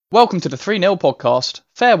Welcome to the 3-0 podcast.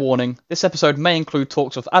 Fair warning, this episode may include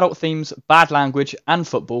talks of adult themes, bad language, and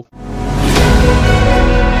football.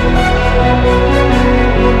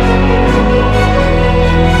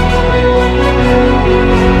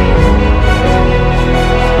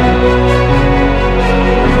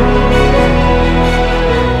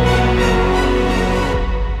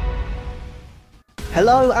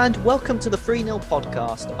 Hello and welcome to the 3-0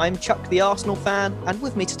 podcast. I'm Chuck the Arsenal fan, and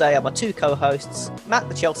with me today are my two co-hosts, Matt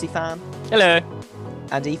the Chelsea fan. Hello.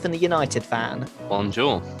 And Ethan the United fan.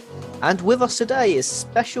 Bonjour. And with us today is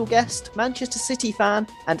special guest, Manchester City fan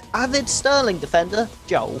and avid Sterling defender,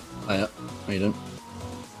 Joel. Hiya, how you doing?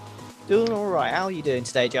 Doing alright, how are you doing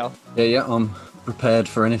today, Joel? Yeah, I'm prepared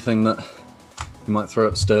for anything that you might throw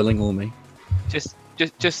at Sterling or me.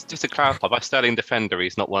 Just to clarify, by Sterling defender,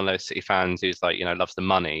 he's not one of those City fans who's like, loves the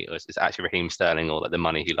money, or it's actually Raheem Sterling, or like the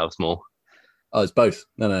money he loves more. Oh, it's both.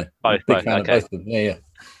 No. Both. Big fan Okay. of both of them. Yeah.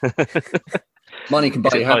 Money can buy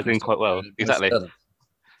you Ties happiness. in quite well. Exactly. Sterling.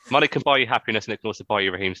 Money can buy you happiness, and it can also buy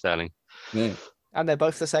you Raheem Sterling. Yeah. And they're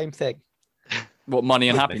both the same thing. What, money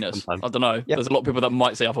and Would be happiness? sometimes. I don't know. Yeah. There's a lot of people that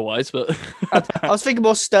might say otherwise, but... I was thinking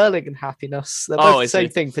more Sterling and happiness. They're Oh, both I the same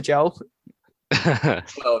see. thing for Joel.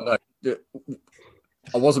 Well, no.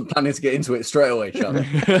 I wasn't planning to get into it straight away, Chuck.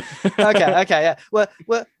 Okay, yeah. We'll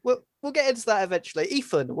get into that eventually.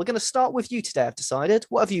 Ethan, we're going to start with you today, I've decided.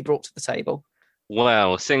 What have you brought to the table?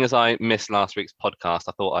 Well, seeing as I missed last week's podcast,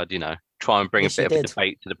 I thought I'd, try and bring Yes, a you bit of a did.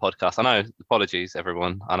 debate to the podcast. I know, apologies,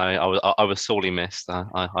 everyone. I know I was sorely missed.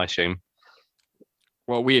 I assume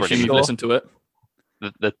Well, we assume Sure. you've listened to it.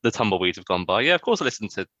 the tumbleweeds have gone by. Yeah, of course I listened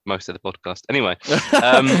to most of the podcast. Anyway,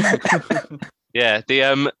 yeah,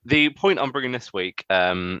 the point I'm bringing this week, which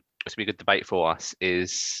will be a good debate for us,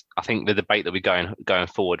 is I think the debate that we're going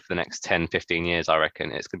forward for the next 10, 15 years, I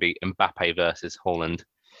reckon, it's going to be Mbappe versus Haaland.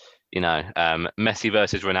 Messi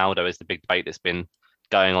versus Ronaldo is the big debate that's been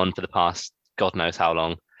going on for the past God knows how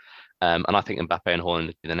long. And I think Mbappe and Haaland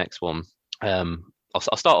would be the next one.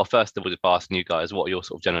 I'll start off first of all by asking you guys, what are your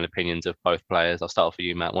sort of general opinions of both players? I'll start off with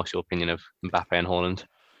you, Matt. What's your opinion of Mbappe and Haaland?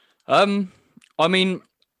 I mean,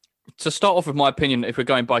 to start off with my opinion, if we're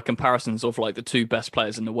going by comparisons of like the two best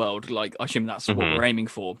players in the world, like I assume that's what we're aiming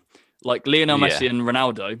for. Like Lionel Messi and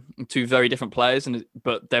Ronaldo, two very different players,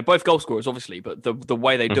 but they're both goal scorers, obviously. But the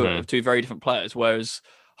way they do it are two very different players. Whereas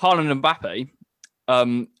Haaland and Mbappe,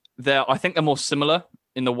 I think they're more similar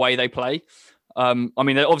in the way they play. I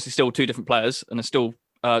mean, they're obviously still two different players and they're still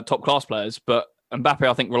top class players. But Mbappe,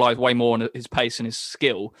 I think, relies way more on his pace and his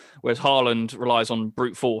skill, whereas Haaland relies on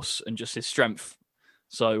brute force and just his strength.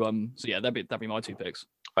 So yeah, that'd be my two picks.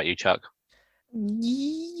 How about you, Chuck?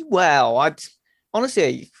 Well, I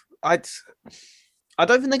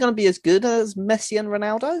don't think they're going to be as good as Messi and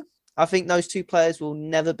Ronaldo. I think those two players will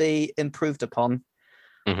never be improved upon.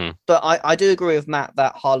 But I do agree with Matt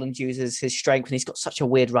that Haaland uses his strength and he's got such a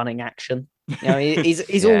weird running action.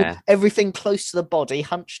 He's Yeah. all everything close to the body,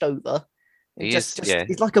 hunched over.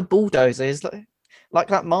 He's like a bulldozer. He's like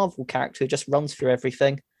that Marvel character who just runs through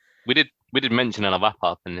everything. We did mention in our wrap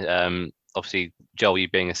up, and obviously Joel, you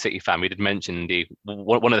being a City fan, we did mention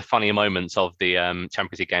one of the funnier moments of the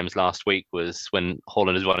Champions League games last week was when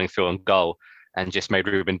Haaland was running through on goal and just made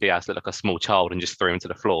Ruben Diaz look like a small child and just threw him to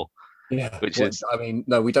the floor. Yeah, I mean,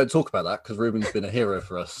 no, we don't talk about that because Ruben's been a hero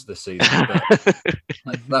for us this season.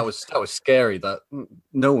 But that was scary. That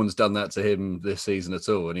no one's done that to him this season at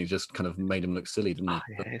all, and he just kind of made him look silly, didn't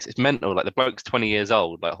he? Yeah, it's mental. Like the bloke's 20 years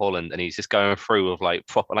old, like Haaland, and he's just going through of like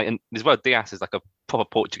proper, like, and as well, Diaz is like a proper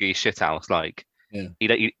Portuguese shithouse. Like, Yeah.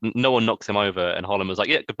 No one knocks him over, and Haaland was like,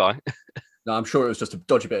 "Yeah, goodbye." No, I'm sure it was just a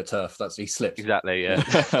dodgy bit of turf. He slipped. Exactly. Yeah.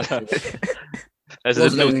 There's It a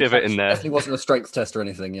wasn't little anything divot in there. Definitely wasn't a strength test or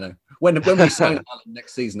anything. When we sign Haaland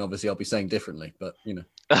next season, obviously I'll be saying differently. But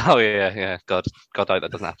Oh yeah. God, I hope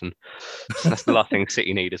that doesn't happen. That's the last thing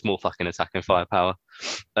City need is more fucking attacking firepower.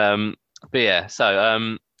 But yeah,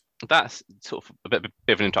 so that's sort of a bit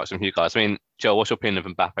of an introduction from you guys. I mean, Joe, what's your opinion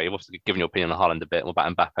of Mbappe? You've obviously given your opinion on Haaland a bit. What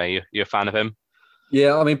about Mbappe? You a fan of him?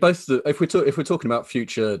 Yeah, I mean, both. If we're talking about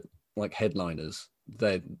future like headliners,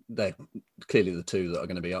 they're clearly the two that are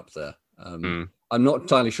going to be up there. I'm not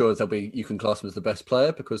entirely sure if you can class them as the best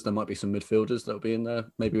player because there might be some midfielders that'll be in there,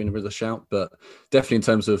 maybe in with a shout. But definitely in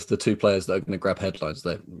terms of the two players that are going to grab headlines,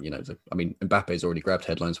 I mean, Mbappe's already grabbed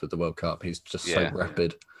headlines with the World Cup. He's just so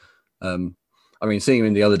rapid. I mean, seeing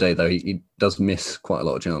him the other day though, he does miss quite a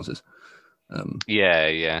lot of chances.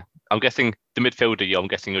 Yeah. I'm guessing the midfielder. I'm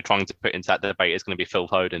guessing you're trying to put into that debate is going to be Phil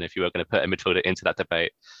Foden if you were going to put a midfielder into that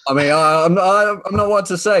debate. I mean, I'm not what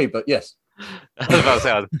to say, but yes. I was about to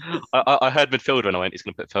say, I heard midfielder and I went, he's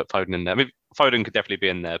going to put Foden in there. I mean, Foden could definitely be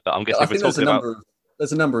in there, but I'm guessing I if we're think there's talking about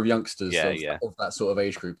there's a number of youngsters of that sort of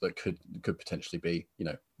age group that could potentially be.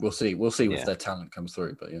 We'll see if their talent comes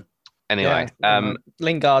through. But Anyway,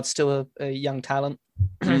 Lingard's still a young talent.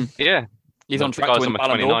 Yeah, he's on track to win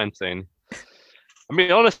Ballon d'Or. 29 soon. I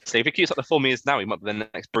mean, honestly, if he keeps up the form he is now, he might be the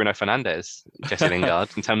next Bruno Fernandes, Jesse Lingard,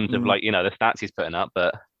 in terms of the stats he's putting up.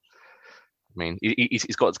 But I mean,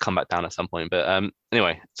 he's got to come back down at some point. But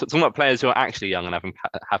anyway, so talking about players who are actually young and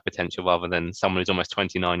have potential, rather than someone who's almost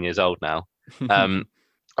 29 years old now.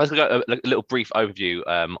 I was going to go a little brief overview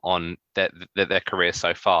on their careers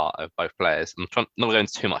so far of both players. I'm not going to go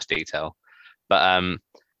into too much detail, but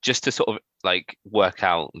just to sort of work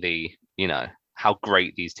out how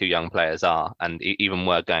great these two young players are, and even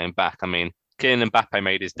were going back. I mean, Kylian Mbappe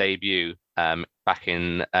made his debut back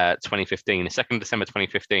in 2015. The 2nd of December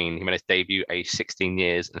 2015, he made his debut aged 16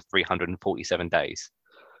 years and 347 days,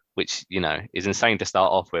 which, is insane to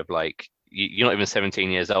start off with. You're not even 17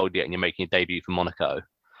 years old yet, and you're making your debut for Monaco.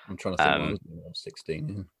 I'm trying to think when I was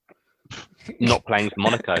 16. Not playing for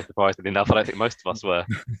Monaco, surprisingly enough. I don't think most of us were.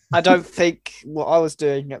 I don't think what I was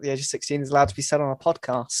doing at the age of 16 is allowed to be said on a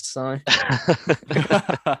podcast. So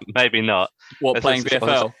maybe not. What, playing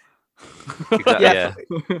VFL? Exactly, yeah,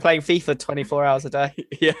 playing FIFA 24 hours a day.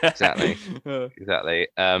 Yeah, exactly.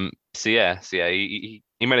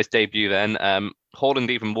 He made his debut then. Haaland,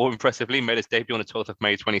 even more impressively, made his debut on the 12th of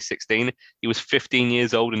May 2016. He was 15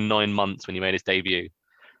 years old and 9 months when he made his debut.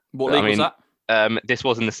 What league was that? This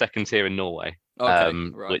was in the second tier in Norway,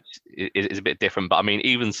 right. Which is a bit different. But I mean,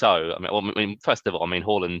 even so, first of all,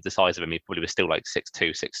 Haaland, the size of him, he probably was still 6'2",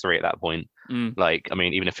 6'3" at that point. Even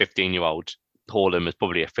a 15-year-old Haaland was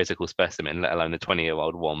probably a physical specimen, let alone a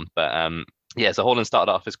 20-year-old one. But so Haaland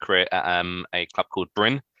started off his career at a club called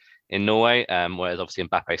Brynn in Norway, whereas obviously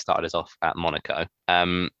Mbappe started us off at Monaco.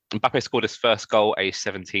 Mbappe scored his first goal aged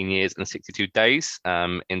 17 years and 62 days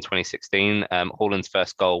in 2016. Haaland's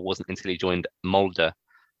first goal wasn't until he joined Molde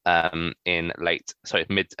in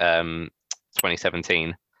mid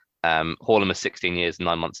 2017. Haaland was 16 years and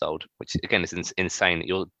 9 months old, which again is insane.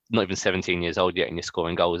 You're not even 17 years old yet and you're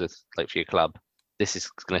scoring goals for your club. This is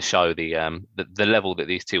going to show the level that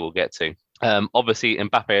these two will get to. Obviously,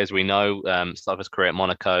 Mbappe, as we know, started his career at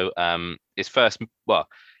Monaco. His first,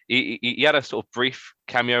 he had a sort of brief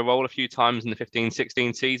cameo role a few times in the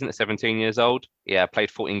 15-16 season at 17 years old. Yeah,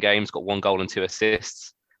 played 14 games, got 1 goal and 2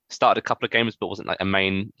 assists. Started a couple of games, but wasn't a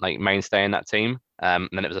mainstay in that team. And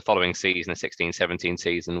then it was the following season, the 16-17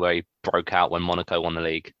 season, where he broke out when Monaco won the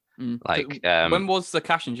league. When was the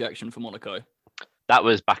cash injection for Monaco? That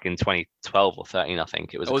was back in 2012 or 13, I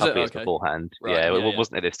think. It was a couple of years beforehand. Right. It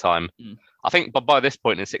wasn't at this time. I think but by this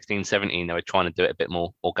point in 16-17, they were trying to do it a bit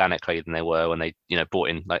more organically than they were when they, brought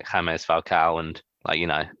in James Falcao and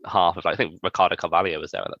half of I think Ricardo Carvalho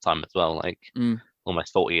was there at that time as well,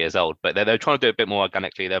 almost 40 years old. But they're trying to do it a bit more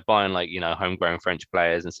organically. They're buying homegrown French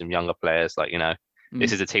players and some younger players.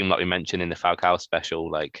 This is a team like we mentioned in the Falcao special.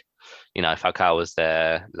 Falcao was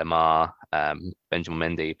there, Lemar,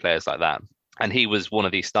 Benjamin Mendy, players like that. And he was one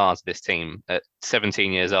of these stars of this team at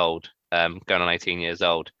 17 years old, going on 18 years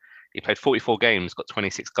old. He played 44 games, got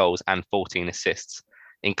 26 goals and 14 assists,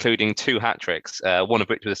 including 2 hat-tricks, one of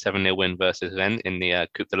which was a 7-0 win versus Rennes in the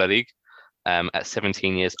Coupe de la Ligue at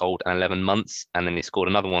 17 years old and 11 months. And then he scored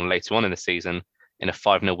another one later on in the season in a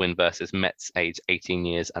 5-0 win versus Metz, aged 18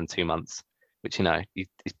 years and 2 months, which, he's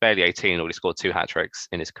barely 18, already scored 2 hat-tricks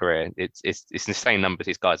in his career. It's insane numbers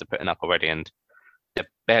these guys are putting up already, and they're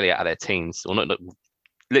barely out of their teens. Or not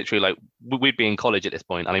literally, we'd be in college at this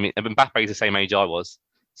point. I mean, Mbappe's the same age I was.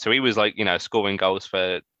 So he was scoring goals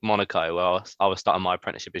for Monaco while I was starting my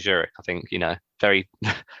apprenticeship at Zurich. I think, very,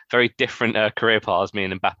 very different career paths me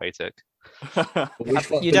and Mbappe took.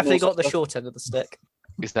 You definitely got the short end of the stick.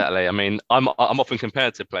 Exactly. I mean, I'm often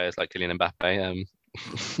compared to players like Kylian Mbappe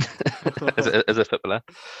as a footballer.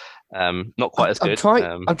 Not quite as good.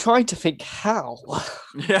 I'm trying to think how.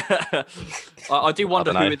 Yeah, I do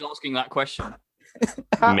wonder who is asking that question.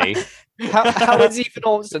 Me. How is Ethan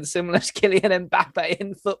Alston similar to Kylian Mbappe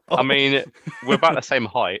in football? I mean, we're about the same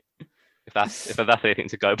height. If that's anything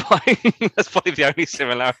to go by, that's probably the only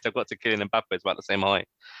similarity I've got to Kylian Mbappe. Is about the same height.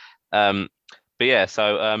 But yeah,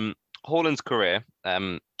 so Haaland's career,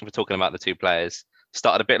 we're talking about the two players,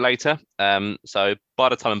 started a bit later. So by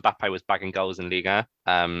the time Mbappe was bagging goals in Liga,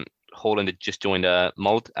 Haaland had just joined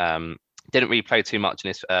Molde. Didn't really play too much in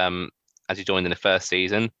his as he joined in the first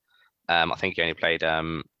season. I think he only played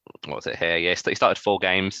what was it here? Yeah, he started 4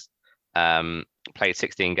 games, played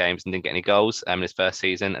 16 games and didn't get any goals in his first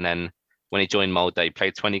season. And then when he joined Molde, he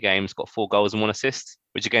played 20 games, got 4 goals and 1 assist,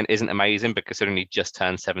 which again isn't amazing, but considering he just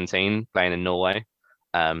turned 17 playing in Norway.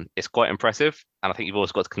 It's quite impressive. And I think you've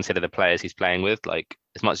also got to consider the players he's playing with. Like,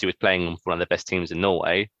 as much as he was playing for one of the best teams in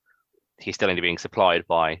Norway, he's still only being supplied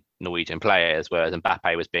by Norwegian players, whereas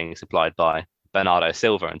Mbappe was being supplied by Bernardo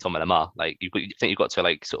Silva and Thomas Lemar. Like, you think you've got to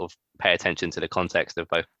like sort of pay attention to the context of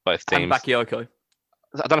both teams. And Bakayoko.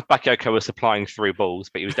 I don't know if Bakayoko was supplying through balls,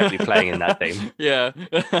 but he was definitely playing in that team. Yeah.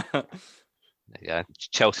 Yeah,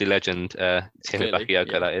 Chelsea legend, Tim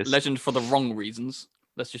Bakayoko, that is. Legend for the wrong reasons.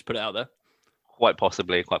 Let's just put it out there. Quite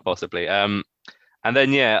possibly. And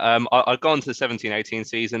then, I'll go on to the 17-18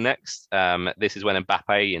 season next. This is when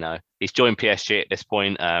Mbappe, he's joined PSG at this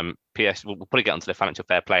point. We'll probably get onto the financial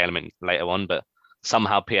fair play element later on, but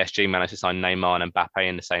somehow PSG managed to sign Neymar and Mbappe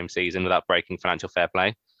in the same season without breaking financial fair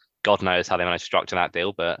play. God knows how they managed to structure that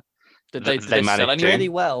deal, but they managed really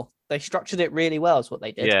well. They structured it really well, is what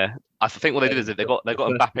they did. Yeah, I think what they did is that they got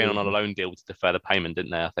Mbappe on a loan deal to defer the payment,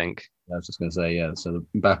 didn't they? I think. I was just going to say, yeah. So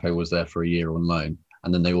Mbappe was there for a year on loan,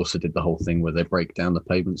 and then they also did the whole thing where they break down the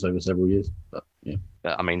payments over several years. But yeah,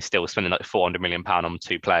 but, I mean, still spending like £400 million on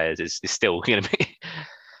two players is still going to be.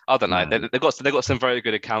 I don't know. They've got some very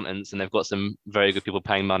good accountants, and they've got some very good people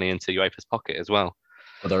paying money into UEFA's pocket as well.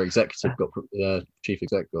 Well, their executive chief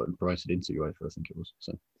exec got promoted into UEFA, I think it was.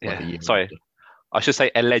 So sorry. After. I should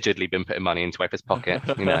say allegedly been putting money into UEFA's pocket,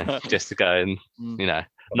 just to go and,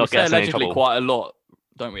 not get us in any trouble. Quite a lot,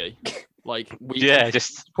 don't we? Like,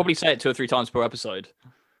 just probably say it 2 or 3 times per episode.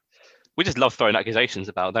 We just love throwing accusations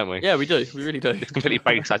about, don't we? Yeah, we do. We really do. It's completely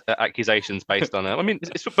based accusations based on. I mean,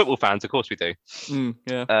 it's for football fans, of course we do.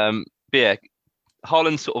 Yeah. But yeah,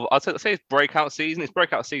 Haaland sort of. I'd say his breakout season. His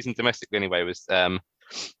breakout season domestically, anyway, was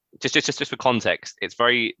just for context. It's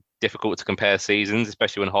very difficult to compare seasons,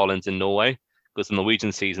 especially when Haaland's in Norway, because the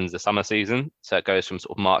Norwegian season is the summer season, so it goes from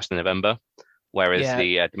sort of March to November, whereas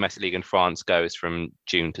the domestic league in France goes from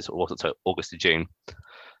June to sort of August to June.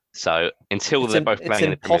 So until they're both playing in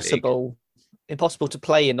the Premier League, impossible to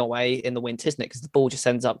play in Norway in the winter, isn't it? Because the ball just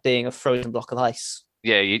ends up being a frozen block of ice.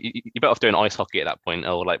 Yeah, you're better off doing ice hockey at that point,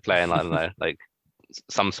 or like playing, I don't know, like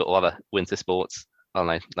some sort of other winter sports. I don't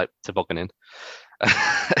know, like tobogganing.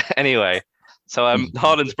 Anyway, so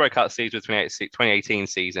Haaland's breakout season was 2018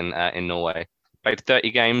 season in Norway. Played 30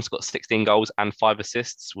 games, got 16 goals and 5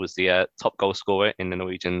 assists. Was the top goal scorer in the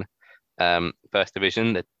Norwegian first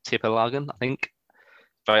division, the Tippelagen, I think.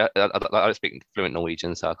 I don't speak fluent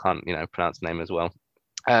Norwegian, so I can't, pronounce the name as well.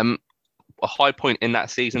 A high point in that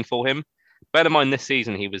season for him. Bear in mind, this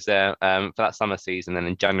season he was there for that summer season, and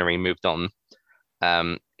in January moved on.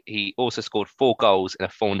 He also scored 4 goals in a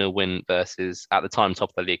 4-0 win versus, at the time, top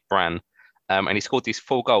of the league, Brann. And he scored these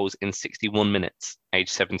 4 goals in 61 minutes,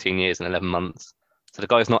 aged 17 years and 11 months. So the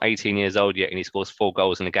guy's not 18 years old yet, and he scores 4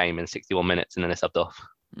 goals in a game in 61 minutes, and then it's subbed off.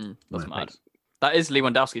 That's mad. That is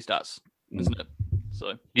Lewandowski stats, isn't it?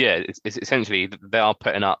 So yeah, it's essentially they are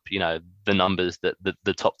putting up, the numbers that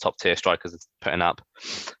the top tier strikers are putting up.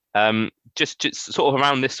 Just sort of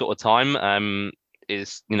around this sort of time,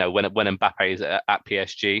 is when Mbappe is at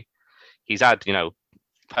PSG, he's had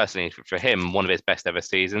personally for him one of his best ever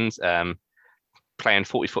seasons. Played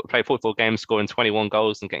 44 games, scoring 21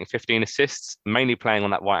 goals and getting 15 assists, mainly playing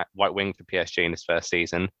on that right wing for PSG in his first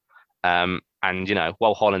season. And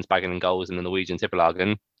while Haaland's bagging in goals in the Norwegian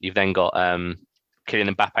Tippelagen, you've then got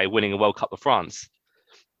Kylian Mbappe winning a World Cup with France.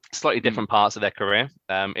 Slightly different parts of their career.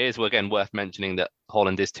 It is again worth mentioning that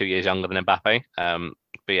Haaland is 2 years younger than Mbappe.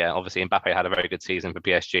 But yeah, obviously Mbappe had a very good season for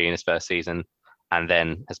PSG in his first season, and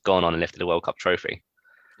then has gone on and lifted a World Cup trophy.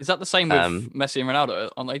 Is that the same with Messi and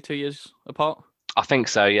Ronaldo? Aren't they 2 years apart? I think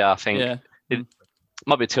so. Yeah, I think it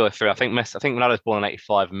might be 2 or 3. I think Ronaldo's born in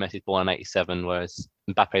 '85 and Messi's born in '87, whereas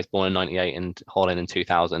Mbappe's born in '98 and Haaland in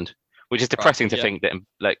 2000. Which is depressing to think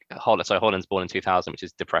that, Haaland's born in 2000, which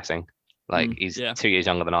is depressing. He's 2 years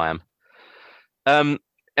younger than I am.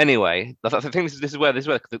 Anyway, I think this is where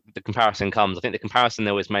the comparison comes. I think the comparison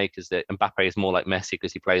they always make is that Mbappe is more like Messi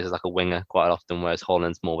because he plays as like a winger quite often, whereas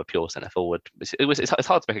Haaland's more of a pure centre forward. It's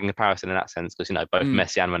hard to make a comparison in that sense because both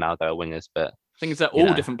Messi and Ronaldo are wingers, but I think they're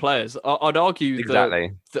all different players. I'd argue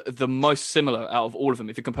exactly the most similar out of all of them,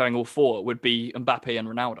 if you're comparing all 4, would be Mbappe and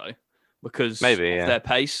Ronaldo. Because of their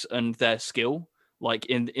pace and their skill. Like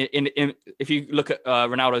in if you look at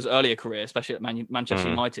Ronaldo's earlier career, especially at Manchester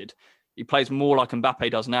United, he plays more like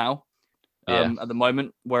Mbappe does now at the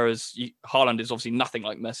moment. Whereas Haaland is obviously nothing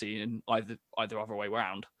like Messi in either other way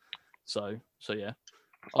around. So yeah,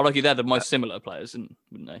 I'd argue they're the most similar players,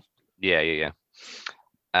 wouldn't they? Yeah.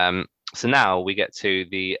 So now we get to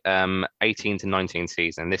the 18 to 19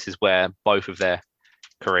 season. This is where both of their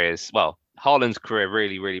careers, Haaland's career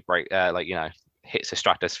really hits the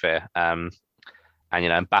stratosphere. And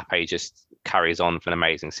Mbappe just carries on for an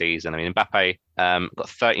amazing season. I mean, Mbappe got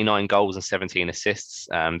 39 goals and 17 assists.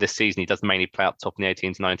 This season, he does mainly play up top in the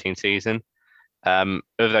 18 to 19 season. Of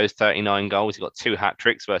those 39 goals, he got 2 hat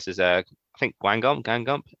tricks versus I think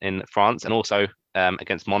Guingamp in France, and also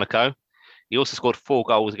against Monaco. He also scored 4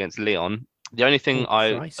 goals against Lyon. The only thing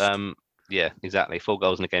yeah, exactly, 4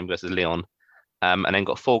 goals in a game versus Lyon, and then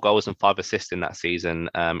got 4 goals and 5 assists in that season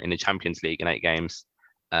in the Champions League in 8 games.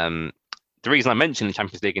 The reason I mentioned the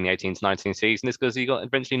Champions League in the 18 to 19 season is because he got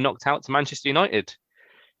eventually knocked out to Manchester United.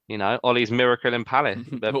 You know, Ollie's miracle in Palace.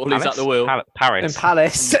 Ollie's at the wheel. Paris. In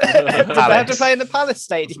Palace. Did they have to play in the Palace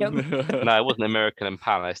Stadium? No, it wasn't a miracle in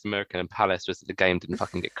Palace. The miracle in Palace was that the game didn't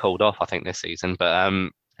fucking get called off, I think, this season. But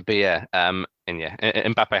yeah,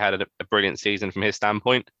 Mbappe had a brilliant season from his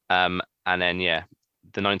standpoint. And then, yeah,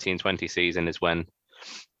 the 1920 season is when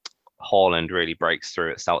Haaland really breaks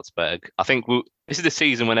through at Salzburg. I think this is the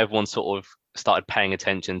season when everyone sort of started paying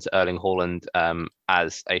attention to Erling Haaland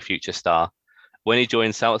as a future star. When he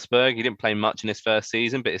joined Salzburg, he didn't play much in his first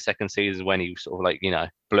season, but his second season is when he sort of like, you know,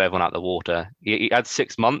 blew everyone out the water. He had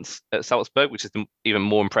 6 months at Salzburg, which is the even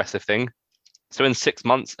more impressive thing. So in 6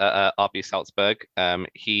 months at RB Salzburg,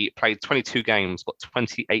 he played 22 games, got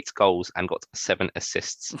 28 goals, and got 7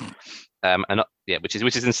 assists. Which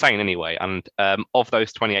is insane anyway. And of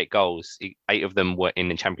those 28 goals, 8 of them were in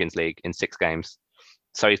the Champions League in 6 games.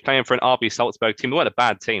 So he's playing for an RB Salzburg team. They weren't a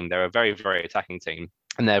bad team. They're a very, very attacking team,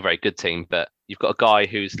 and they're a very good team. But you've got a guy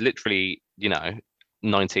who's literally, you know,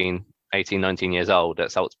 19 years old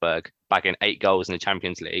at Salzburg, bagging 8 goals in the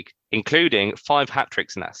Champions League, including 5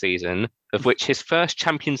 hat-tricks in that season, of which his first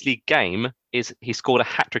Champions League game is he scored a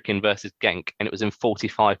hat-trick in versus Genk, and it was in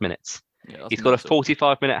 45 minutes. Yeah, he's got a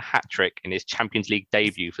 45-minute hat-trick in his Champions League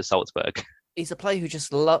debut for Salzburg. He's a player who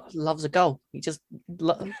just loves a goal. He just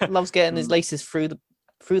loves getting his laces through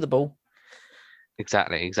the ball.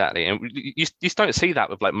 Exactly. And you just don't see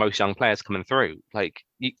that with like most young players coming through. Like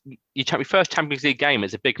your first Champions League game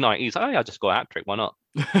is a big night. He's like, oh yeah, I just got a hat-trick. Why not?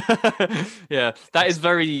 Yeah, that is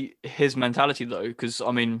very his mentality though. Because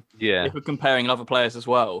I mean, yeah, if we're comparing other players as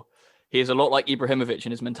well, he is a lot like Ibrahimovic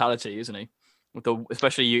in his mentality, isn't he?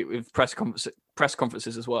 Especially with press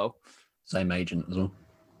conferences as well. Same agent as well.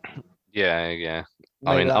 Yeah.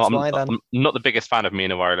 I mean, I'm not the biggest fan of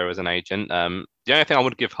Mino Raiola as an agent. The only thing I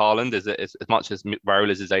would give Haaland is that as much as Raiola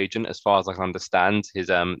is his agent, as far as I can understand, his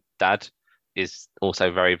dad is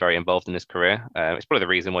also very, very involved in his career. It's probably the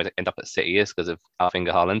reason why he ended up at City is because of Erling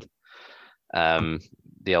Haaland.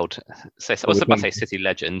 The old, I was about to say City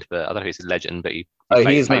legend, but I don't know if he's a legend, but he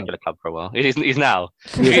played for the club for a while. He's now.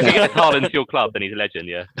 If you get Haaland to your club, then he's a legend,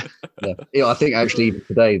 yeah. Yeah, I think actually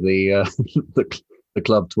today the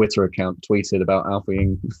club Twitter account tweeted about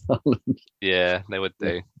Alfie Haaland. Yeah, they would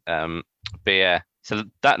do. But yeah, so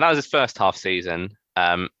that was his first half season.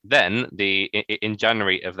 Then in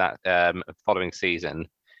January of that following season,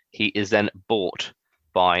 he is then bought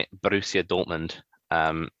by Borussia Dortmund.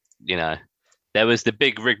 You know, there was the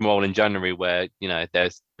big rigmarole in January where, you know,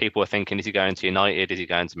 there's people were thinking, is he going to United? Is he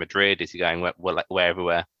going to Madrid? Is he going where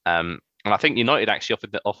everywhere? And I think United actually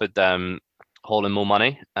offered Haaland more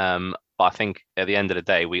money. But I think at the end of the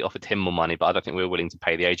day, we offered him more money, but I don't think we were willing to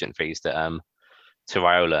pay the agent fees that to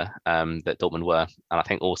Raiola that Dortmund were. And I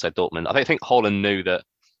think also Dortmund, I think Haaland knew that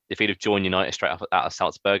if he'd have joined United straight out of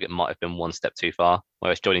Salzburg, it might have been one step too far.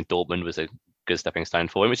 Whereas joining Dortmund was a good stepping stone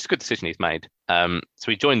for him, which is a good decision he's made. So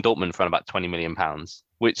he joined Dortmund for about £20 million,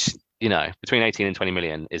 which, you know, between 18 and 20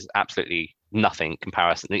 million is absolutely nothing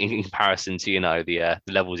in comparison to, you know, the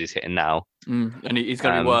levels he's hitting now. And he's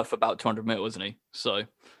going to be worth about 200 mil, isn't he? So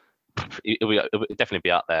it would definitely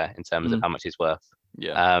be up there in terms of how much he's worth.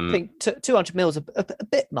 Yeah, I think 200 mil is a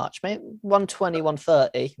bit much, mate. 120,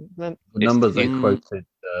 130. The numbers they quoted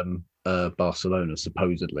Barcelona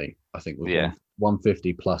supposedly, I think, was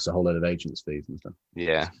 150 plus a whole load of agents' fees and stuff.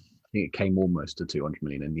 Yeah, I think it came almost to 200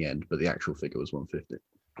 million in the end, but the actual figure was 150.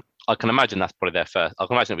 I can imagine that's probably their first. I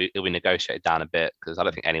can imagine it'll be negotiated down a bit because I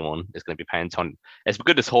don't think anyone is going to be paying 200. As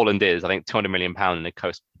good as Haaland is, I think £200 million in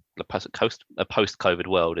a post-COVID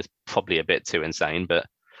world is probably a bit too insane. But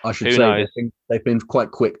I should say they've been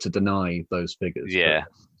quite quick to deny those figures. Yeah,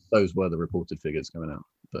 those were the reported figures coming out.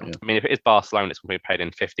 But yeah, I mean, if it is Barcelona, it's going to be paid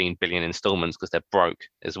in 15 billion installments because they're broke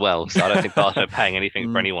as well. So I don't think Barcelona are paying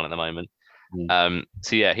anything for anyone at the moment.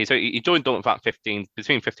 So yeah, he joined Dortmund for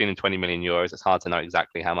between 15 and 20 million euros. It's hard to know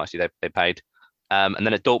exactly how much they paid. And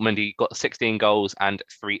then at Dortmund, he got 16 goals and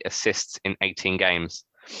 3 assists in 18 games.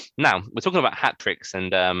 Now, we're talking about hat-tricks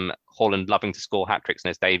and Haaland loving to score hat-tricks in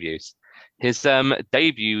his debuts. His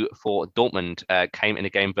debut for Dortmund came in a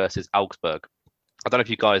game versus Augsburg. I don't know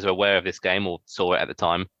if you guys are aware of this game or saw it at the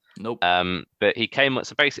time. Nope. But he came,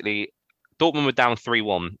 so basically, Dortmund were down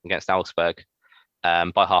 3-1 against Augsburg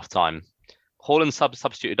by half time. Haaland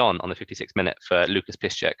substituted on the 56th minute for Lucas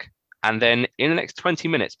Piszczek. And then in the next 20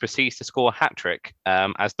 minutes proceeds to score a hat-trick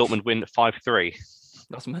as Dortmund win 5-3.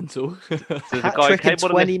 That's mental. So the guy came in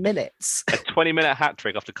 20 minutes. A 20-minute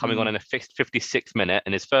hat-trick after coming on in the 56th minute,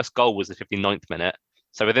 and his first goal was the 59th minute.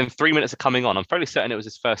 So within 3 minutes of coming on, I'm fairly certain it was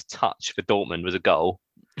his first touch for Dortmund was a goal.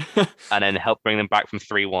 And then helped bring them back from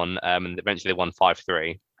 3-1, and eventually they won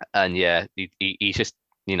 5-3. And yeah, he just,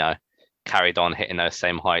 carried on hitting those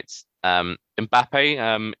same heights.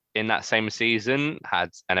 Mbappe, in that same season, had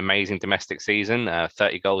an amazing domestic season,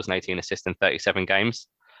 30 goals and 18 assists in 37 games.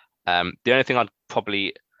 The only thing I'd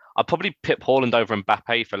probably pip Haaland over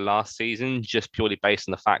Mbappe for last season, just purely based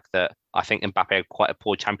on the fact that I think Mbappe had quite a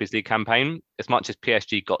poor Champions League campaign. As much as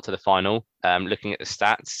PSG got to the final, looking at the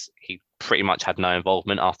stats, he pretty much had no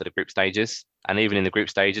involvement after the group stages. And even in the group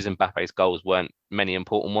stages, Mbappe's goals weren't many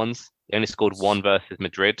important ones. He only scored 1 versus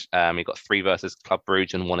Madrid. He got 3 versus Club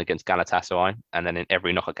Brugge and 1 against Galatasaray. And then in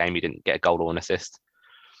every knockout game, he didn't get a goal or an assist,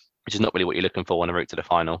 which is not really what you're looking for on the route to the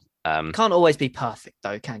final. Can't always be perfect,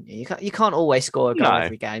 though, can you? You can't always score a goal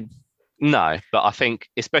every game. No, but I think,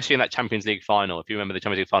 especially in that Champions League final, if you remember the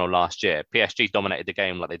Champions League final last year, PSG dominated the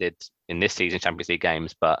game like they did in this season's Champions League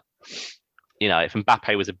games. But, if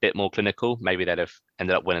Mbappe was a bit more clinical, maybe they'd have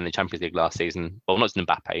ended up winning the Champions League last season. Well, not just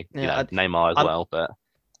Mbappe, Neymar as well. But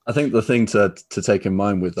I think the thing to take in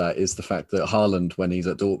mind with that is the fact that Haaland, when he's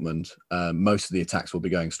at Dortmund, most of the attacks will be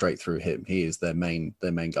going straight through him. He is their main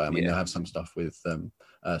guy. I mean, they'll have some stuff with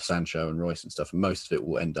Sancho and Royce and stuff, and most of it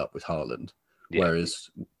will end up with Haaland. Yeah.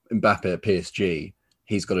 Whereas Mbappe at PSG,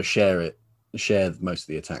 he's got to share most of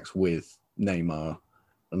the attacks with Neymar.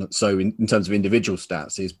 And so in terms of individual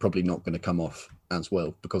stats, he's probably not going to come off as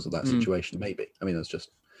well because of that situation, maybe. I mean, that's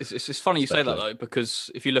just... It's funny you say that, though, because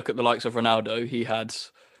if you look at the likes of Ronaldo, he had,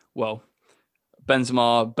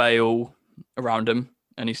 Benzema, Bale around him,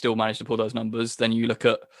 and he still managed to pull those numbers. Then you look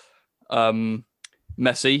at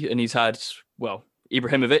Messi, and he's had,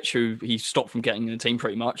 Ibrahimovic, who he stopped from getting in the team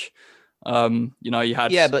pretty much. You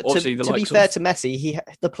had... Yeah, but to be fair to Messi,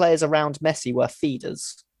 the players around Messi were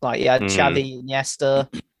feeders. Like he had Xavi,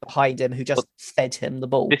 Iniesta behind him, who just fed him the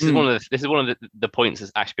ball. This is one of the points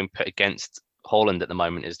that's actually been put against Haaland at the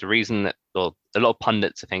moment. Is the reason that a lot of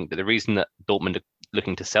pundits think that the reason that Dortmund are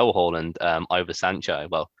looking to sell Haaland over Sancho,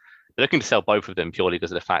 they're looking to sell both of them purely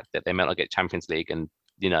because of the fact that they might not get Champions League, and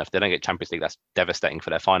if they don't get Champions League, that's devastating for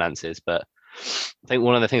their finances. But I think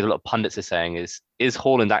one of the things a lot of pundits are saying is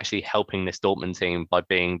Haaland actually helping this Dortmund team by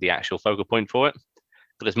being the actual focal point for it?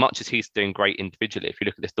 But as much as he's doing great individually, if you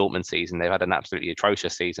look at this Dortmund season, they've had an absolutely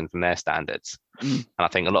atrocious season from their standards. And I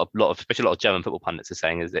think especially a lot of German football pundits are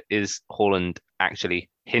saying is Haaland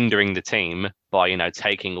actually hindering the team by,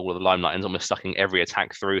 taking all of the limelight and almost sucking every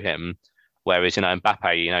attack through him. Whereas,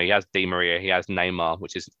 Mbappe, he has Di Maria, he has Neymar,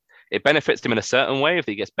 it benefits him in a certain way if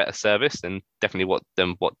he gets better service, and definitely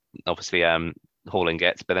what obviously Haaland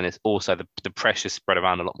gets. But then it's also the pressure spread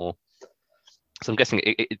around a lot more. So I'm guessing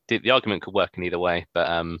the argument could work in either way.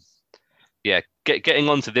 But getting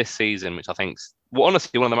on to this season, which I think's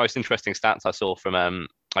honestly one of the most interesting stats I saw from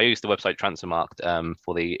I used the website Transfermarkt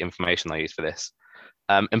for the information I used for this.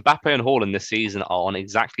 Mbappe and Haaland this season are on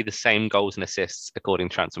exactly the same goals and assists according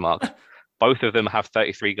to Transfermarkt. Both of them have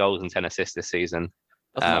 33 goals and 10 assists this season.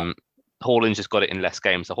 Haaland's just got it in less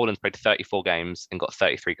games. So Haaland's played 34 games and got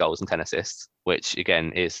 33 goals and 10 assists, which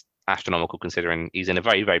again is astronomical considering he's in a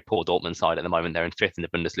very, very poor Dortmund side at the moment. They're in 5th in the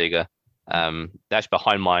Bundesliga. They're actually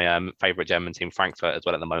behind my favourite German team, Frankfurt, as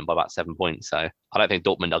well at the moment by about 7 points. So I don't think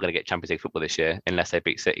Dortmund are going to get Champions League football this year unless they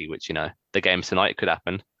beat City, which, the games tonight could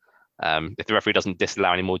happen. If the referee doesn't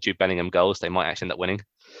disallow any more Jude Bellingham goals, they might actually end up winning.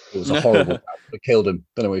 It was a horrible it killed him.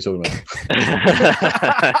 Don't know what you're talking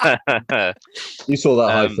about. You saw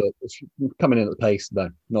that high foot. It's coming in at the pace. No,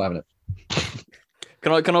 not having it.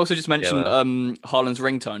 Can I also just mention Haaland's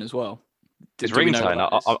ringtone as well? His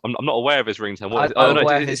ringtone? I'm not aware of his ringtone. What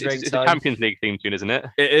is it? It's a Champions League theme tune, isn't it?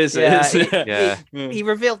 It is. He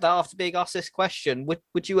revealed that after being asked this question.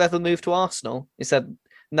 Would you ever move to Arsenal? He said,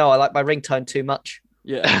 "No, I like my ringtone too much."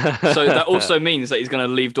 Yeah. So that also means that he's going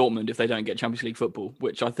to leave Dortmund if they don't get Champions League football,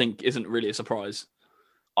 which I think isn't really a surprise.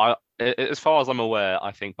 As far as I'm aware,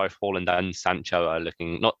 I think both Haaland and Sancho are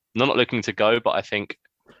not looking to go, but I think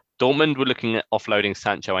Dortmund were looking at offloading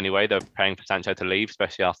Sancho anyway. They're preparing for Sancho to leave,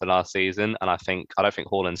 especially after last season. And I don't think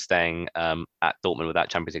Haaland's staying at Dortmund without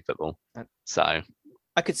Champions League football. So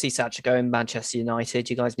I could see Sancho going Manchester United.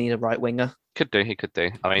 You guys need a right winger. He could do.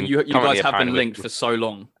 I mean, you guys have been linked for so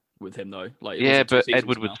long with him though. But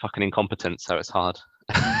Edward was fucking incompetent, so it's hard.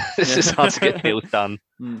 It's just hard to get deals done.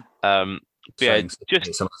 Yeah,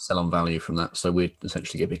 just someone to sell on value from that. So we're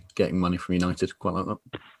essentially getting money from United. Quite like that.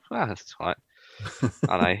 Well, that's right.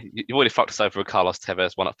 I know you already fucked us over with Carlos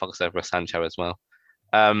Tevez. Why not fuck us over with Sancho as well?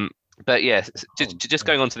 But yeah, just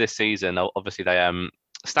going on to this season, obviously they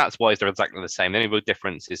stats wise they're exactly the same. The only real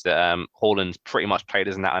difference is that Haaland's pretty much played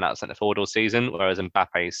as an out-and-out centre forward all season, whereas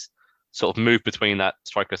Mbappe's sort of moved between that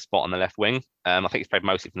striker spot on the left wing. I think he's played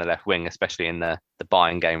mostly from the left wing, especially in the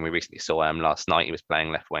Bayern game we recently saw last night. He was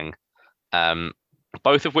playing left wing.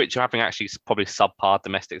 Both of which are having actually probably subpar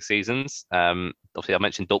domestic seasons. Obviously, I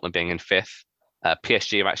mentioned Dortmund being in fifth.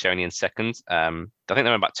 PSG are actually only in second. I think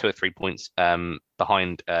they're about 2 or 3 points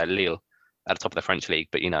behind Lille at the top of the French league.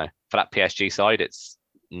 But, for that PSG side, it's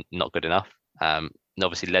not good enough. And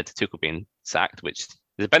obviously led to Tuchel being sacked, which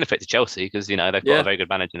is a benefit to Chelsea because, they've got a very good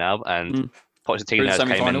manager now. And Pochettino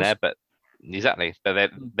came in there. But exactly.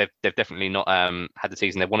 But they've definitely not had the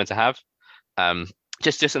season they wanted to have.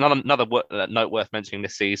 Just another note worth mentioning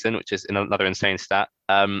this season, which is another insane stat.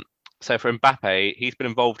 So for Mbappe, he's been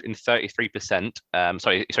involved in 33%.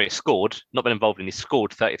 He scored, not been involved in. He scored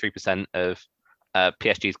 33% of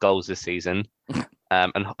PSG's goals this season,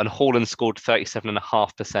 and Haaland scored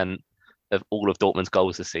 37.5% of all of Dortmund's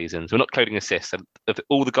goals this season. So we're not including assists. Of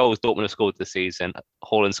all the goals Dortmund have scored this season,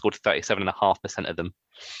 Haaland scored 37.5% of them,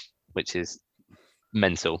 which is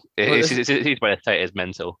mental. It's easy way to say it is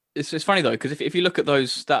mental. It's funny though, because if you look at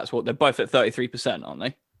those stats, they're both at 33%, aren't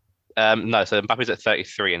they? No, so Mbappe's at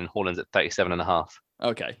 33 and Haaland's at 37.5.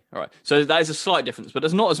 Okay, all right. So that is a slight difference, but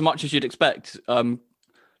there's not as much as you'd expect.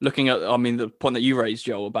 Looking at, the point that you raised,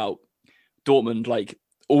 Joel, about Dortmund, like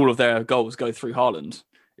all of their goals go through Haaland.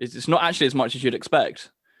 It's not actually as much as you'd expect.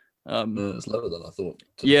 It's lower than I thought.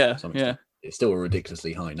 Yeah. It's still a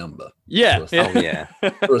ridiculously high number. Yeah.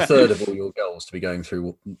 For a third of all your goals to be going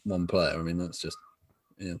through one player, I mean, that's just,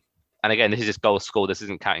 yeah. And again, this is just goals scored. This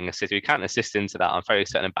isn't counting assists. If you count assists into that, I'm very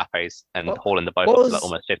certain Mbappe's and Haaland are both up to like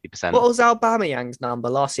almost 50%. What was Aubameyang's number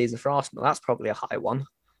last season for Arsenal? That's probably a high one.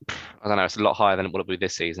 I don't know. It's a lot higher than what it will be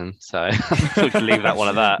this season. So we can leave that one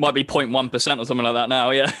at that. Might be 0.1% or something like that now.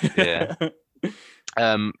 Yeah. Yeah.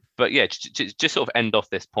 But yeah, just sort of end off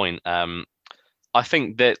this point. I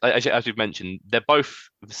think that, as we've mentioned, they're both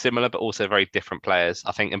similar, but also very different players.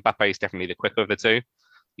 I think Mbappe is definitely the quicker of the two.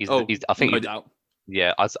 I think no doubt.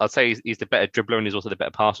 Yeah, I'd say he's the better dribbler and he's also the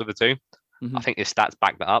better passer of the two. Mm-hmm. I think his stats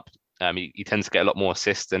back that up. He tends to get a lot more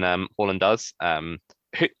assists than Haaland does.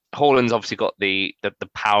 Haaland's obviously got the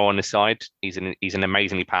power on his side. He's an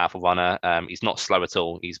amazingly powerful runner. He's not slow at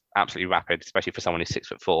all. He's absolutely rapid, especially for someone who's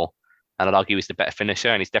 6'4". And I'd argue he's the better finisher,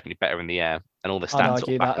 and he's definitely better in the air. And all the stats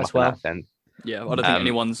sort of back him up in that sense. Yeah, I don't think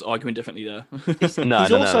anyone's arguing differently there.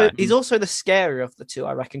 He's also the scarier of the two,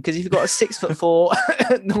 I reckon, because you've got a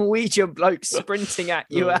 6'4" Norwegian bloke sprinting at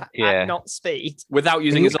you at not speed without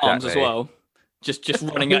using his arms as well, just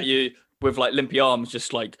running at you with like limpy arms,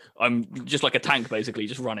 just like I'm just like a tank basically,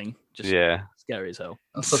 just running, scary as hell.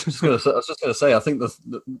 I was just going to say, I think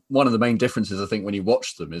one of the main differences I think when you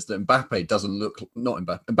watch them is that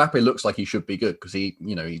Mbappe looks like he should be good because he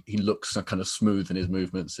looks kind of smooth in his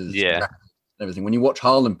movements. Everything. When you watch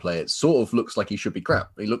Haaland play, it sort of looks like he should be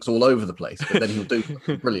crap. He looks all over the place, but then he'll do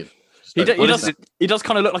brilliant. He does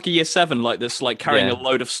kind of look like a year 7, like this, like carrying a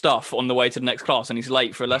load of stuff on the way to the next class, and he's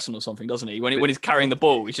late for a lesson or something, doesn't he? When he's carrying the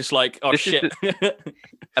ball, he's just like, oh shit.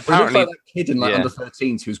 Apparently, like that kid in under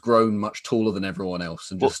 13s who's grown much taller than everyone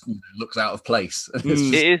else and just looks out of place.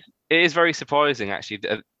 It is very surprising actually.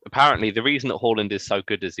 Apparently, the reason that Haaland is so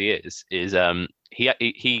good as he is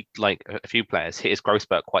he like a few players hit his growth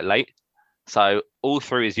spurt quite late. So all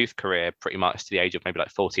through his youth career, pretty much to the age of maybe like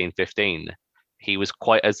 14, 15, he was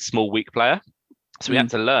quite a small, weak player. So we had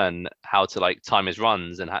to learn how to like time his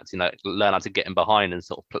runs and had to learn how to get him behind and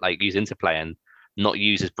sort of like use interplay and not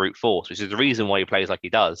use his brute force, which is the reason why he plays like he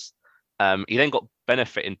does. He then got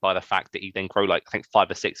benefited by the fact that he then grew like I think 5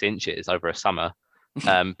 or 6 inches over a summer,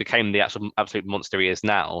 became the absolute monster he is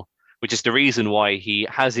now, which is the reason why he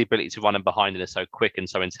has the ability to run in behind and is so quick and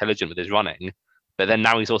so intelligent with his running. But then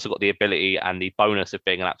now he's also got the ability and the bonus of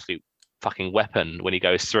being an absolute fucking weapon when he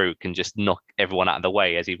goes through, can just knock everyone out of the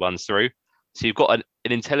way as he runs through. So you've got an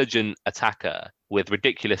intelligent attacker with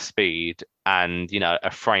ridiculous speed and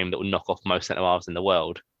a frame that will knock off most centre halves in the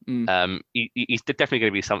world. He's definitely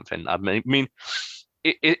going to be something. I mean,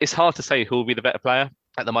 it's hard to say who will be the better player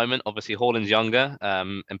at the moment. Obviously, Haaland's younger.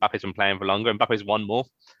 Mbappe's been playing for longer. Mbappe's won more.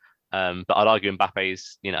 But I'd argue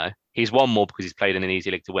Mbappe's, he's won more because he's played in an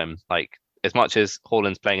easy league to win. Like, as much as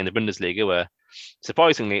Haaland's playing in the Bundesliga where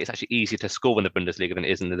surprisingly, it's actually easier to score in the Bundesliga than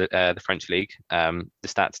it is in the French league. The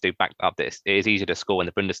stats do back up this. It is easier to score in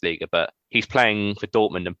the Bundesliga, but he's playing for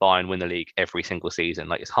Dortmund, and Bayern win the league every single season.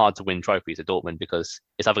 Like, it's hard to win trophies at Dortmund because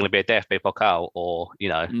it's either going to be a DFB Pokal or,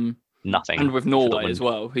 nothing. And with Norway as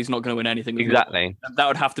well, he's not going to win anything. Exactly. That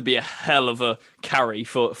would have to be a hell of a carry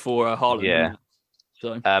for Haaland. Yeah.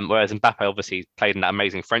 So. Whereas Mbappe obviously played in that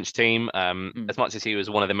amazing French team. As much as he was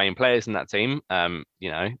one of the main players in that team,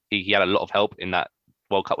 he had a lot of help in that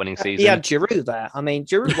World Cup winning season. He had Giroud there. I mean,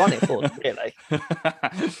 Giroud won it for them, really.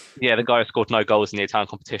 Yeah, the guy who scored no goals in the Italian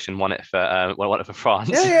competition won it for France.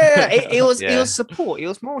 Yeah. It was support. It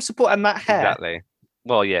was more support, and that hair. Exactly.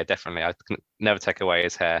 Well, yeah, definitely. I can never take away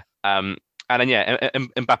his hair. And then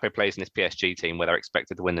Mbappe plays in this PSG team where they're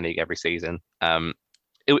expected to win the league every season.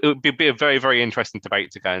 It would be a very, very interesting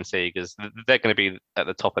debate to go and see, because they're going to be at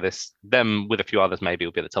the top of this. Them with a few others maybe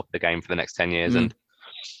will be at the top of the game for the next 10 years. And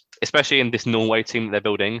especially in this Norway team that they're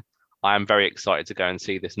building, I am very excited to go and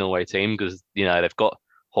see this Norway team, because they've got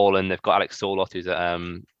Haaland, they've got Alex Sørloth, who's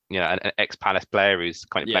an ex-Palace player who's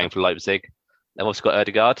currently playing for Leipzig. They've also got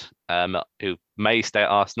Ødegaard, who may stay at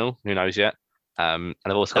Arsenal, who knows yet. And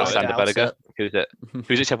they've also got Sander Berge, who's at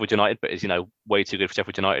Sheffield United, but is way too good for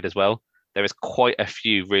Sheffield United as well. There is quite a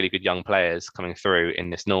few really good young players coming through in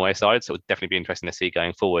this Norway side, so it would definitely be interesting to see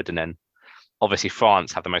going forward. And then obviously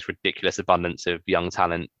France have the most ridiculous abundance of young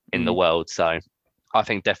talent in the world. So I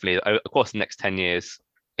think definitely, of course, the next 10 years,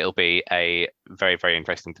 it'll be a very, very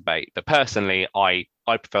interesting debate. But personally, I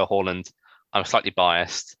prefer Haaland. I'm slightly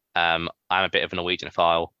biased. I'm a bit of a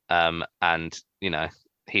Norwegian-ophile. And,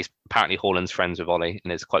 he's apparently Haaland's friends with Ollie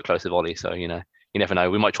and is quite close with Ollie. So, you never know.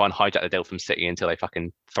 We might try and hijack the deal from City until they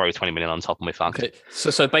fucking throw 20 million on top and we're fucked. Okay.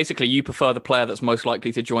 So basically, you prefer the player that's most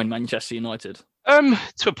likely to join Manchester United? To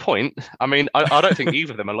a point. I mean, I don't think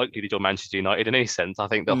either of them are likely to join Manchester United in any sense. I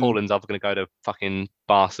think that Haaland's either going to go to fucking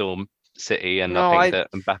Barcelona, City, and I think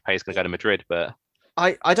that Mbappe is going to go to Madrid. But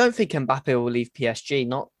I don't think Mbappe will leave PSG.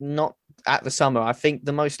 Not at the summer. I think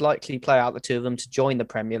the most likely player out of the two of them to join the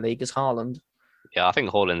Premier League is Haaland. Yeah, I think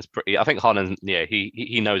Haaland's pretty. I think Haaland,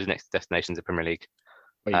 he knows his next destination is the Premier League.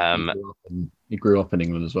 He grew up in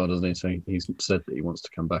England as well, doesn't he? So he's said that he wants to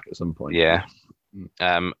come back at some point. Yeah.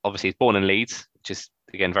 Obviously, he's born in Leeds, which is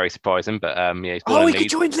again very surprising. But he's born in Leeds. He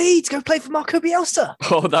could join Leeds. Go play for Marco Bielsa.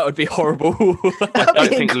 Oh, that would be horrible. I don't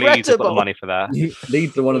think Leeds have got the money for that.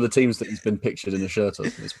 Leeds are one of the teams that he's been pictured in a shirt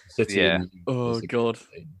of. City oh God.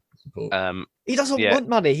 He doesn't want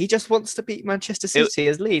money. He just wants to beat Manchester City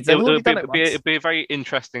as Leeds. It'd be a very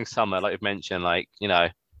interesting summer, like you've mentioned.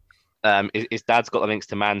 His dad's got the links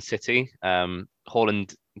to Man City.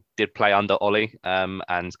 Haaland did play under Ollie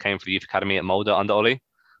and came for the youth academy at Molde under Ollie.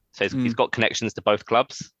 So he's got connections to both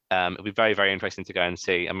clubs. It'll be very, very interesting to go and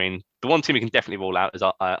see. I mean, the one team we can definitely rule out is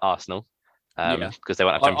Arsenal. Because they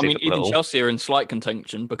won't have Champions League. Even Chelsea are in slight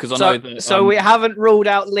contention because I know that. So we haven't ruled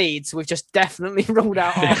out Leeds. We've just definitely ruled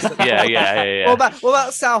out Arsenal. Yeah. What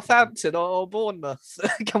about Southampton or Bournemouth?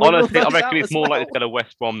 Honestly, I reckon it's more likely to go to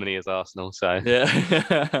West Brom than he is Arsenal. So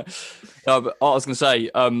yeah. No, but I was going to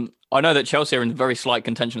say, I know that Chelsea are in very slight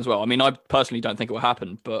contention as well. I mean, I personally don't think it will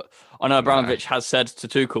happen, but I know Abramovich has said to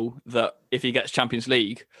Tuchel that if he gets Champions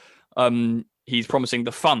League, he's promising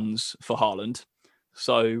the funds for Haaland.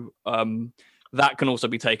 So that can also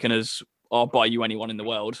be taken as I'll buy you anyone in the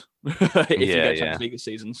world if you get Champions League this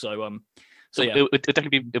season. So it'll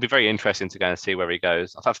be very interesting to go and see where he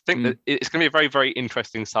goes. I think that it's going to be a very, very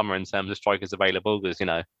interesting summer in terms of strikers available because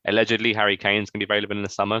allegedly Harry Kane's going to be available in the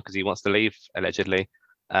summer because he wants to leave allegedly.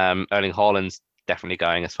 Erling Haaland's definitely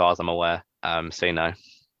going as far as I'm aware.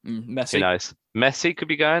 Messi. Who knows? Messi could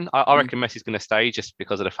be going. I reckon Messi's going to stay just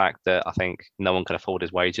because of the fact that I think no one can afford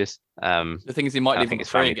his wages. The thing is, he might leave his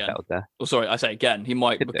free again. There. Oh, sorry, I say again. He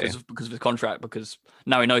might because of his contract. Because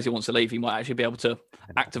now he knows he wants to leave, he might actually be able to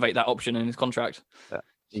activate that option in his contract.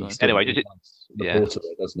 Anyway,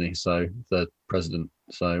 doesn't he? So the president,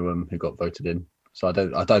 who got voted in. So I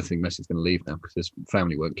don't think Messi's going to leave now because his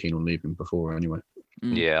family weren't keen on leaving before anyway.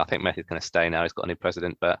 Yeah, I think Messi's going to stay now. He's got a new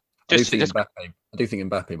president, but I do think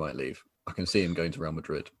Mbappe might leave. I can see him going to Real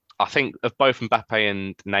Madrid. I think of both Mbappe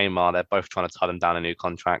and Neymar, they're both trying to tie them down in new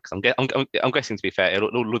contracts. I'm guessing, to be fair,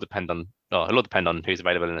 it'll all depend on who's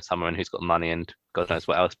available in the summer and who's got money and God knows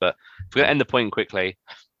what else. But if we're going to end the point quickly,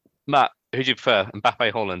 Matt, who do you prefer,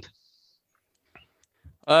 Mbappe, Haaland?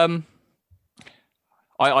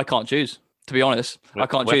 I can't choose. To be honest, I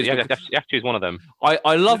can't choose. You have to choose one of them.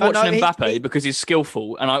 I love watching Mbappe because he's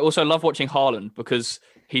skillful, and I also love watching Haaland because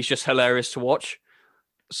he's just hilarious to watch.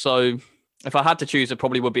 So if I had to choose, it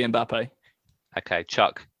probably would be Mbappe. Okay,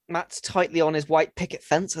 Chuck. Matt's tightly on his white picket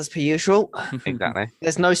fence as per usual. Exactly.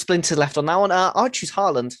 There's no splinters left on that one. I'd choose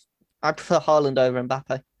Haaland. I prefer Haaland over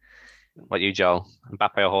Mbappe. What you, Joel?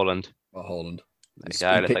 Mbappe or Haaland? Or Haaland.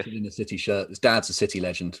 There we go. Pictured in a City shirt. His dad's a City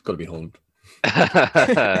legend. Got to be Haaland.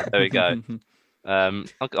 There we go. I'm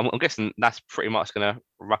guessing that's pretty much going to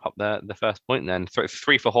wrap up the first point then. 3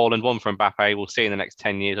 for Haaland, 1 for Mbappe. We'll see in the next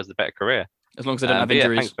 10 years as the better career. As long as they don't have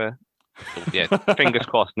injuries. Fingers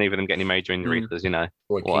crossed, neither of them get any major injuries, because, you know,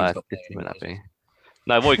 what a good team would that be?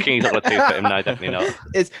 No, Roy Keane's not got a 2 for him. No, definitely not.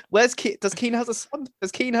 Does Keane have a son?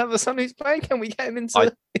 Does Keane have a son who's playing? Can we get him into? I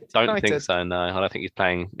don't United? think so. No, I don't think he's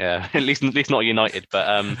playing. Yeah, at least not United.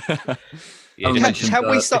 But can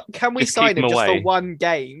we sign him just for one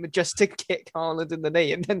game, just to kick Haaland in the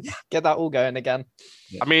knee and then get that all going again?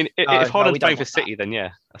 I mean, if Haaland's playing for City, then yeah,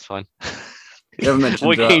 that's fine.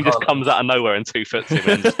 Roy Keane just comes out of nowhere and 2-foots him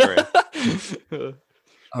in his career.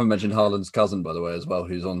 I haven't mentioned Haaland's cousin, by the way, as well,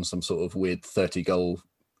 who's on some sort of weird 30-goal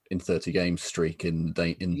in 30 games streak in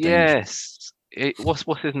Yes. What's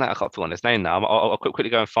his name? I can't find his name now. I'll quickly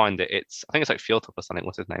go and find it. I think it's like Fjordtop or something.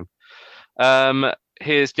 What's his name?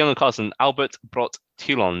 His younger cousin, Albert Brot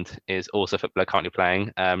Thuland, is also a footballer currently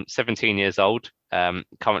playing. 17 years old,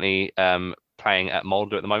 currently playing at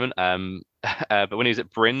Molde at the moment. But when he was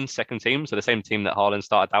at Bryn, second team, so the same team that Haaland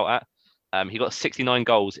started out at, he got 69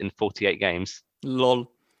 goals in 48 games. Lol.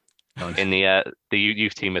 In the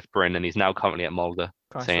youth team with Bryn, and he's now currently at Molde.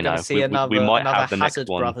 Christ, so, you know, we might have the Hazard next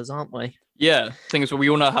one. brothers, aren't we? Yeah, thing is, we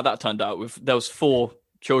all know how that turned out. There was 4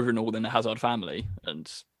 children all in the Hazard family,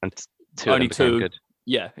 and 2 only of them 2. good.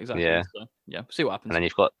 Yeah, exactly. Yeah. So, see what happens. And then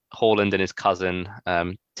you've got Haaland and his cousin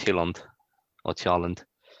Thielund. But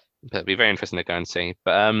it'll be very interesting to go and see.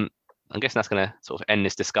 But I'm guessing that's going to sort of end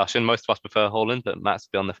this discussion. Most of us prefer Haaland, but Matt's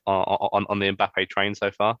been on the Mbappe train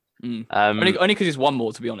so far. Only because he's won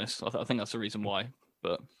more, to be honest. I think that's the reason why.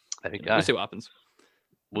 But there we go. We'll see what happens.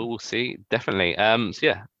 We'll see, definitely. So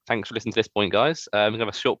yeah, thanks for listening to this point, guys. We're going to have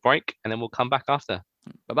a short break, and then we'll come back after.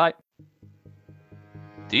 Bye-bye.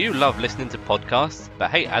 Do you love listening to podcasts but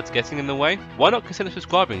hate ads getting in the way? Why not consider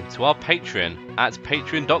subscribing to our Patreon at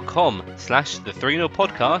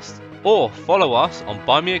patreon.com/the30podcast, or follow us on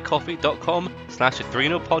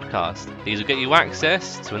buymeacoffee.com/the30podcast. These will get you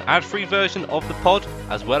access to an ad-free version of the pod,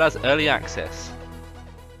 as well as early access.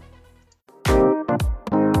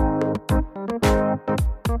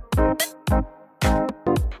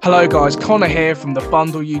 Hello guys, Connor here from the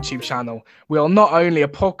Bundle YouTube channel. We are not only a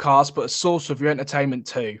podcast but a source of your entertainment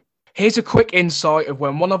too. Here's a quick insight of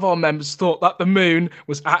when one of our members thought that the moon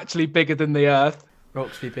was actually bigger than the Earth.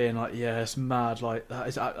 Roxby being like, yeah, it's mad, like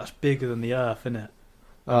that's bigger than the Earth, isn't it?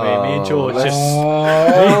 I mean, me and George just...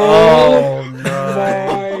 Oh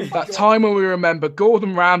no. That time when we remember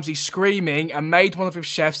Gordon Ramsay screaming and made one of his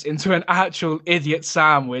chefs into an actual idiot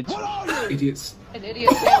sandwich. Idiots. An idiot.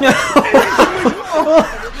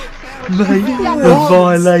 The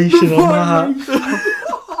violation on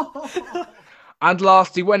that. And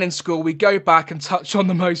lastly, when in school, we go back and touch on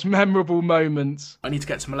the most memorable moments. I need to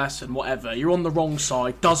get to my lesson, whatever. You're on the wrong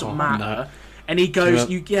side, doesn't matter. No. And he goes,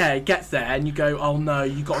 he gets there, and you go, oh no,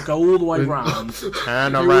 you got to go all the way round.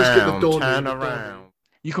 Turn around.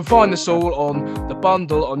 You can find us all on The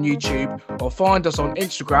Bundle on YouTube, or find us on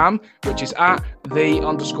Instagram, which is at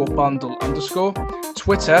 @the_bundle_,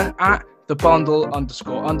 Twitter at @the_bundle_,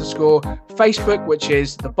 Facebook, which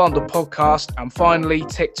is The Bundle Podcast, and finally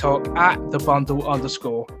TikTok at @the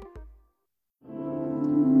bundle_.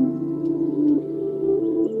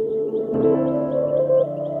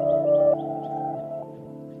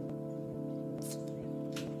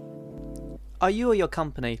 Are you or your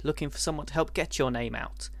company looking for someone to help get your name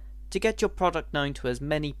out? To get your product known to as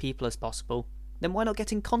many people as possible? Then why not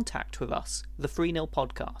get in contact with us, the 3nil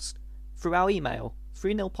Podcast, through our email,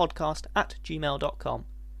 3nilpodcast@gmail.com,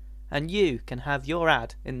 and you can have your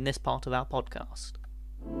ad in this part of our podcast.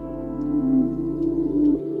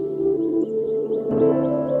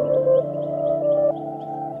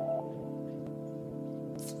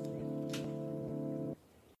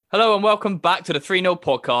 Hello and welcome back to the 3nil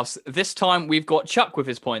Podcast. This time we've got Chuck with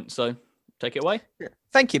his point, so take it away.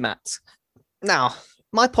 Thank you, Matt. Now,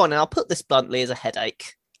 my point, and I'll put this bluntly, is a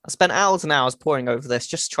headache. I spent hours and hours poring over this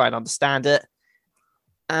just to try and understand it.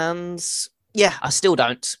 And yeah, I still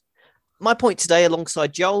don't. My point today,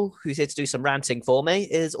 alongside Joel, who's here to do some ranting for me,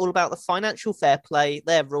 is all about the financial fair play,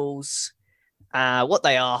 their rules, what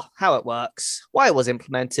they are, how it works, why it was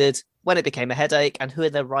implemented, when it became a headache, and who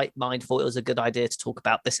in their right mind thought it was a good idea to talk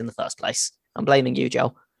about this in the first place. I'm blaming you,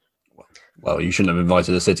 Joel. Well, you shouldn't have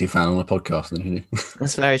invited a City fan on a podcast then, should you?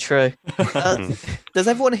 That's very true. Does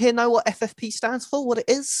everyone here know what FFP stands for, what it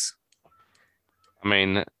is? I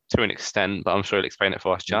mean, to an extent, but I'm sure he'll explain it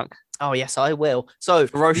for us, Chuck. Oh yes, I will. So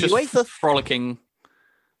ferocious, frolicking.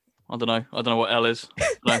 I don't know what L is.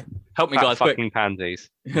 No. Help me, guys! Fucking pansies.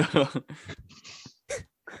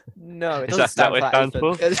 No, it Is doesn't stand what it stands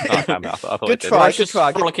for? I thought good try. Good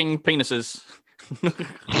try. Frolicking penises.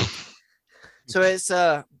 So it's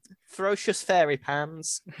ferocious fairy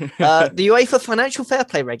pans. The UEFA financial fair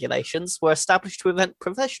play regulations were established to prevent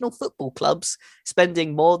professional football clubs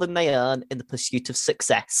spending more than they earn in the pursuit of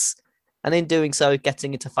success, and in doing so,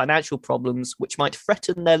 getting into financial problems which might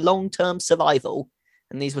threaten their long-term survival.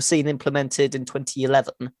 And these were seen implemented in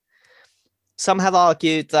 2011. Some have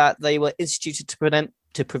argued that they were instituted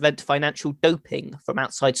to prevent financial doping from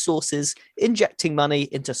outside sources injecting money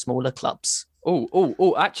into smaller clubs.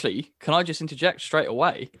 Oh! Actually, can I just interject straight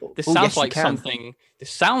away? This sounds like something.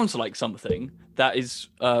 This sounds like something that is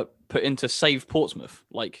put into Save Portsmouth.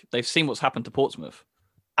 Like they've seen what's happened to Portsmouth.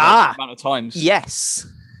 Amount of times. Yes.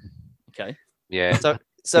 Okay. Yeah.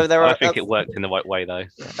 So there I think it worked in the right way though.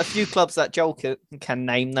 A few clubs that Joel can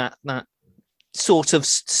name that sort of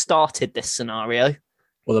started this scenario.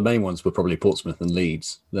 Well, the main ones were probably Portsmouth and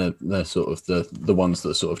Leeds. They're sort of the ones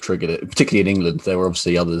that sort of triggered it. Particularly in England, there were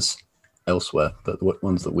obviously others elsewhere, but the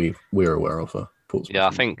ones that we're aware of are Portsmouth. Yeah,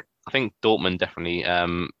 I think Dortmund definitely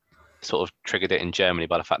sort of triggered it in Germany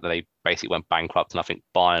by the fact that they basically went bankrupt, and I think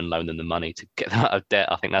Bayern loaned them the money to get them out of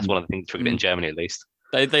debt. I think that's one of the things that triggered it in Germany, at least.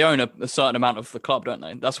 They own a certain amount of the club, don't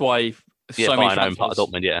they? That's why so many transfers. Part of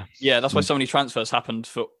Dortmund, yeah. Yeah, that's why so many transfers happened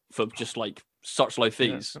for just like such low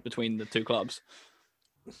fees between the two clubs.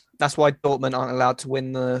 That's why Dortmund aren't allowed to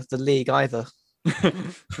win the league either. They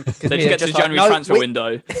just get to the January transfer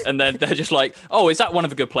window, and then they're just like, "Oh, is that one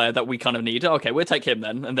of a good player that we kind of need? Okay, we'll take him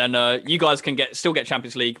then." And then you guys can still get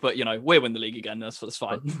Champions League, but we'll win the league again. That's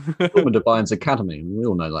fine. Dortmund are Bayern's academy. We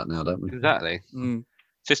all know that now, don't we? Exactly.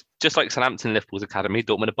 Just like Southampton, Liverpool's academy,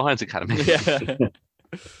 Dortmund are Bayern's academy. Yeah.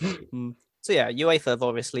 So UEFA have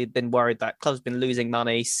obviously been worried that clubs have been losing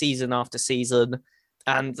money season after season,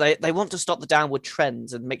 and they want to stop the downward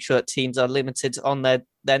trends and make sure that teams are limited on their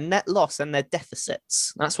net loss and their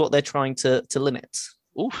deficits. That's what they're trying to limit.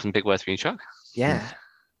 Oh, some big words for you, Chuck. Yeah.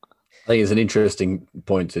 I think it's an interesting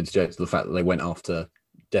point to interject to the fact that they went after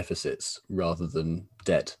deficits rather than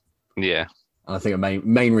debt. Yeah. And I think a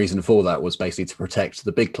main reason for that was basically to protect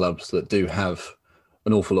the big clubs that do have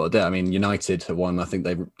an awful lot of debt. I mean, United have won. I think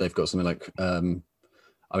they've got something like,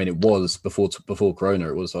 it was before Corona,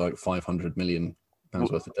 it was like 500 million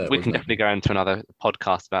pounds worth of debt. We can definitely go into another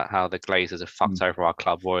podcast about how the Glazers have fucked over our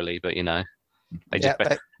club royally, but they just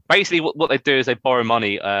basically what they do is they borrow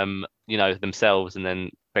money, themselves, and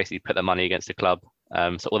then basically put the money against the club.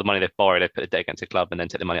 So all the money they've borrowed, they put the debt against the club, and then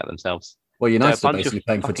take the money out themselves. Well, United are basically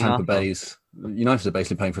paying for Tampa Bay's. United are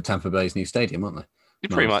basically paying for Tampa Bay's new stadium, aren't they?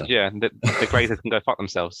 Pretty much, yeah. The Glazers can go fuck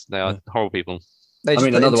themselves. They are horrible people. They just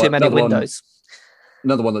put in too many windows.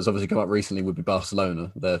 Another one that's obviously come up recently would be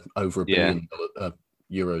Barcelona. They're over $1 billion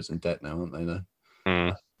euros in debt now, aren't they?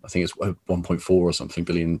 I think it's 1.4 or something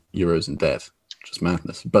billion euros in debt. Just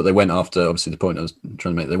madness. But they went after, obviously the point I was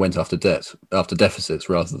trying to make, they went after deficits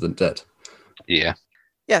rather than debt. Yeah.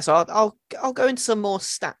 Yeah, so I'll go into some more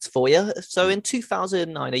stats for you. So in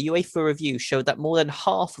 2009, a UEFA review showed that more than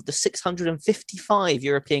half of the 655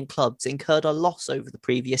 European clubs incurred a loss over the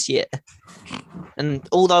previous year. And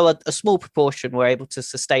although a small proportion were able to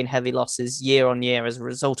sustain heavy losses year on year as a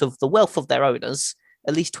result of the wealth of their owners,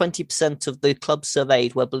 at least 20% of the clubs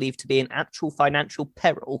surveyed were believed to be in actual financial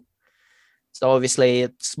peril. So obviously,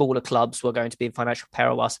 smaller clubs were going to be in financial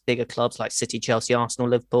peril, whilst bigger clubs like City, Chelsea, Arsenal,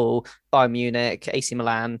 Liverpool, Bayern Munich, AC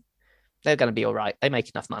Milan, they're going to be all right. They make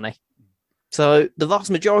enough money. So the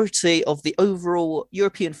vast majority of the overall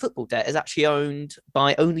European football debt is actually owned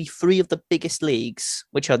by only 3 of the biggest leagues,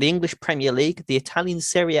 which are the English Premier League, the Italian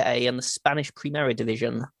Serie A, and the Spanish Primera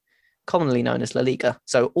Division, commonly known as La Liga.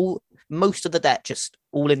 So most of the debt just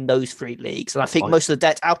all in those 3 leagues. And I think most of the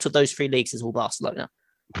debt out of those 3 leagues is all Barcelona.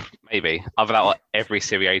 Maybe. Other than that, every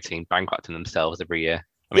Serie A team bankrupting themselves every year.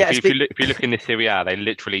 I mean, if you look in the Serie A, they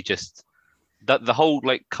literally just the whole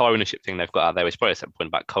co-ownership thing they've got out there is probably a separate point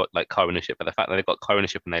about co-ownership, but the fact that they've got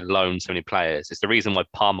co-ownership and they loan so many players is the reason why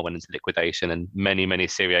Parma went into liquidation and many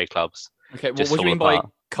Serie A clubs. Okay, what do you mean by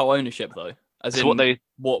co-ownership though? As in what they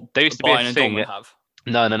used to be a thing. Have?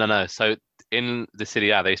 No. So in the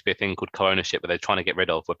Serie A, there used to be a thing called co-ownership that they're trying to get rid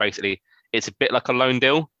of, where basically it's a bit like a loan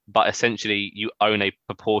deal, but essentially you own a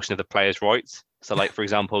proportion of the player's rights. So for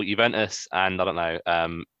example, Juventus and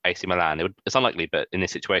AC Milan, it's unlikely, but in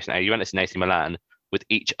this situation, Juventus and AC Milan would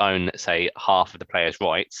each own, say, half of the player's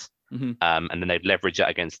rights, and then they'd leverage that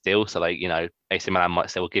against deal. So AC Milan might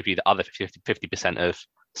say, we'll give you the other 50% of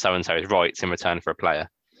so-and-so's rights in return for a player.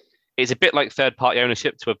 It's a bit like third-party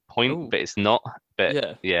ownership to a point, but it's not.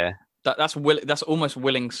 But yeah. That's almost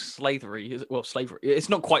willing slavery. Well, slavery. It's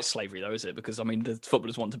not quite slavery though, is it? Because I mean, the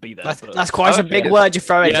footballers want to be there. That's quite a big word you're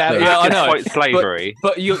throwing there. Yeah, I know. Quite slavery.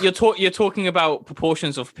 But you're talking about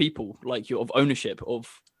proportions of people, like of ownership of.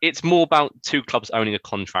 It's more about two clubs owning a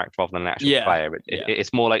contract rather than an actual player.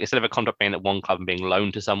 It's more like instead of a contract being at one club and being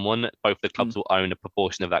loaned to someone, both the clubs will own a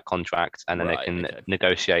proportion of that contract, and then they can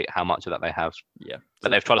negotiate how much of that they have. Yeah, but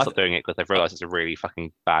they've tried to stop doing it because they've realised it's a really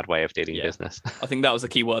fucking bad way of dealing business. I think that was the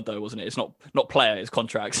key word, though, wasn't it? It's not player, it's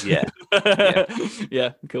contracts. Yeah,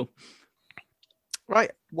 yeah, cool. Right,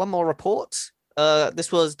 one more report.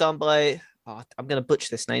 This was done by I'm going to butcher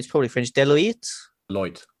this name. It's probably French. Deloitte.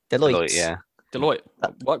 Yeah. Deloitte,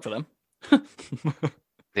 work for them.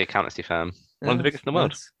 The accountancy firm, one of the biggest in the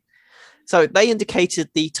world. So they indicated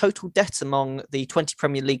the total debt among the 20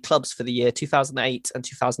 Premier League clubs for the year 2008 and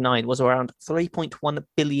 2009 was around £3.1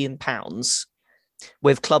 billion,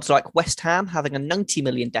 with clubs like West Ham having a 90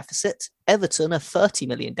 million deficit, Everton a 30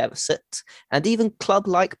 million deficit, and even club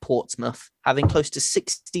like Portsmouth having close to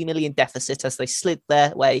 60 million deficit as they slid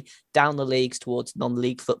their way down the leagues towards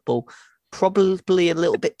non-league football. Probably a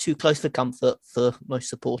little bit too close for comfort for most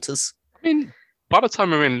supporters. I mean, by the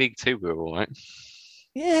time we were in League Two, we were all right.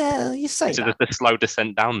 Yeah, you say so that. The slow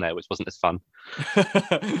descent down there, which wasn't as fun.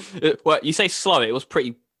 Well, you say slow, it was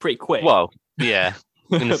pretty quick. Well, yeah.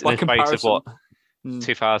 In the space of what,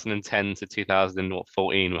 2010 to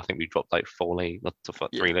 2014, I think we dropped like 3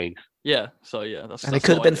 leagues. Yeah, so yeah. And it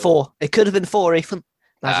could have been 4. It could have been 4, Ethan.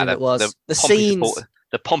 Imagine it was. The scenes...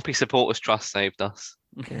 The Pompey Supporters Trust saved us.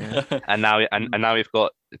 Yeah. and now we've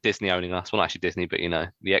got Disney owning us. Well, not actually Disney, but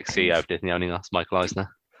the ex-CEO of Disney owning us, Michael Eisner.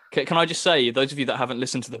 Can I just say, those of you that haven't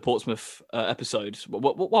listened to the Portsmouth episode,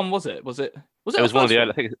 what one was it? Was it one of the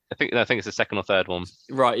early, I think it's the second or third one.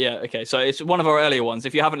 Right, yeah, okay. So it's one of our earlier ones.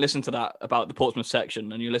 If you haven't listened to that about the Portsmouth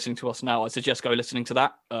section and you're listening to us now, I suggest go listening to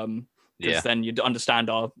that. Because then you'd understand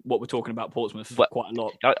what we're talking about Portsmouth quite a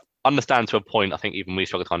lot. I understand to a point. I think even we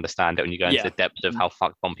struggle to understand it when you go into the depths of how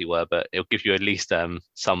fucked Pompey were, but it'll give you at least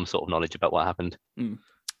some sort of knowledge about what happened.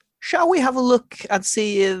 Shall we have a look and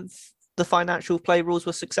see if the financial play rules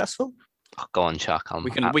were successful? Oh, go on, Chuck.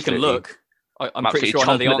 We can look. I'm pretty sure I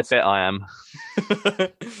know the answer. Bit I am.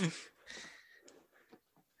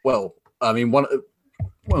 Well, I mean, when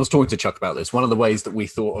I was talking to Chuck about this, one of the ways that we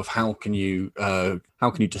thought of how can you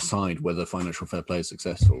decide whether financial fair play is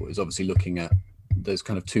successful is obviously looking at, there's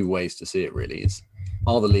kind of 2 ways to see it really. Is,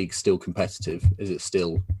 are the leagues still competitive?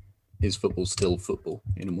 Is football still football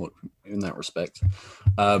in that respect?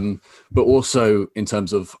 But also in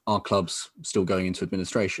terms of, are clubs still going into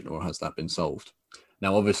administration, or has that been solved?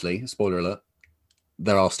 Now, obviously, spoiler alert,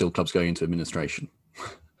 there are still clubs going into administration.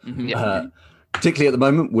 Particularly at the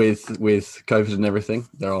moment with COVID and everything,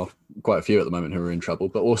 there are quite a few at the moment who are in trouble.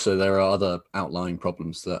 But also there are other outlying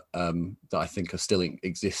problems that I think are still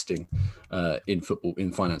existing in football,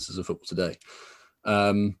 in finances of football today.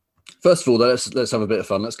 First of all, let's have a bit of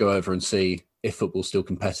fun. Let's go over and see if football's still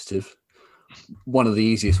competitive. One of the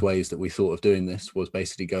easiest ways that we thought of doing this was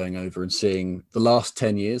basically going over and seeing the last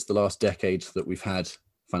 10 years, the last decade that we've had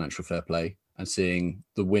financial fair play, and seeing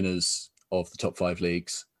the winners of the top 5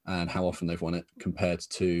 leagues and how often they've won it compared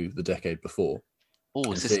to the decade before.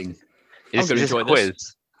 Oh, is this a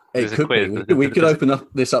quiz? It could be. We could open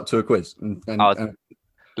this up to a quiz.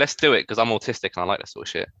 Let's do it, because I'm autistic and I like that sort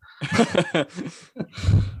of shit.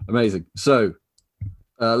 Amazing. So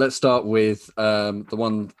let's start with the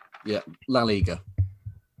one, La Liga.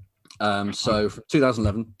 So from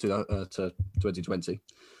 2011 to 2020,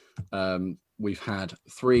 we've had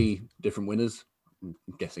 3 different winners. I'm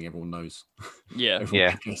guessing everyone knows. Yeah.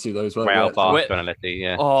 Guess who those were. Real, Barcelona,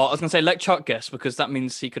 yeah. Oh, I was going to say, let Chuck guess, because that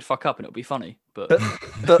means he could fuck up and it'll be funny. But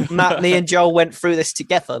Matt, me and Joel went through this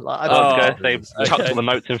together. I was going to say, Chuck's all the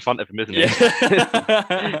notes in front of him, isn't he? If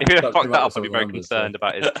he had fucked that up, I'd be very concerned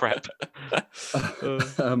about his prep.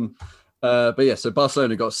 But yeah, so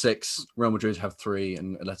Barcelona got 6, Real Madrid have 3,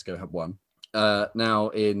 and Atletico have 1. Now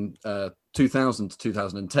in 2000 to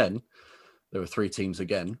 2010, there were 3 teams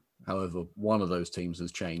again. However, one of those teams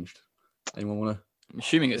has changed. Anyone want to? I'm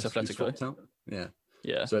assuming it's Atletico.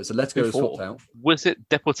 Yeah. So it's Atletico who swapped out. Was it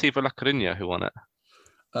Deportivo La Coruña who won it?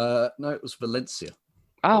 No, it was Valencia.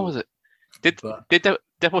 Oh, was it? Did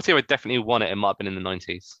Deportivo definitely won it? It might have been in the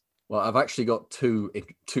 90s. Well, I've actually got two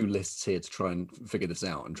lists here to try and figure this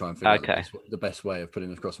out and try and figure out the best way of putting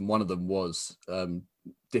this across. And one of them was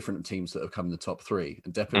different teams that have come in the top 3.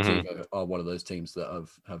 And Deportivo are one of those teams that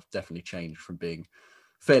have definitely changed from being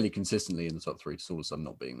fairly consistently in the top 3 to all of a sudden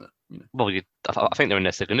not being there. Well, I think they're in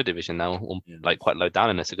their Segunda division now, or like quite low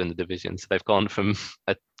down in their Segunda division. So they've gone from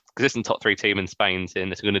a consistent top 3 team in Spain's in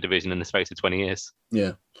the Segunda division in the space of 20 years.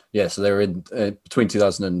 Yeah. So they're in between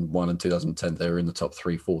 2001 and 2010. They were in the top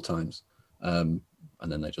 3 4 times, and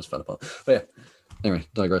then they just fell apart. But yeah, anyway,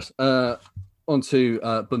 digress. On to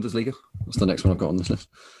Bundesliga. That's the next one I've got on this list.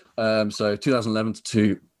 So 2011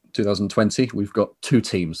 to 2020, we've got 2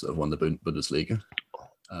 teams that have won the Bundesliga.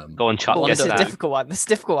 Go on, Chuck. This is a difficult one.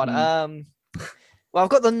 Well, I've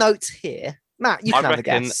got the notes here. Matt, you can have a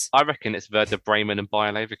guess. I reckon it's Werder Bremen and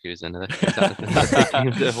Bayer Leverkusen.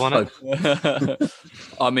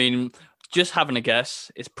 I mean, just having a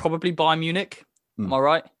guess, it's probably Bayern Munich. Am I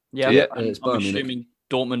right? Yeah, it's Bayern Munich. Assuming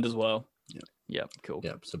Dortmund as well. Yeah, cool.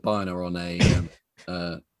 Yeah, so Bayern are on a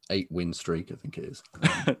 8-win streak, I think it is.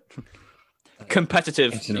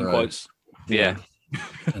 Competitive in quotes. Yeah.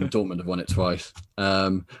 And Dortmund have won it twice.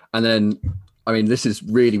 And then, I mean, this is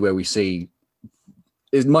really where we see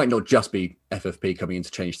it might not just be FFP coming in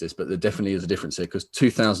to change this, but there definitely is a difference here because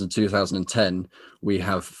 2000, 2010, we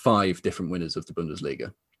have 5 different winners of the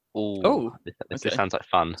Bundesliga. Oh, this sounds like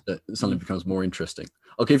fun. It suddenly becomes more interesting.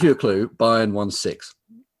 I'll give you a clue. Bayern won 6.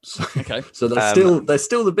 So, okay. So they're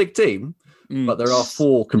still the big team, but there are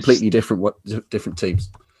 4 completely different teams.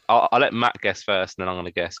 I'll let Matt guess first, and then I'm going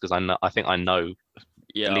to guess because I think I know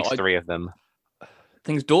at least 3 of them.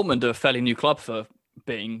 Things Dortmund are a fairly new club for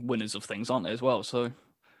being winners of things, aren't they, as well? So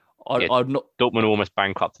I'd not. Dortmund were almost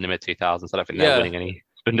bankrupt in the mid 2000s. So I don't think they're winning any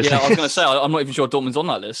Bundesliga. Yeah, I was going to say I'm not even sure Dortmund's on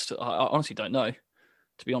that list. I honestly don't know,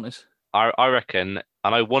 to be honest. I reckon I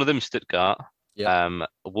know one of them is Stuttgart. Yeah.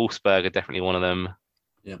 Wolfsburg are definitely one of them.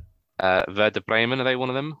 Yeah. Werder Bremen, are they one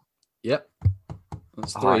of them? Yep.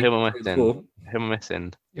 That's 3. Who am I missing? Who am I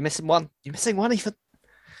missing? You're missing one. You're missing one, Ethan.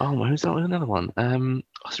 Oh, who's that? Another one.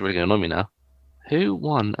 It's really going to annoy me now. Who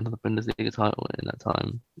won another Bundesliga title in that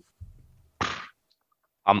time?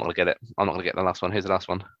 I'm not going to get it. I'm not going to get the last one. Who's the last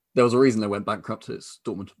one? There was a reason they went bankrupt. It's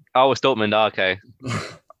Dortmund. Oh, it's Dortmund. Oh, okay.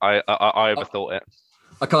 I overthought it.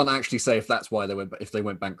 I can't actually say if that's why they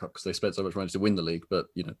went bankrupt because they spent so much money to win the league, but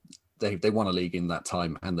you know they won a league in that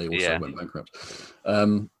time and they also went bankrupt.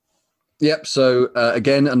 Yep. So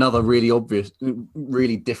again, another really obvious,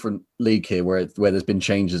 really different league here where there's been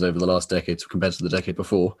changes over the last decade compared to the decade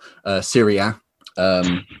before. Serie A.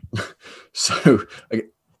 So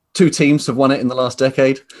 2 teams have won it in the last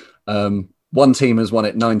decade. One team has won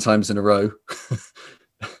it 9 times in a row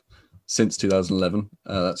since 2011.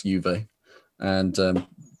 That's Juve. And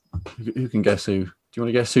who can guess who? Do you want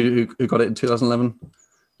to guess who got it in 2011? It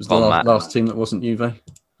was the last team that wasn't Juve.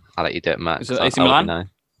 I'll let you do it, Matt. Is it AC Milan?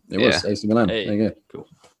 It was AC Milan. Hey, there you go. Cool.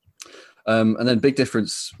 And then big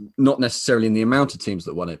difference, not necessarily in the amount of teams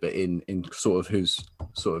that won it, but in sort of who's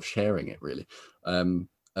sort of sharing it really. In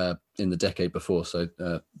the decade before, so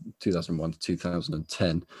 2001 to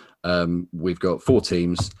 2010, we've got 4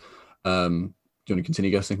 teams. Do you want to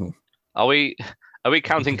continue guessing? Or? Are we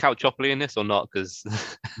counting Calciopoli in this or not? Because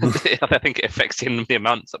I think it affects the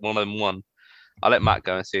amounts that one of them won. I'll let Matt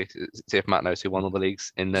go and see if Matt knows who won all the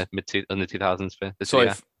leagues in the mid 2000s for the Serie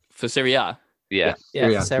A. For Serie A. Yeah,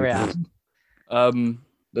 Serie A.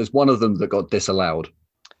 There's one of them that got disallowed.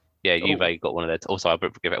 Yeah, Juve got one of those. Also, I'll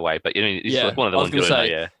give it away, but it's one of the ones you know.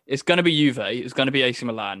 Yeah, it's going to be Juve. It's going to be AC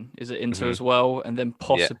Milan. Is it Inter as well? And then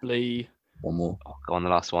possibly one more. Oh, go on the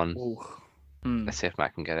last one. Let's see if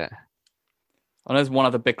Matt can get it. I know there's one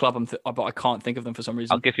other big club, but I can't think of them for some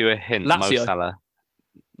reason. I'll give you a hint. Lazio. Mo Salah.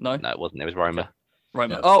 No, it wasn't. It was Roma.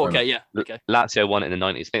 Roma. Yeah, oh, Roma. Okay, yeah. Okay. Lazio won it in the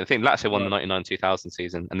 90s. I think Lazio won the 99-2000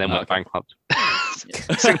 season and then went bankrupt. That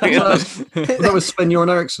was Sven-Göran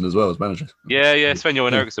Eriksson as well as manager. Yeah.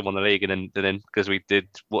 Sven-Göran Eriksson won the league, and then because we did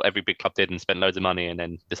what every big club did and spent loads of money, and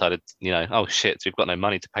then decided, oh shit, so we've got no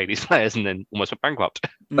money to pay these players, and then almost went bankrupt.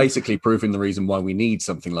 Basically, proving the reason why we need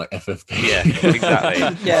something like FFP. Yeah,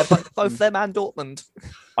 exactly. Yeah, but both them and Dortmund.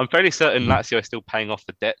 I'm fairly certain Lazio are still paying off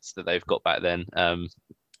the debts that they've got back then. I'm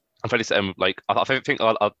fairly certain. Like I think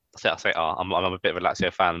I'm a bit of a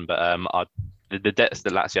Lazio fan, but the debts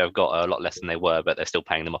that Lazio have got are a lot less than they were, but they're still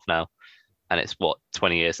paying them off now. And it's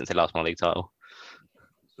 20 years since they last won a league title.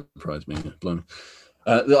 Surprised me.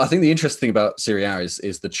 I think the interesting thing about Serie A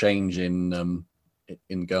is the change in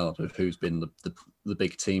guard of who's been the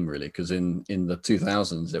big team really, because in the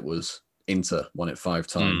 2000s it was Inter won it 5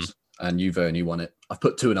 times and Juve only won it. I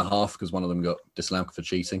put 2.5 because one of them got disallowed for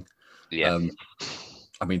cheating. Yeah.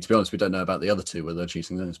 I mean, to be honest, we don't know about the other 2 whether they're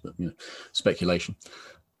cheating those, but speculation.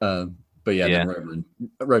 But then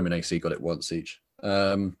Roma and AC got it once each.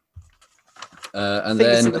 And I think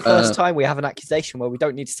this is the first time we have an accusation where we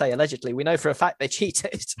don't need to say allegedly. We know for a fact they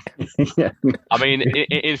cheated. Yeah. I mean,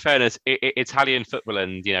 in fairness, Italian football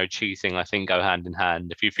and cheating, I think, go hand in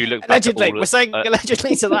hand. If you look back allegedly, we're saying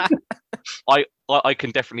allegedly to that. I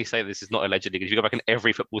can definitely say this is not allegedly, because if you go back in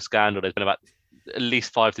every football scandal, there's been about at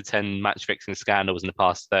least 5 to 10 match fixing scandals in the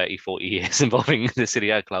past 30, 40 years involving the Serie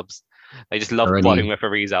A clubs. They just love blowing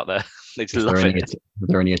referees out there. They just love it. Are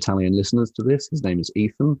there any Italian listeners to this? His name is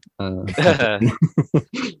Ethan.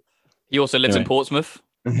 He also lives in Portsmouth.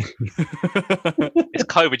 It's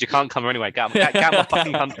COVID. You can't come anyway. Get out my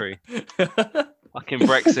fucking country. Fucking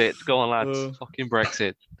Brexit. Go on, lads. Fucking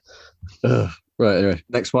Brexit. Right. Anyway,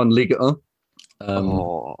 next one, Liga 1. There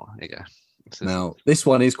you go. Now, this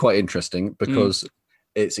one is quite interesting because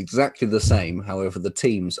it's exactly the same. However, the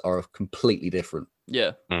teams are completely different.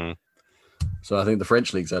 Yeah. So I think the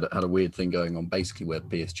French leagues had a weird thing going on, basically, where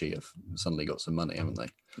PSG have suddenly got some money, haven't they?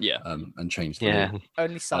 Yeah. And changed the league.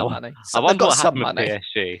 Only some money. I wonder what happened with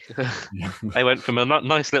PSG. They went from a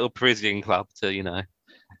nice little Parisian club to,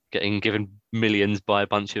 getting given millions by a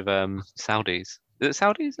bunch of Saudis. Is it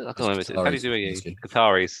Saudis? I can't remember. Saudis, UAE.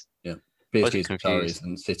 Qataris. Yeah. PSG is Qataris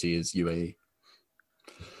and City is UAE.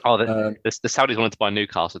 Oh, the Saudis wanted to buy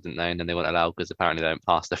Newcastle, didn't they? And then they weren't allowed because apparently they don't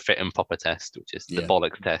pass the fit and proper test, which is the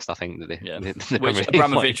bollocks test, I think. Which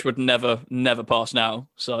Abramovich would never pass now.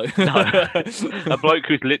 So a bloke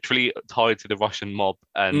who's literally tied to the Russian mob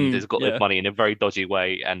and has got this money in a very dodgy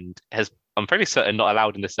way and has, I'm fairly certain, not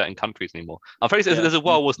allowed into certain countries anymore. I'm fairly certain there's a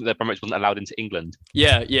while, wasn't there, Abramovich wasn't allowed into England.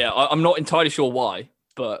 Yeah. I'm not entirely sure why,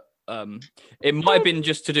 but it might have been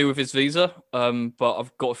just to do with his visa, but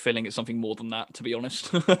I've got a feeling it's something more than that, to be honest.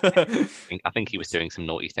 I think he was doing some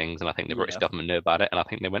naughty things, and I think the British government knew about it, and I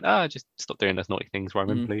think they went, just stop doing those naughty things,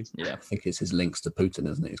 Roman, please. Yeah, I think it's his links to Putin,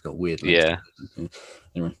 isn't it? He's got weird links. Yeah.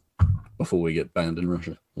 Anyway, before we get banned in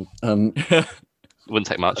Russia. Wouldn't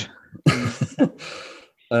take much.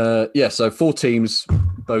 So 4 teams,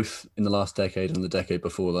 both in the last decade and the decade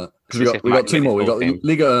before that. Because we got 2 more. We got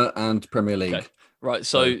Liga and Premier League. Okay. Right.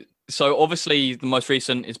 So obviously the most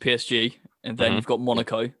recent is PSG, and then you've got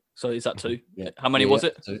Monaco. So is that 2? Yeah. How many was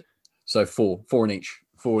it? So 4 in each.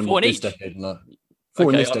 4 in this decade.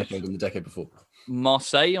 In this decade and the decade before.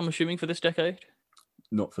 Marseille, I'm assuming, for this decade.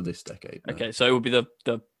 Not for this decade. No. Okay, so it would be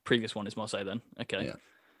the previous one is Marseille then. Okay. Yeah.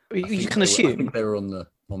 You can assume. I think they were on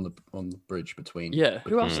the bridge between. Yeah.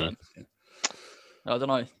 Who else then? I don't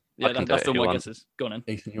know. Yeah, that's all my guesses. Go on then.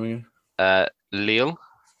 Ethan, you want to go? Lille.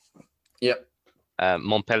 Yep.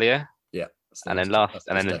 Montpellier. Yeah. And then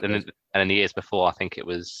the years before, I think it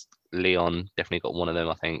was Lyon. Definitely got one of them,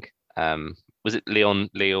 I think. Was it Lyon,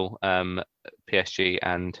 Lille, PSG,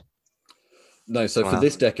 and... No, so for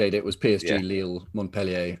this decade, it was PSG, Lille,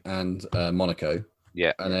 Montpellier, and Monaco.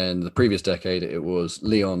 Yeah. And then the previous decade, it was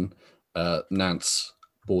Lyon, Nantes,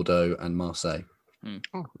 Bordeaux, and Marseille.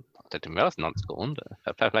 Oh, I didn't realize Nantes got under.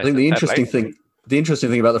 I think the interesting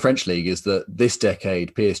thing about the French league is that this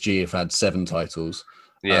decade, PSG have had 7 titles.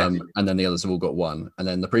 Yeah. And then the others have all got 1. And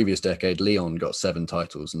then the previous decade, Lyon got 7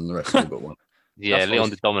 titles, and the rest have all got 1. Yeah,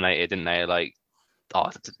 Lyon dominated, didn't they?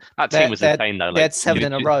 That team was insane though. They had 7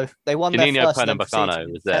 in a row. They won their first Pernambucano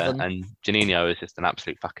was there, and Juninho was just an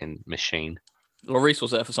absolute fucking machine. Lloris was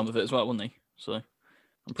there for some of it as well, wasn't he? So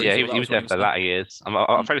I'm pretty sure he was there for the latter years.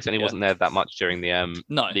 I'm fairly certain he wasn't there that much during the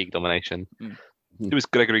league domination. It was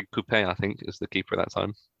Gregory Coupé, I think, was the keeper at that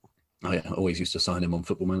time. Oh yeah, I always used to sign him on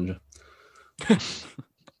Football Manager.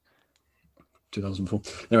 2004.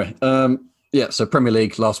 Anyway, so Premier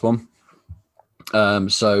League, last one.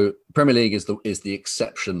 So Premier League is the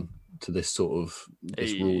exception to this sort of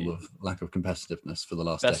rule of lack of competitiveness for the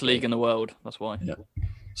last best decade. league in the world. That's why. Yeah.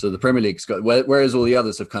 So the Premier League's got, whereas all the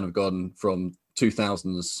others have kind of gone from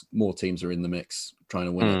 2000s, more teams are in the mix trying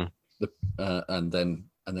to win it, and then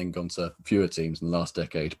gone to fewer teams in the last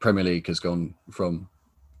decade. Premier League has gone from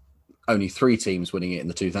only 3 teams winning it in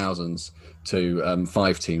the 2000s to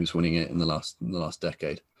 5 teams winning it in the last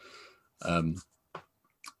decade.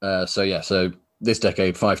 So this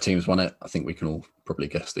decade, 5 teams won it. I think we can all probably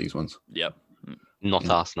guess these ones. Yep. Not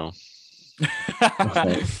Arsenal.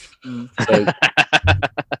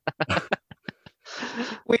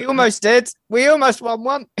 We almost did. We almost won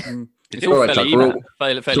one. It's all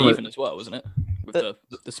fairly even as well, wasn't it? With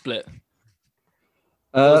the split.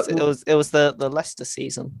 It was the Leicester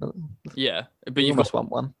season. Yeah, but you almost won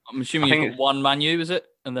one. I'm assuming you've got 1 Man U, is it?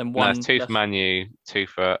 And then 1. No, it's 2 for Man U, 2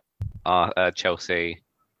 for Chelsea,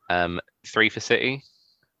 3 for City,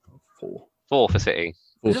 4 for City.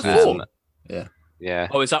 4 for City. Yeah. Yeah.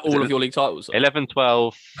 Oh, is that all of your league titles?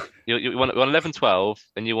 11-12. You won 11-12,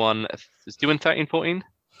 then you won. Did you win 13-14?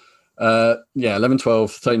 11-12,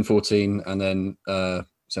 13-14, and then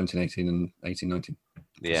 17-18 and 18-19.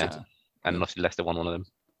 Yeah. And obviously Leicester won one of them.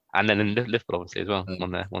 And then Liverpool obviously as well.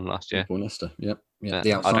 Won last year. Leicester, yeah. I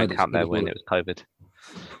don't count their win, it was COVID.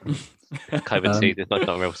 COVID season, not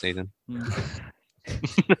a real season.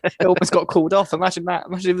 It almost got called off. Imagine that.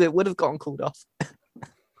 Imagine if it would have gotten called off.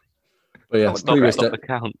 But yeah, stop the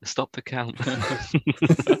count. Stop the count.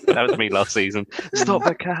 That was me last season. Stop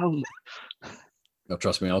the count. No,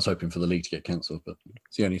 trust me, I was hoping for the league to get cancelled, but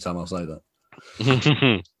it's the only time I'll say that.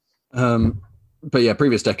 But yeah,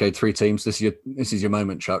 previous decade, 3 teams. This is your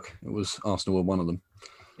moment, Chuck. It was Arsenal were one of them.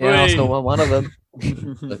 Yeah, Arsenal were one of them.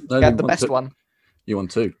 They had the best one. You won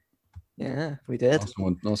 2. Yeah, we did.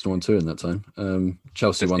 Arsenal won 2 in that time.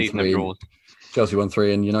 Chelsea won 3. Chelsea won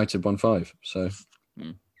 3, and United won 5. So,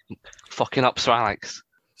 fucking up, Sir Alex.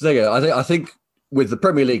 So there you go. I think with the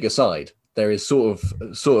Premier League aside, there is sort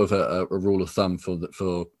of a rule of thumb for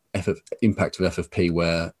impact of FFP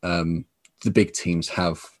where the big teams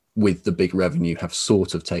have, with the big revenue, have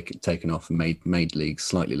sort of taken off and made leagues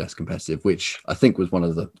slightly less competitive, which I think was one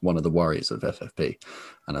of the worries of FFP,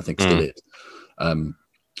 and I think still is.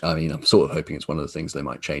 I mean, I'm sort of hoping it's one of the things they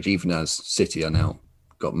might change, even as City are now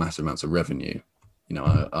got massive amounts of revenue. You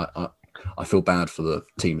know, I feel bad for the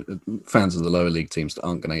fans of the lower league teams that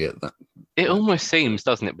aren't going to get that. It almost seems,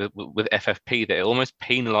 doesn't it, with FFP, that it almost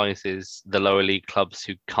penalises the lower league clubs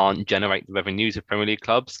who can't generate the revenues of Premier League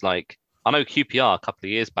clubs. Like, I know QPR a couple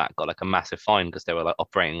of years back got like a massive fine because they were like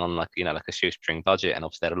operating on like a shoestring budget, and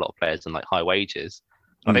obviously they had a lot of players on like high wages.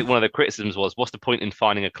 I think one of the criticisms was, what's the point in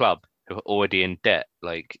fining a club who are already in debt?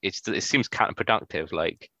 Like, it seems counterproductive.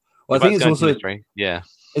 Like, well, I think it's also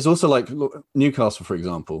It's also like, look, Newcastle, for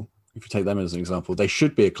example. If you take them as an example, they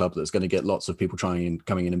should be a club that's going to get lots of people coming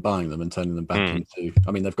in and buying them and turning them back into.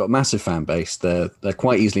 I mean, they've got a massive fan base. They're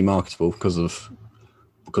quite easily marketable because of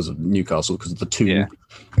Newcastle, because of the 2. Yeah.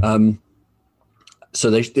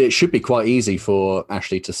 So it should be quite easy for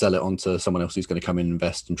Ashley to sell it on to someone else who's going to come in and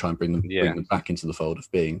invest and try and bring them back into the fold of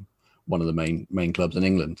being one of the main clubs in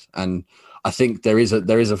England. And I think there is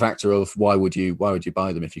a factor of why would you buy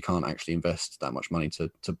them if you can't actually invest that much money to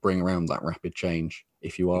bring around that rapid change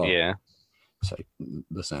if you are say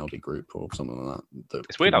the Saudi group or something like that.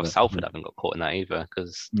 It's weird how Salford haven't got caught in that either,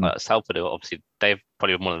 because Salford are obviously, they've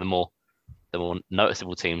probably been one of the more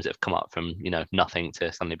noticeable teams that have come up from nothing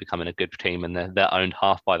to suddenly becoming a good team, and they're owned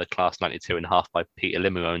half by the Class 92 and half by Peter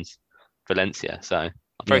Lim, who owns Valencia. So I'm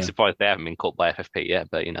very surprised they haven't been caught by FFP yet,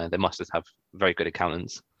 but they must just have very good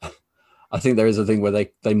accountants. I think there is a thing where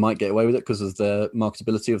they might get away with it because of the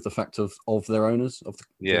marketability of the fact of their owners of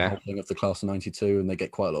the whole thing of the Class 92, and they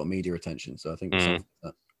get quite a lot of media attention. So I think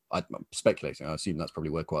I'm speculating. I assume that's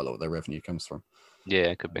probably where quite a lot of their revenue comes from. Yeah,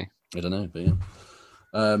 it could be. I don't know, but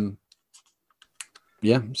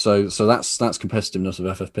So that's competitiveness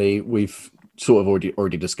of FFP. We've sort of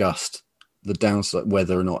already discussed the downside,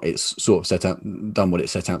 whether or not it's sort of done what it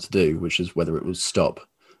set out to do, which is whether it will stop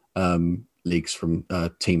leagues from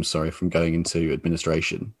teams from going into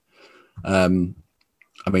administration. I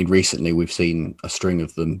mean, recently we've seen a string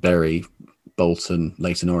of them: Bury, Bolton,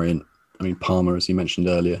 Leyton Orient. I mean, Parma, as you mentioned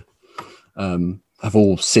earlier, have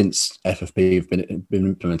all, since FFP have been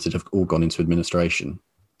implemented, have all gone into administration.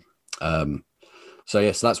 So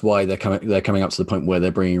yes, that's why they're coming up to the point where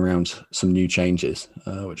they're bringing around some new changes,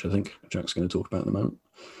 which I think Jack's going to talk about in a moment.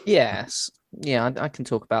 Yes, I can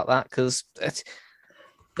talk about that because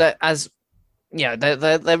they're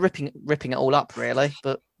ripping it all up really,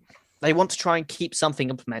 but they want to try and keep something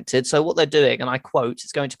implemented. So what they're doing, and I quote,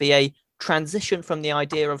 it's going to be a transition from the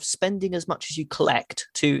idea of spending as much as you collect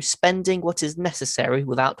to spending what is necessary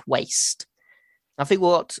without waste. I think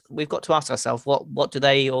what we've got to ask ourselves, what do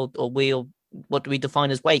they or what do we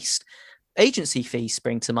define as waste? Agency fees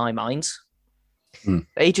spring to my mind.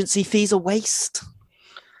 Agency fees are waste.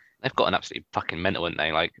 They've got an absolutely fucking mental, haven't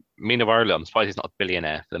they? Like, Mino Raiola, I'm surprised he's not a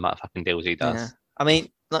billionaire for the amount of fucking deals he does. Yeah. I mean,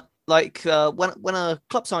 when a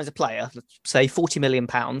club signs a player, let's say £40 million,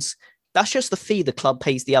 that's just the fee the club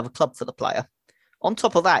pays the other club for the player. On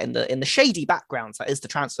top of that, in the shady backgrounds that is the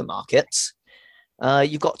transfer markets,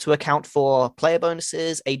 you've got to account for player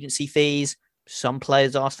bonuses, agency fees. Some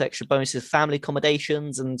players ask for extra bonuses, family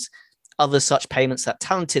accommodations, and other such payments that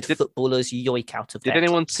talented footballers yoik out of. Did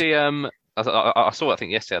anyone see? I saw, I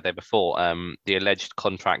think yesterday or the day before, the alleged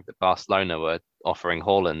contract that Barcelona were offering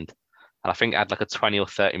Haaland, and I think it had like a 20 or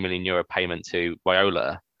 30 million euro payment to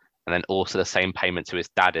Raiola, and then also the same payment to his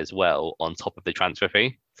dad as well on top of the transfer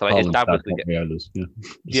fee. So like, his dad was going to get Raiolas,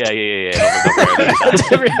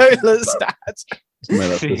 Raiolas' dad.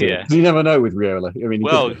 Yeah, you never know with Raiola. I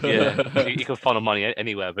mean, you can funnel money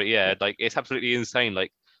anywhere, but yeah, like it's absolutely insane.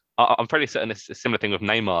 Like I'm pretty certain it's a similar thing with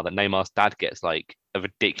Neymar, that Neymar's dad gets like a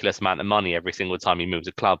ridiculous amount of money every single time he moves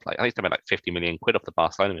a club. Like I think he's made like 50 million quid off the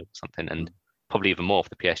Barcelona move or something, and probably even more for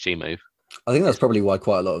the PSG move. I think that's probably why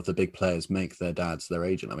quite a lot of the big players make their dads their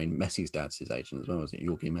agent. I mean, Messi's dad's his agent as well, isn't it?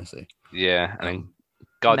 Yorkie Messi. Yeah, I mean,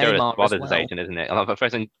 Guardiola's Neymar brother's as his well. agent, isn't it? I'm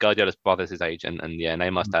first Guardiola's brother's his agent, and yeah,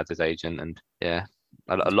 Neymar's dad's his agent, and yeah,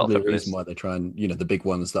 a lot of the footballers. reason why they try and the big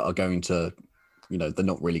ones that are going to, they're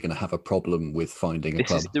not really going to have a problem with finding a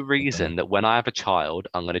club. This is the reason that when I have a child,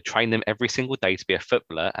 I'm going to train them every single day to be a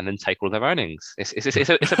footballer and then take all their earnings. It is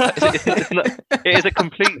a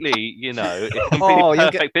completely,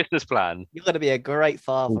 perfect business plan. You're going to be a great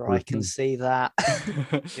father. I can see that.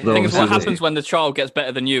 The thing is, what happens when the child gets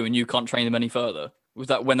better than you and you can't train them any further? Was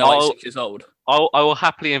that when they're like 6 years old? I will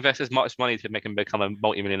happily invest as much money to make him become a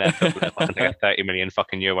multi-millionaire footballer if I can take a 30 million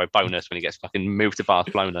fucking euro bonus when he gets fucking moved to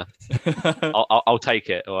Barcelona. I'll take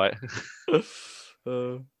it, all right?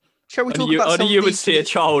 Shall we talk about you would see a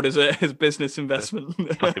child as business investment?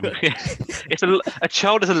 A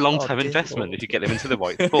child is a long-term investment if you get them into the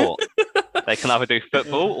right sport. They can either do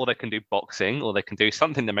football, or they can do boxing, or they can do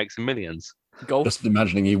something that makes them millions. Golf. Just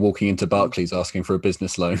imagining you walking into Barclays asking for a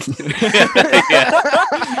business loan.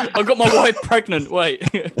 I've got my wife pregnant. Wait.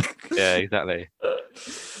 Yeah, exactly.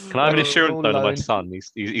 Can I have an insurance loan on my son?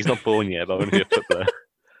 He's not born yet, but I want to be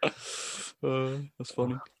a footballer. That's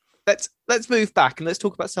funny. Let's move back and let's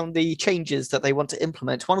talk about some of the changes that they want to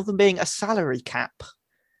implement. One of them being a salary cap.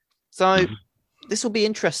 So this will be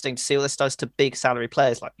interesting to see what this does to big salary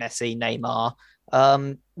players like Messi, Neymar.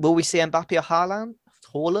 Will we see Mbappe or Haaland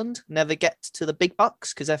never get to the big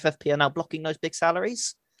bucks because FFP are now blocking those big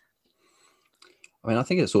salaries? I mean, I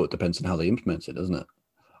think it sort of depends on how they implement it, doesn't it?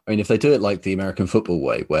 I mean, if they do it like the American football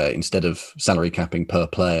way, where instead of salary capping per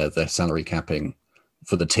player, they're salary capping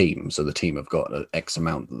for the team, so the team have got an X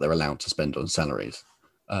amount that they're allowed to spend on salaries.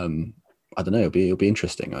 I don't know. It'll be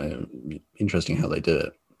interesting. Interesting how they do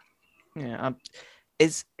it. Yeah.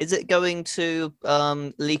 Is it going to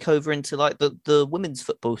leak over into like the women's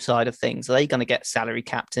football side of things? Are they going to get salary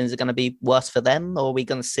captains? Is it going to be worse for them, or are we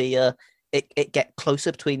going to see it get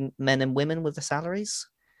closer between men and women with the salaries?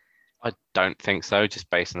 I don't think so. Just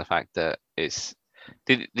based on the fact that it's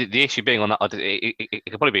the issue being on that. It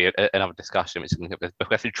could probably be another discussion. We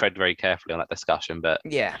have to tread very carefully on that discussion. But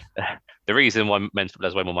yeah, the reason why men's football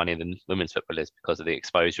has way more money than women's football is because of the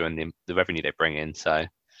exposure and the revenue they bring in. So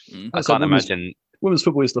I can't imagine. Women's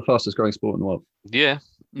football is the fastest growing sport in the world. Yeah.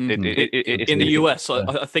 In the US,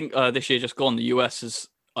 I think this year just gone, the US is,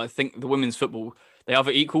 I think the women's football, they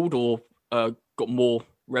either equaled or got more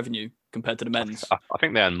revenue compared to the men's. I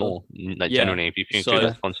think they earn more. Generally, if you include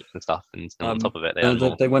the sponsorships and stuff, and on top of it, they earn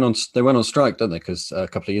more. They went on strike, don't they? Because a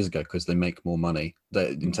couple of years ago, because they make more money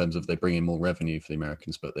in terms of they bring in more revenue for the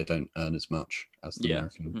Americans, but they don't earn as much as the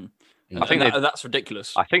American. I think that's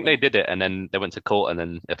ridiculous. I think they did it, and then they went to court, and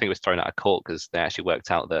then I think it was thrown out of court because they actually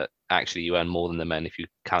worked out that actually you earn more than the men if you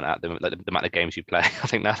count out the amount of games you play. I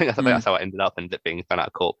think that's how it ended up, and it being thrown out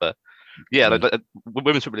of court. But yeah,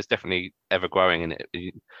 women's football is definitely ever growing, and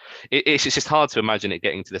it's just hard to imagine it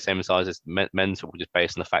getting to the same size as men's football, just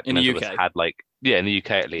based on the fact that men's football had in the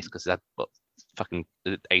UK at least, because it had fucking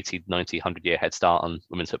 80, 90, 100 year head start on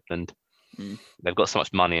women's football, and they've got so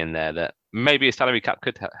much money in there that maybe a salary cap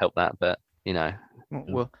could help that, but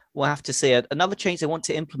we'll have to see. Another change they want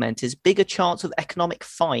to implement is bigger chance of economic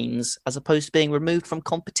fines as opposed to being removed from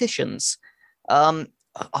competitions.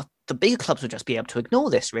 The bigger clubs will just be able to ignore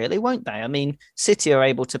this, really, won't they? I mean, City are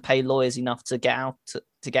able to pay lawyers enough to get out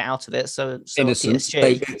of it. So innocence.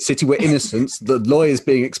 City were innocent. The lawyers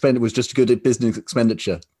being expended was just good at business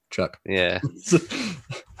expenditure. Chuck. Yeah.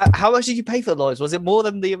 How much did you pay for the lawyers? Was it more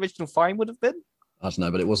than the original fine would have been? I don't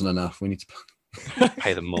know, but it wasn't enough. We need to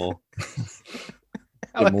pay them more.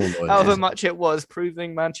 However much it was,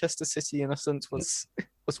 proving Manchester City innocence was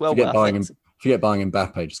well worth it. Forget buying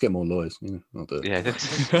Mbappe, just get more lawyers. I'll do it.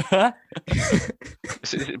 Yeah.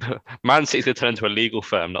 Man City's going to turn into a legal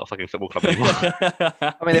firm, not a fucking football club anymore.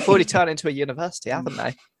 I mean, they've already turned into a university, haven't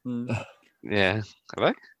they? Yeah. Have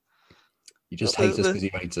they? You just hate us because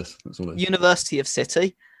you hate us. That's all it is. University of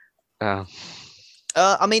City. Oh.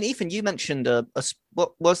 I mean, Ethan, you mentioned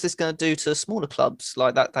what was this going to do to smaller clubs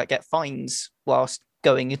like that get fines whilst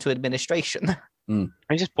going into administration?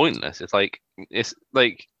 It's just pointless. It's like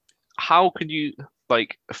how could you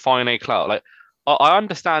fine a club? Like, I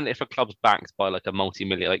understand if a club's backed by like a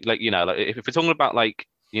multi-million, if we're talking about I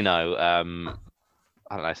don't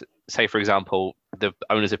know, say for example, the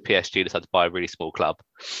owners of PSG decide to buy a really small club,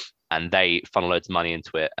 and they funnel loads of money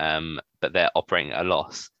into it, but they're operating at a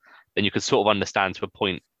loss, then you could sort of understand to a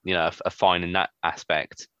point, a fine in that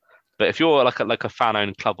aspect. But if you're like a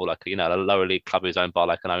fan-owned club, or a lower league club who's owned by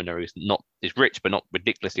like an owner who's rich but not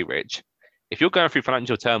ridiculously rich, if you're going through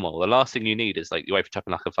financial turmoil, the last thing you need is like UEFA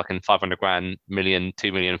chucking like a fucking 500 grand, million,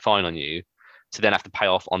 2 million fine on you to then have to pay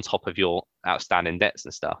off on top of your outstanding debts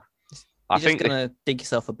and stuff. You're just going to dig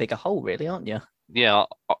yourself a bigger hole, really, aren't you? Yeah,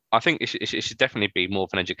 I think it should definitely be more of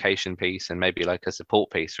an education piece and maybe like a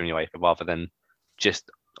support piece from UEFA rather than just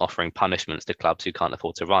offering punishments to clubs who can't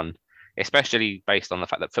afford to run, especially based on the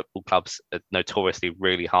fact that football clubs are notoriously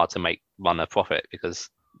really hard to run a profit because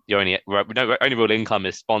your only real income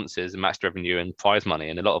is sponsors and match revenue and prize money,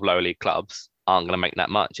 and a lot of lower league clubs aren't going to make that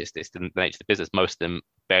much. It's the nature of the business. Most of them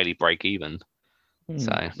barely break even.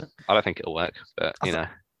 So I don't think it'll work, but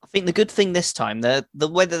I think the good thing this time, the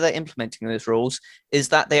way that they're implementing those rules is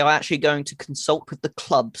that they are actually going to consult with the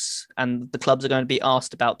clubs, and the clubs are going to be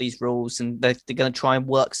asked about these rules, and they're going to try and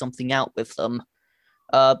work something out with them.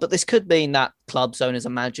 But this could mean that clubs, owners,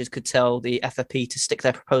 and managers could tell the FFP to stick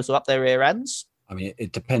their proposal up their rear ends. I mean,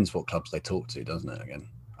 it depends what clubs they talk to, doesn't it? Again,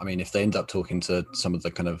 I mean, if they end up talking to some of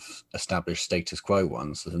the kind of established status quo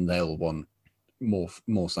ones, then they'll want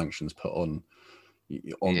more sanctions put on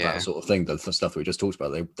that sort of thing. The stuff that we just talked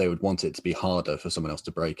about, they would want it to be harder for someone else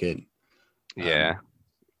to break in. Yeah,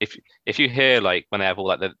 if you hear like when they have all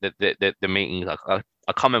like the meetings, I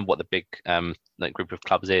can't remember what the big like group of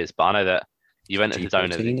clubs is, but I know that Juventus is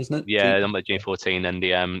owner, isn't it? Yeah, number G14, and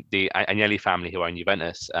the Agnelli family who own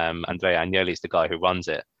Juventus. Andrea Agnelli is the guy who runs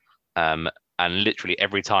it. And literally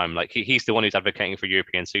every time, like he's the one who's advocating for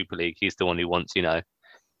European Super League. He's the one who wants,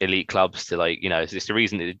 elite clubs to it's the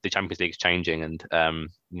reason that the Champions League is changing. And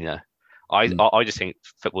I just think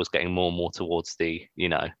football's getting more and more towards the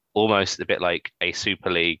almost a bit like a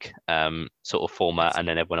Super League sort of format, and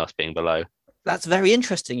then everyone else being below. That's very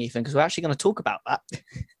interesting, Ethan, because we're actually going to talk about that.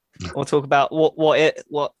 We'll talk about what all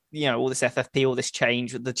this FFP, all this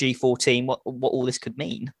change with the G14, what all this could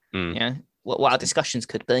mean. What our discussions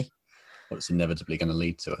could be. What it's inevitably going to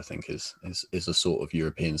lead to, I think, is a sort of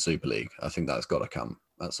European Super League. I think that's got to come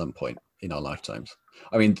at some point in our lifetimes.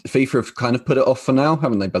 I mean, FIFA have kind of put it off for now,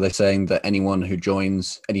 haven't they? By they're saying that any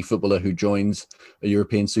footballer who joins a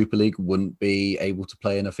European Super League wouldn't be able to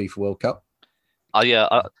play in a FIFA World Cup. Oh yeah,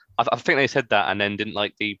 I think they said that, and then didn't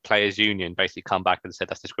like the players' union basically come back and said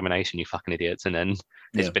that's discrimination, you fucking idiots, and then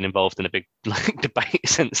it's been involved in a big debate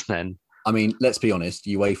since then. I mean, let's be honest,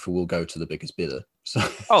 UEFA will go to the biggest bidder.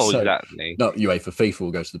 Exactly. Not UEFA, FIFA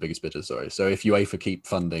will go to the biggest bidder, sorry. So if UEFA keep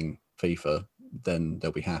funding FIFA, then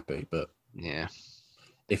they'll be happy. But yeah,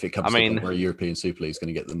 if it comes to where a European Super League is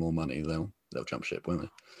going to get them more money, they'll jump ship, won't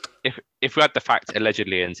they? If we had the fact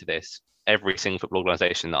allegedly into this, every single football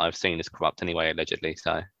organisation that I've seen is corrupt anyway, allegedly.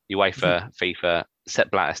 So UEFA, FIFA,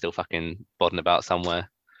 Sepp Blatter still fucking bodding about somewhere,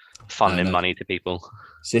 funneling money to people.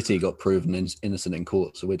 City got proven innocent in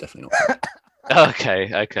court, so we're definitely not.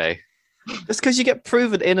 Okay. Just because you get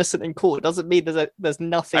proven innocent in court doesn't mean there's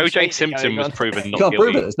nothing. OJ Simpson was proven not guilty.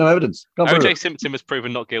 Prove it. There's no evidence. OJ Simpson was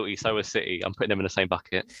proven not guilty. So was City. I'm putting them in the same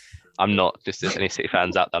bucket. I'm not, just as any City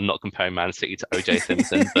fans out there, I'm not comparing Man City to OJ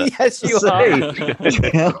Simpson. But... Yes, you are.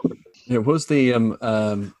 It was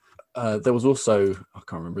the there was also, I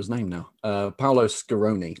can't remember his name now. Paolo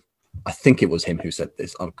Scaroni. I think it was him who said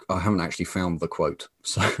this. I haven't actually found the quote,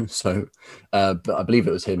 but I believe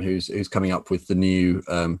it was him who's coming up with the new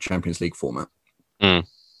Champions League format. And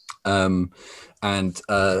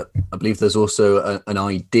I believe there's also an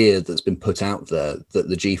idea that's been put out there that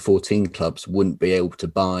the G14 clubs wouldn't be able to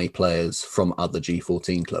buy players from other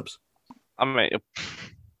G14 clubs. I mean,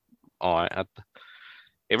 all right,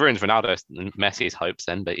 it ruins Ronaldo and Messi's hopes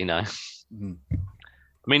then, but I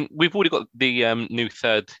mean, we've already got the new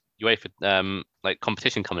third UEFA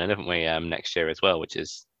competition coming in, haven't we? Next year as well, which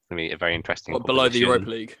is going to be a very interesting. Below the Europa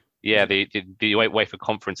League. Yeah, the UEFA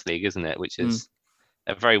Conference League, isn't it? Which is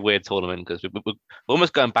a very weird tournament because we're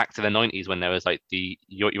almost going back to the 90s when there was like the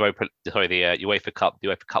UEFA Cup, the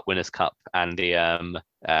UEFA Cup Winners' Cup, and the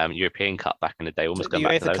European Cup back in the day. Almost going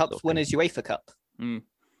back to those UEFA Cup Winners UEFA Cup.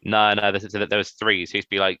 No, there was three. So it used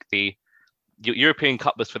to be like the European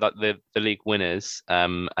Cup was for like the league winners,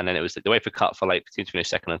 and then it was the UEFA Cup for like teams to finish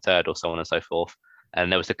second and third, or so on and so forth.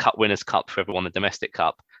 And there was the Cup Winners' Cup for everyone, the domestic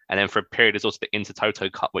cup, and then for a period there's also the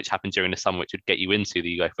Intertoto Cup, which happened during the summer, which would get you into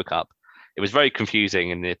the UEFA Cup. It was very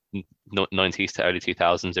confusing in the 90s to early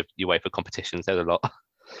 2000s of UEFA competitions. There's a lot.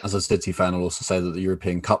 As a City fan, I'll also say that the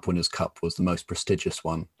European Cup Winners' Cup was the most prestigious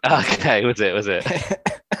one. Okay, was it?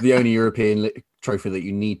 The only European trophy that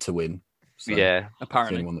you need to win. So yeah,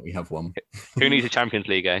 apparently. The only one that we have won. Who needs a Champions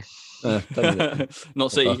League, eh?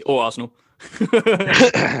 Not City or Arsenal.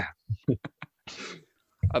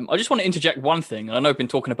 I just want to interject one thing. I know I've been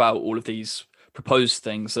talking about all of these proposed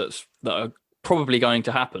things that are probably going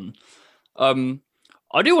to happen.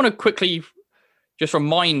 I do want to quickly just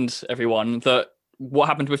remind everyone that what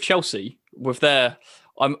happened with Chelsea with their,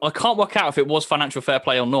 I can't work out if it was financial fair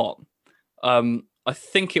play or not. I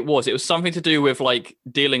think it was. It was something to do with like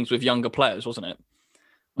dealings with younger players, wasn't it?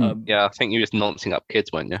 Yeah, I think you were just noncing up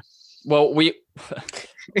kids, weren't you? Well,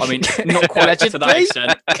 I mean, not quite to that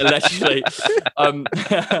extent, allegedly.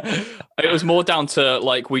 It was more down to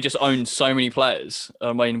like we just owned so many players.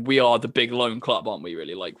 I mean, we are the big loan club, aren't we?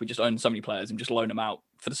 Really, like we just own so many players and just loan them out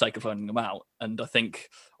for the sake of loaning them out. And I think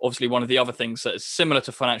obviously one of the other things that is similar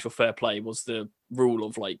to financial fair play was the rule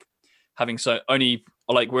of like having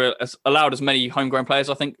we're allowed as many homegrown players,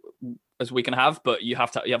 I think, as we can have, but you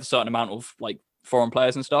have a certain amount of like foreign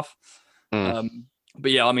players and stuff.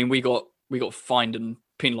 But yeah, I mean, we got fined and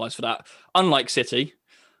penalised for that, unlike City.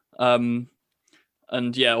 And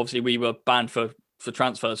yeah, obviously we were banned for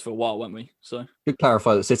transfers for a while, weren't we? So could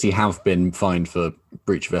clarify that City have been fined for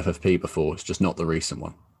breach of FFP before. It's just not the recent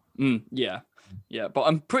one. Yeah, but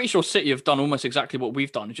I'm pretty sure City have done almost exactly what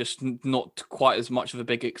we've done, just not quite as much of a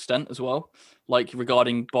big extent as well, like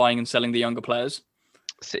regarding buying and selling the younger players.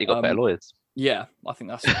 City got better lawyers. Yeah, I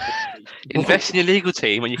think that's invest in your legal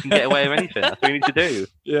team and you can get away with anything. That's what you need to do.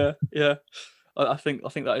 Yeah. I think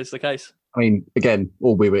that is the case. I mean, again,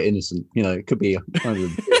 all we were innocent. You know, it could be kind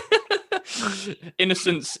of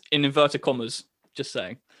innocence in inverted commas. Just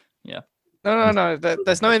saying. Yeah. No.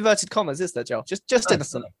 There's no inverted commas, is there, Joel? Just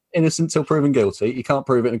innocent. Innocent till proven guilty. You can't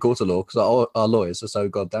prove it in a court of law because our lawyers are so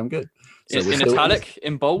goddamn good. So in italic,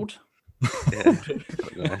 in bold. Yeah.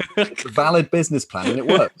 Valid business plan, and it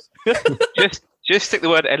works. Just stick the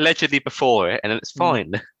word allegedly before it, and it's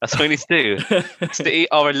fine. That's what you need to do. City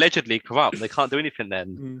are allegedly corrupt. They can't do anything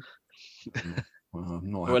then.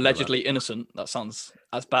 Or allegedly innocent. That sounds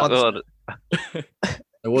as bad.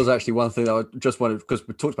 There was actually one thing that I just wanted, because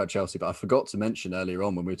we talked about Chelsea, but I forgot to mention earlier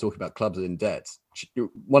on when we were talking about clubs in debt.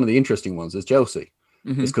 One of the interesting ones is Chelsea.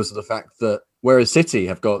 It's because of the fact that whereas City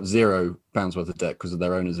have got £0 worth of debt because of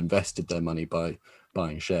their owners invested their money by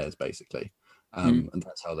buying shares, basically. And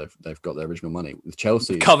that's how they've got their original money. With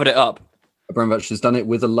Chelsea, covered it up. Abramovich has done it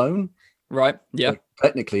with a loan, right? Yeah. So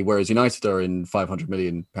technically, whereas United are in £500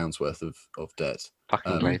 million worth of debt,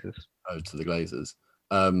 fucking Glazers, owed to the Glazers.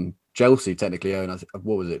 Chelsea technically own,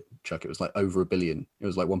 what was it, Chuck? It was like over £1 billion. It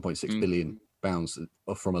was like 1.6 billion pounds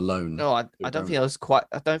from a loan. No, I don't think it was quite.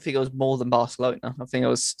 I don't think it was more than Barcelona. I think it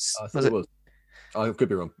was. It was. I could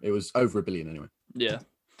be wrong. It was over £1 billion anyway. Yeah.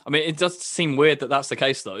 I mean, it does seem weird that that's the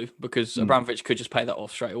case, though, because Abramovich could just pay that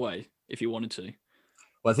off straight away if he wanted to.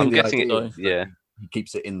 Well, I think he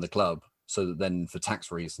keeps it in the club so that then for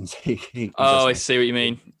tax reasons he I see what you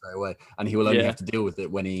mean. Straight away, and he will only have to deal with it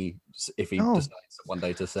if he decides one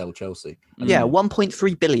day to sell Chelsea. Yeah,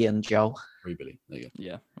 1.3 billion, Joel. 3 billion. There you go.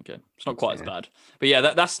 Yeah, okay, it's not quite as bad, but yeah,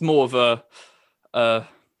 that's more of a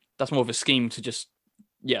scheme to just.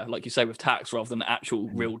 Yeah, like you say, with tax rather than actual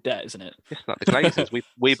real debt, isn't it? It's like the Glazers.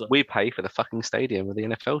 we pay for the fucking stadium with the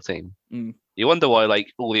NFL team. You wonder why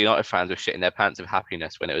like all the United fans were shitting their pants of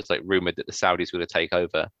happiness when it was like rumored that the Saudis were going to take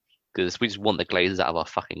over, because we just want the Glazers out of our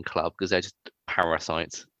fucking club because they're just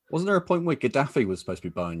parasites. Wasn't there a point where Gaddafi was supposed to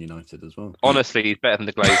be buying United as well? Honestly, he's better than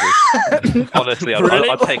the Glazers. Honestly,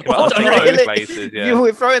 I'd take him out. Really? The Glazers, yeah. You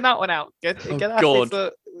were throwing that one out. Gaddafi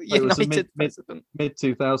for United president.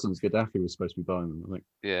 Mid-2000s, Gaddafi was supposed to be buying them, I think.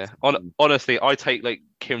 Yeah. Honestly, I take like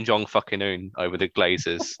Kim Jong fucking Un over the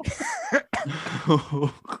Glazers.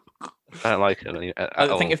 I don't like it.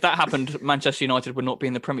 I think if that happened, Manchester United would not be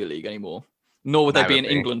in the Premier League anymore. Nor would they be in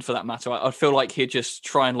England for that matter. I feel like he'd just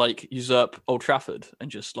try and like usurp Old Trafford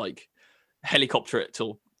and just like helicopter it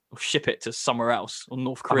or ship it to somewhere else or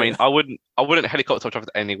North Korea. I mean, I wouldn't helicopter Old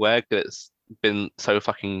Trafford anywhere because it's been so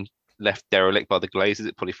fucking left derelict by the Glazers.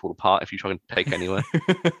 It'd probably fall apart if you try and take it anywhere.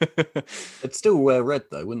 It's still wear red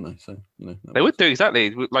though, wouldn't they? So they would do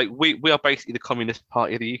exactly. Like we are basically the Communist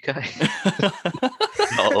Party of the UK.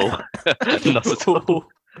 Not at all.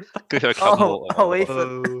 Ethan.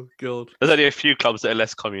 Oh god! There's only a few clubs that are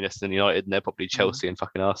less communist than United, and they're probably Chelsea and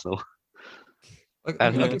fucking Arsenal.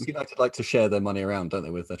 I guess United like to share their money around, don't they,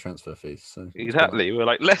 with their transfer fees? So exactly. We're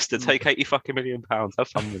like Leicester, take £80 fucking million. Have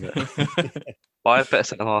fun with it. Buy a better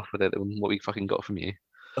centre half with it than what we fucking got from you.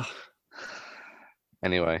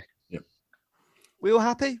 Anyway. Yep. We all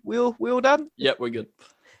happy? We all done? Yep, we're good.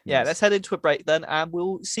 Yeah, let's head into a break then, and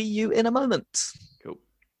we'll see you in a moment. Cool.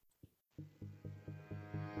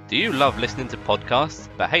 Do you love listening to podcasts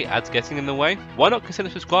but hate ads getting in the way? Why not consider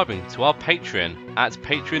subscribing to our Patreon at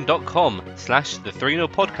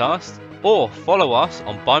patreon.com/the30podcast or follow us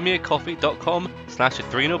on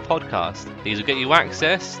buymeacoffee.com/the30podcast. These will get you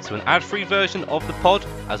access to an ad-free version of the pod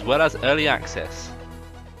as well as early access.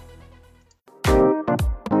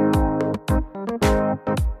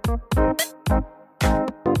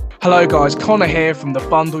 Hello guys, Connor here from the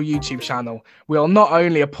Bundle YouTube channel. We are not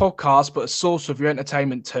only a podcast but a source of your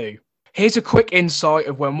entertainment too. Here's a quick insight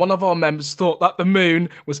of when one of our members thought that the moon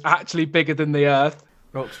was actually bigger than the Earth.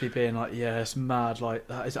 Roxby being like, yeah, it's mad, like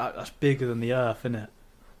that's bigger than the Earth, isn't it?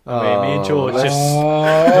 I mean, me and George just...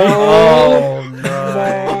 Oh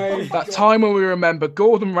no. That time when we remember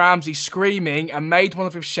Gordon Ramsay screaming and made one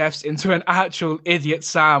of his chefs into an actual idiot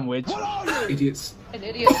sandwich. Idiots. An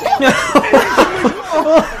idiot.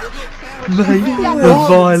 Mate, the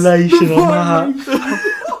violation on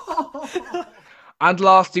that. And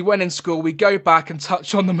lastly, when in school, we go back and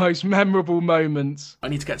touch on the most memorable moments. I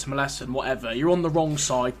need to get to my lesson, whatever. You're on the wrong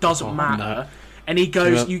side, doesn't matter. No. And he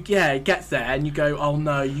goes, he gets there, and you go, oh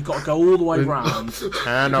no, you got to go all the way round.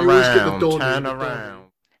 Turn around.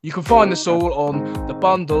 You can find us all on The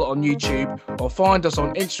Bundle on YouTube, or find us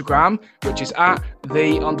on Instagram, which is at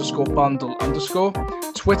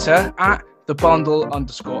 @the_bundle_, Twitter @ The Bundle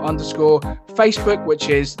 __, Facebook, which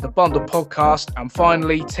is The Bundle Podcast, and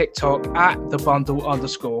finally TikTok @ The Bundle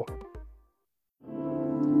 _.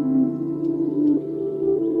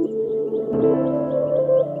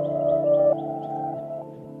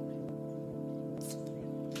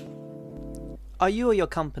 Are you or your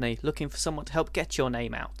company looking for someone to help get your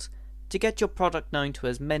name out? To get your product known to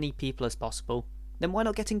as many people as possible? Then why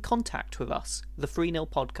not get in contact with us, the 3nil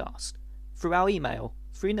Podcast, through our email,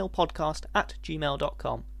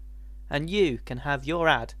 3nilpodcast@gmail.com, and you can have your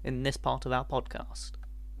ad in this part of our podcast.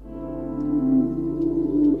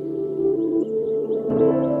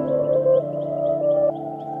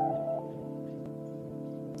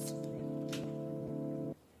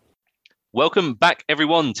 Welcome back,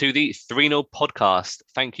 everyone, to the 3nil Podcast.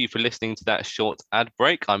 Thank you for listening to that short ad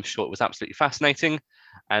break. I'm sure it was absolutely fascinating.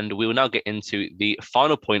 And we will now get into the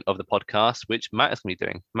final point of the podcast, which Matt is going to be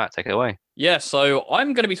doing. Matt, take it away. Yeah, so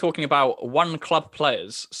I'm going to be talking about one club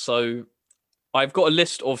players. So I've got a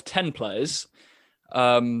list of 10 players.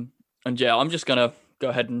 And yeah, I'm just going to go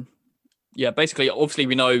ahead and, basically, obviously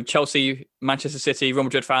we know Chelsea, Manchester City, Real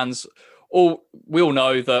Madrid fans, we all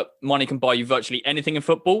know that money can buy you virtually anything in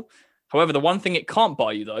football. However, the one thing it can't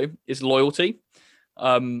buy you, though, is loyalty.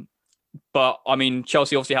 But, I mean,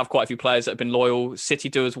 Chelsea obviously have quite a few players that have been loyal. City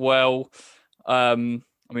do as well. I mean,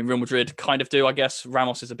 Real Madrid kind of do, I guess.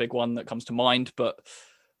 Ramos is a big one that comes to mind. But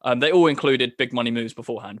they all included big money moves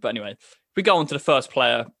beforehand. But anyway, we go on to the first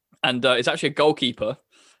player. And it's actually a goalkeeper.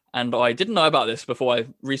 And I didn't know about this before I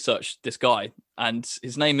researched this guy. And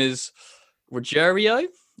his name is Rogerio.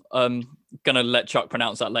 I'm going to let Chuck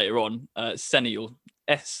pronounce that later on. Senil.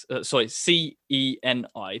 Ceni.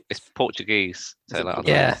 It's Portuguese. I'm not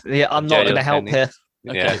going to help here.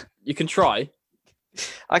 Okay. Yeah, you can try.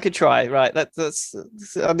 I could try. Right, that's.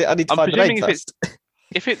 I need to find the name first.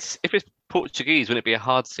 If it's Portuguese, wouldn't it be a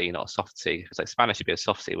hard C, not a soft C? Because like Spanish would be a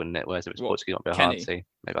soft C, wouldn't it? Whereas if it's Portuguese, it might be a hard C.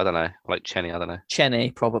 Maybe, I don't know. Like Chenny, I don't know.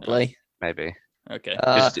 Chenny, probably. Maybe. Okay.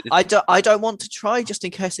 I don't want to try just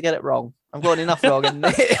in case I get it wrong. I've got enough wrong in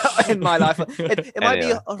my life. It might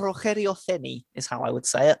be Rogerio Ceni, is how I would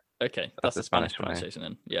say it. Okay, that's the Spanish pronunciation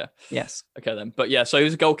then. Yeah. Yes. Okay then, but yeah, so he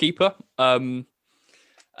was a goalkeeper, and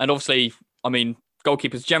obviously, I mean,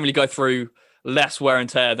 goalkeepers generally go through less wear and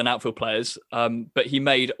tear than outfield players. But he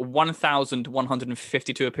made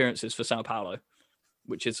 1,152 appearances for Sao Paulo,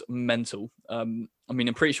 which is mental. I mean,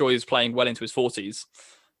 I'm pretty sure he was playing well into his 40s.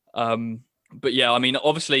 But yeah, I mean,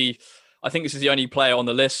 obviously, I think this is the only player on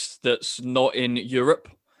the list that's not in Europe,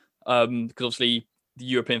 because obviously the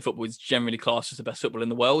European football is generally classed as the best football in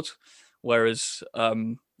the world, whereas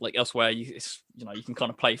like elsewhere, you can kind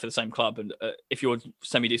of play for the same club, and if you're a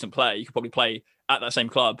semi-decent player, you could probably play at that same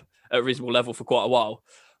club at a reasonable level for quite a while.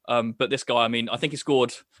 But this guy, I mean, I think he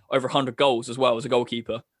scored over 100 goals as well as a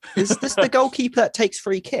goalkeeper. Is this the goalkeeper that takes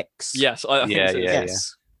free kicks? Yes, I think so.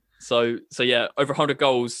 Yes. So yeah, over 100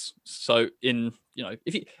 goals. So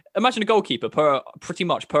if you imagine a goalkeeper pretty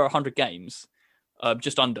much per 100 games,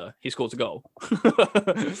 just under, he scores a goal.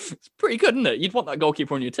 It's pretty good, isn't it? You'd want that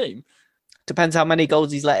goalkeeper on your team. Depends how many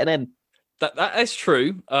goals he's letting in. That is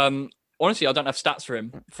true. Honestly, I don't have stats for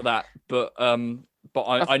him for that, but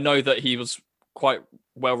I know that he was quite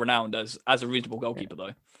well renowned as a reasonable goalkeeper,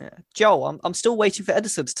 though. Yeah. Joel, I'm still waiting for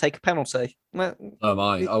Edison to take a penalty. I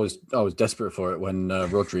was desperate for it when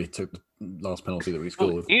Rodri took the last penalty that we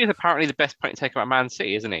scored. Well, he is apparently the best penalty taker at Man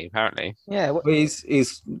City, isn't he? Apparently. Yeah. Well,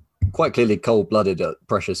 he's quite clearly cold-blooded at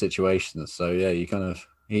pressure situations. So yeah, he's going to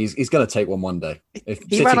take one day.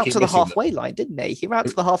 He ran up to the halfway line, didn't he? He ran up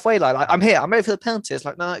to the halfway line. Like, I'm here. I'm ready for the penalty. It's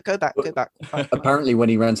like, no, go back. Apparently, when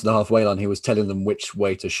he ran to the halfway line, he was telling them which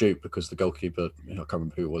way to shoot because the goalkeeper, I can't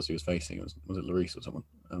remember who it was he was facing. Was it Lloris or someone?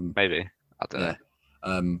 Maybe. I don't know.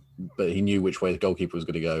 but he knew which way the goalkeeper was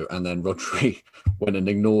going to go. And then Rodri went and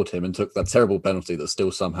ignored him and took that terrible penalty that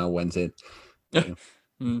still somehow went in.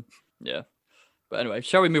 Yeah. But anyway,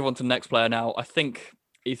 shall we move on to the next player now? I think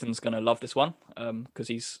Ethan's going to love this one because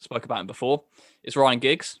he's spoke about him before. It's Ryan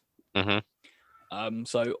Giggs. So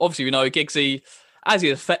obviously we know Giggsy, as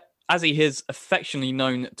he is affectionately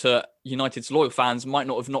known to United's loyal fans, might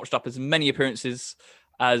not have notched up as many appearances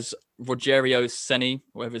as Rogerio Ceni,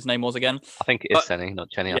 whatever his name was again. I think it is Ceni, not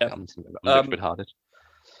Ceni. Yeah. I'm a bit hard.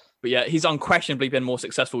 But yeah, he's unquestionably been more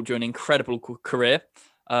successful during an incredible career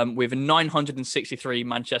with 963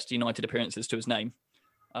 Manchester United appearances to his name.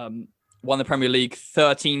 Won the Premier League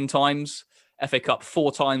 13 times, FA Cup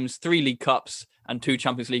 4 times, 3 League Cups, and 2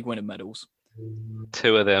 Champions League winning medals.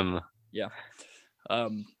 2 of them. Yeah.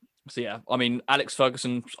 So yeah, I mean, Alex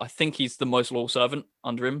Ferguson, I think he's the most loyal servant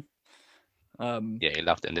under him. Yeah, he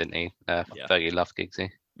loved him, didn't he? Fergie loved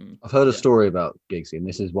Giggsy. I've heard a story about Giggsy, and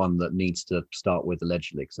this is one that needs to start with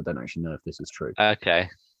allegedly, because I don't actually know if this is true. Okay.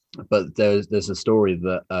 But there's a story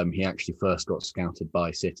that he actually first got scouted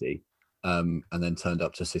by City, and then turned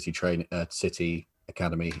up to City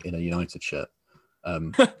Academy in a United shirt.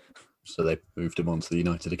 So they moved him on to the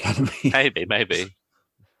United Academy. Maybe.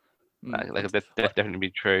 That could definitely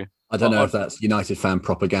be true. I don't know if that's United fan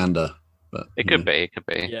propaganda. But it could be.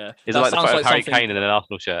 Yeah. Is it like the photo of Harry Kane in an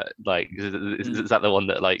Arsenal shirt? Like, is that the one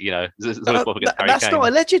that, like, you know, that's not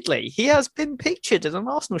allegedly. He has been pictured in an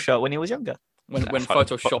Arsenal shirt when he was younger. When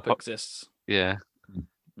Photoshop exists. Yeah.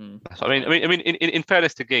 I mean, in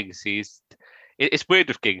fairness to Giggs, it's weird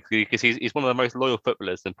with Giggs because he's one of the most loyal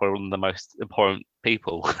footballers and probably one of the most important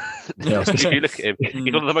people. If you look at him,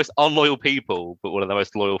 he's one of the most unloyal people, but one of the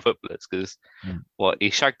most loyal footballers because he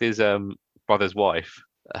shagged his brother's wife.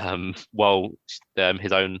 While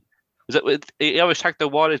his own he either shagged her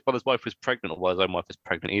while his brother's wife was pregnant or while his own wife was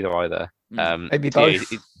pregnant. Either. Maybe both.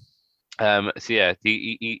 So yeah,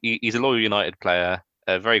 he's a loyal United player,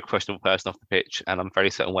 a very questionable person off the pitch, and I'm very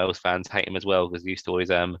certain Wales fans hate him as well because he used to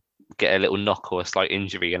always get a little knock or a slight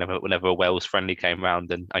injury whenever a Wales friendly came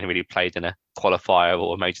round and only really played in a qualifier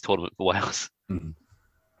or a major tournament for Wales.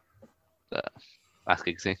 That's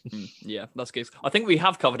Giggsy. Yeah, that's Giggs. I think we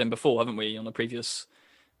have covered him before, haven't we, on the previous?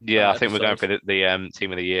 Yeah, I think we're going for the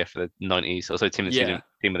team of the year for the 90s. Also, team of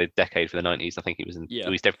the decade for the 90s. I think he was in. Yeah,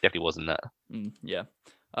 he definitely wasn't that. Yeah,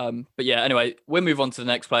 but yeah. Anyway, we'll move on to the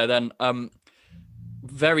next player then.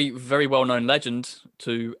 Very, very well-known legend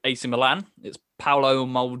to AC Milan. It's Paolo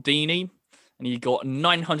Maldini, and he got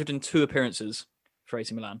 902 appearances for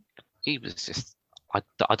AC Milan. He was just. I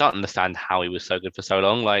don't understand how he was so good for so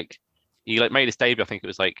long. Like. He made his debut, I think it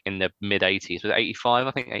was in the mid 80s. Was it 85?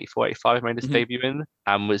 I think 84, 85 made his debut in,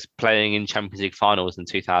 and was playing in Champions League finals in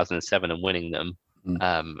 2007 and winning them.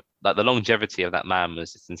 The longevity of that man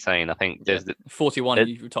was just insane. I think there's 41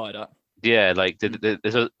 he retired at. Yeah,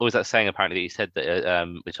 there's always that saying apparently that he said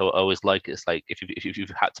that, which I always like. It's like if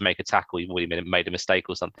you've had to make a tackle, you've already made a mistake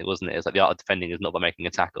or something, wasn't it? It's like the art of defending is not by making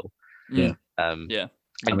a tackle. Yeah. Yeah.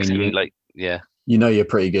 I mean, you know you're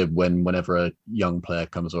pretty good whenever a young player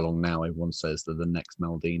comes along now, everyone says they're the next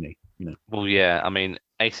Maldini, you know. Well, yeah, I mean,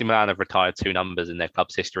 AC Milan have retired 2 numbers in their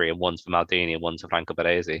club's history, and one's for Maldini and one's for Franco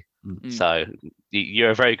Baresi. So you're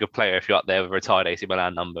a very good player if you're up there with a retired AC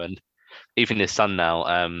Milan number. And even his son now,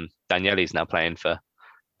 Daniele's now playing for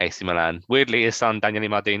AC Milan. Weirdly, his son, Daniele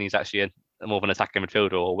Maldini, is actually more of an attacking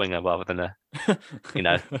midfielder or winger rather than a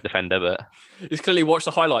defender. But he's clearly watched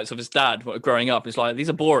the highlights of his dad growing up. He's like, these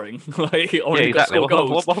are boring. Exactly. What do I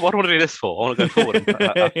want to do this for? I want to go forward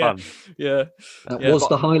and have fun. Yeah. Was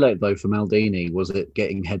the highlight though for Maldini? Was it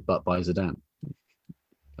getting headbutt by Zidane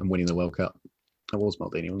and winning the World Cup? That was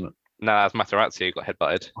Maldini, wasn't it? No, that's Materazzi who got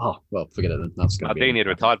headbutted. Oh well, forget it then. That's Maldini had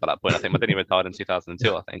retired by that point. I think Maldini retired in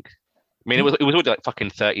 2002. I think. I mean, it was already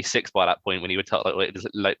fucking 36 by that point when he retired. It was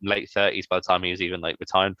late 30s by the time he was even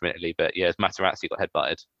retiring from Italy. But yeah, it's Materazzi got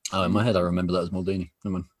headbutted. Oh, in my head, I remember that as Maldini.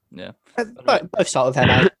 Come on. Yeah, both start with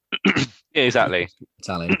head. Yeah, exactly.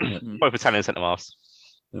 Italian. Yeah. Both Italian centre halves.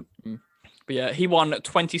 Yep. But yeah, he won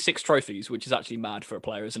 26 trophies, which is actually mad for a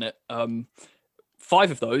player, isn't it?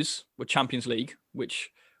 5 of those were Champions League,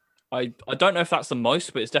 which I don't know if that's the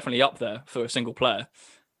most, but it's definitely up there for a single player,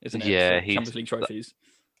 isn't it? Yeah, Champions League trophies.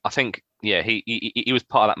 I think, yeah, he was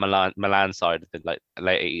part of that Milan side of the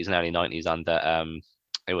late 80s and early 90s under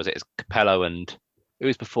it's Capello, and it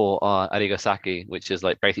was before Arrigo Sacchi, which is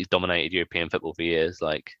basically dominated European football for years.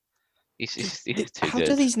 He's too How good.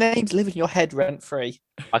 do these names live in your head rent free?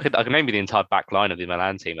 I could name you the entire back line of the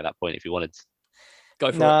Milan team at that point if you wanted.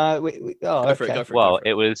 Go for it. Go for it. Well,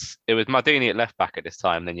 it was Maldini at left back at this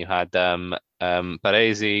time. Then you had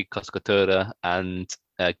Baresi, Coscatura, and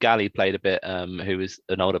Galli played a bit, who was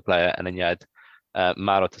an older player, and then you had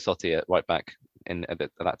Mauro Tassotti at right back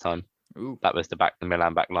at that time. Ooh. That was the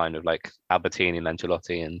Milan back line of like Albertini and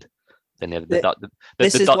Ancelotti, and then you had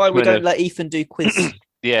this is why we don't let Ethan do quiz.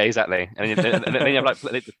 Yeah, exactly. And then you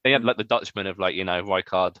have like the Dutchman of like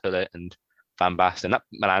Rijkaard, Hullet, and Van Basten. That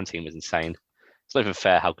Milan team was insane. It's not even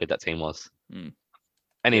fair how good that team was.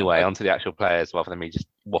 Anyway, onto the actual players rather than me just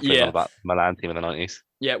waffling on about Milan team in the 90s.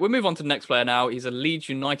 Yeah, we'll move on to the next player now. He's a Leeds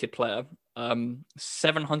United player.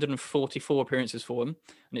 744 appearances for him,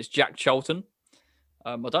 and it's Jack Charlton.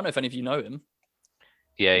 I don't know if any of you know him.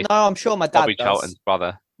 Yeah, no, I'm sure my dad Bobby does. Charlton's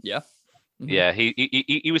brother. Yeah. Mm-hmm. Yeah,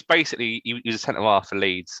 he was basically he was a centre half for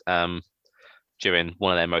Leeds during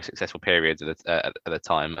one of their most successful periods at the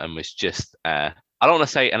time, and was just I don't want to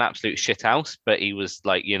say an absolute shithouse, but he was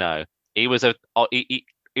like he was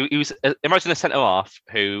imagine a centre half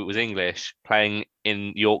who was English playing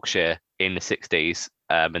in Yorkshire in the 60s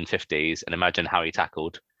and 50s, and imagine how he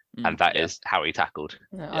tackled. And that is how he tackled.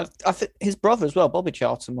 Yeah. I think his brother as well, Bobby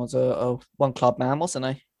Charlton, was a one club man, wasn't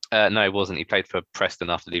he? No, he wasn't. He played for Preston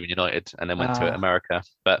after leaving United and then went to America.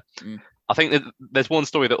 But I think that there's one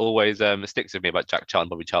story that always sticks with me about Jack Charlton and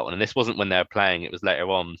Bobby Charlton. And this wasn't when they were playing, it was later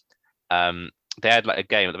on. They had like a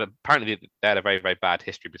game. Apparently, they had a very, very bad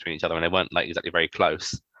history between each other and they weren't like exactly very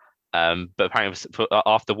close. But apparently,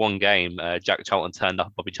 after one game, Jack Charlton turned up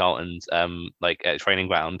at Bobby Charlton's training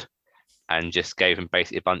ground and just gave him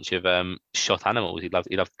basically a bunch of shot animals. He loved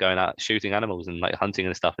going out shooting animals and like hunting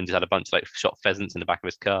and stuff, and just had a bunch of like shot pheasants in the back of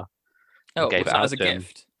his car. Oh, gave it as a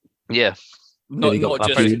gift. Yeah, not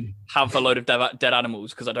just have a load of dead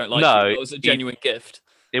animals because I don't like. No, it was a genuine gift.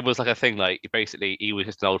 It was like a thing. Like basically, he was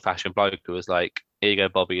just an old-fashioned bloke who was like, "Here you go,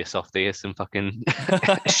 Bobby, you softie. Here's some fucking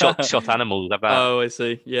shot animals." Like that. Oh, I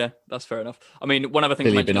see. Yeah, that's fair enough. I mean, one other thing.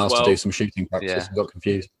 Billy been asked to do some shooting practice and got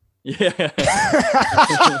confused. Yeah.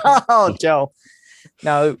 Oh, Joel.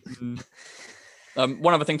 No.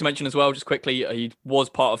 One other thing to mention as well, just quickly, he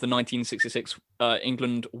was part of the 1966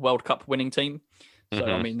 England World Cup winning team. So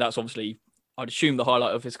I mean, that's obviously, I'd assume, the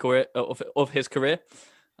highlight of his career.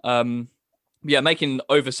 Yeah, making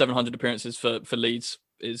over 700 appearances for Leeds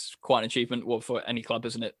is quite an achievement. Well, for any club,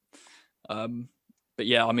 isn't it? But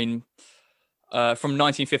yeah, I mean, from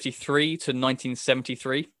 1953 to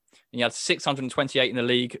 1973. He had 628 in the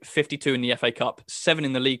league, 52 in the FA Cup, 7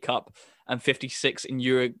 in the League Cup, and 56 in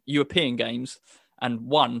European games, and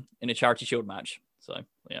 1 in a Charity Shield match. So,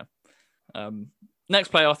 yeah. Next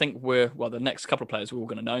player, I think the next couple of players we're all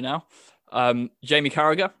going to know now. Jamie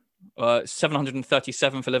Carragher,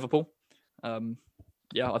 737 for Liverpool.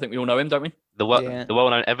 Yeah, I think we all know him, don't we? The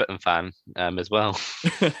well-known Everton fan as well.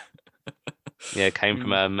 Yeah, came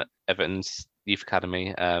from Everton's youth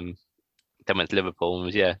academy. Then went to Liverpool and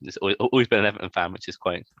was just always been an Everton fan, which is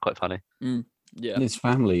quite funny. Yeah, and his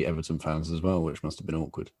family Everton fans as well, which must have been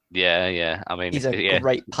awkward. Yeah. I mean, he's a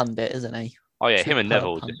great pundit, isn't he? Oh yeah, him and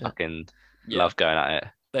Neville just fucking love going at it.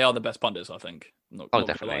 They are the best pundits, I think. Not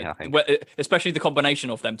definitely. I think, especially the combination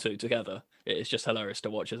of them two together, it's just hilarious to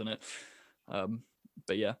watch, isn't it?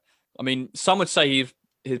 But yeah, I mean, some would say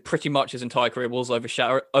his pretty much his entire career was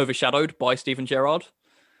overshadowed by Steven Gerrard.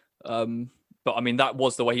 But I mean, that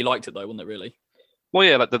was the way he liked it, though, wasn't it? Really? Well,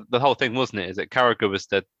 yeah, like the whole thing, wasn't it? Is that Carragher was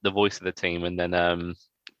the voice of the team, and then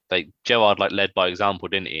like Gerrard led by example,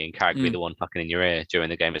 didn't he? And Carragher be the one fucking in your ear during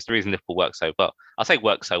the game. It's the reason Liverpool worked so well. I say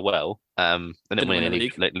worked so well. They didn't win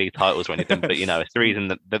any league titles or anything, but it's the reason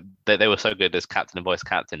that they were so good as captain and vice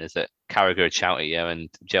captain is that Carragher would shout at you and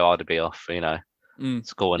Gerrard would be off,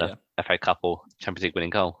 scoring a FA Cup or Champions League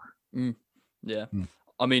winning goal. Yeah.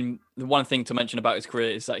 I mean, the one thing to mention about his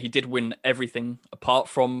career is that he did win everything apart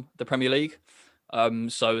from the Premier League.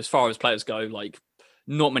 So as far as players go, like,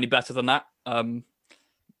 not many better than that.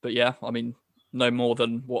 But yeah, I mean, no more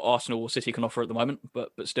than what Arsenal or City can offer at the moment. But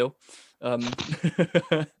still, no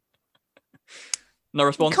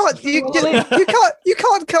response. You can't.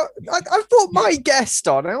 I've brought my guest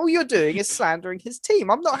on, and all you're doing is slandering his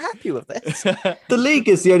team. I'm not happy with this. The league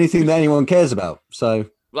is the only thing that anyone cares about. So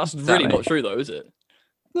that's really not true, though, is it?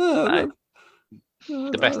 No.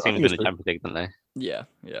 The best teams in the Champions League, don't they? Yeah.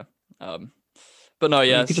 But no,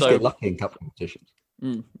 yeah. You can just get lucky in cup competitions.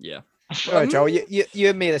 Yeah. Right, Joel, you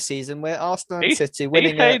and me this season. We're Arsenal and City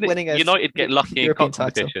winning a United get lucky European in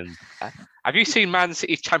cup competitions. Have you seen Man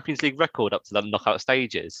City's Champions League record up to the knockout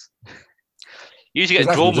stages? Usually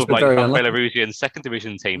get drawn with like Belarusian second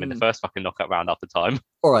division team in the first fucking knockout round after time.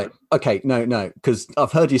 All right. Okay. No, because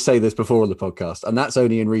I've heard you say this before on the podcast, and that's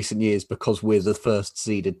only in recent years because we're the first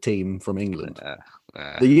seeded team from England.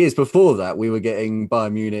 The years before that, we were getting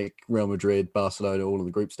Bayern Munich, Real Madrid, Barcelona, all in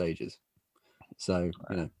the group stages. So,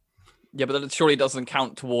 Yeah, but that surely doesn't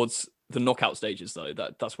count towards the knockout stages, though.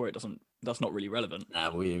 That's where it doesn't. That's not really relevant.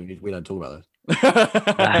 Nah, we don't talk about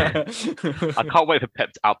I can't wait for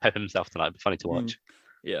Pep to out-Pep himself tonight. It'll be funny to watch.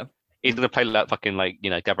 Yeah. He's going to play like fucking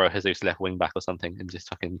Gabriel Jesus left wing back or something and just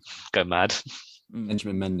fucking go mad.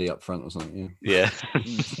 Benjamin Mendy up front or something. Yeah.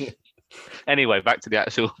 Anyway, back to the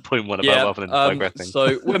actual point one about rather than digressing.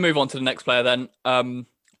 So we'll move on to the next player then.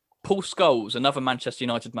 Paul Scholes, another Manchester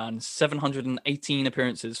United man, 718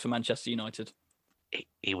 appearances for Manchester United.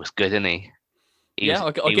 He was good, isn't he?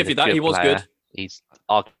 I'll give you that. He was good.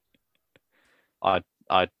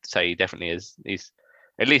 I'd say he definitely is. He's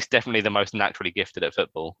at least definitely the most naturally gifted at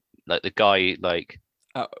football. Like the guy,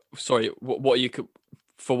 sorry, what are you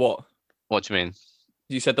for? What? What do you mean?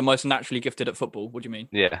 You said the most naturally gifted at football. What do you mean?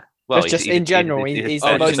 Yeah. Well, just in general, he's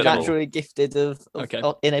the most naturally gifted in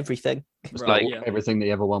everything. It's like everything that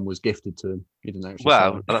he ever won was gifted to him. He didn't actually.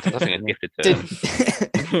 Well, that's nothing gifted to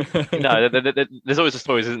him. No, there's always the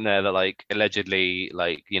stories, isn't there, that allegedly,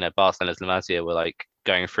 Barcelona's La Masia were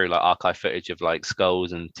going through archive footage of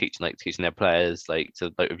Scholes and teaching their players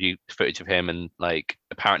to review footage of him, and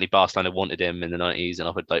apparently Barcelona wanted him in the 90s and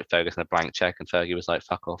offered Ferguson a blank check, and Fergie was like,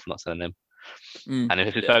 "Fuck off, I'm not selling him." And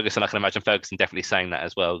if it's Ferguson, I can imagine Ferguson definitely saying that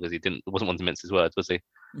as well, because he wasn't one to mince his words, was he?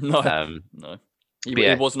 No, no.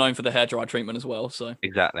 He was known for the hairdryer treatment as well. So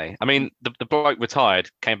exactly. I mean, the bloke retired,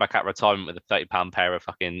 came back out of retirement with a £30 pair of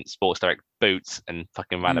fucking Sports Direct boots, and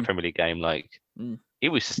fucking ran a Premier League game. It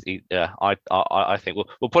was just, I think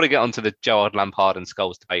we'll probably get onto the Gerrard, Lampard, and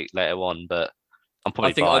Scholes debate later on, but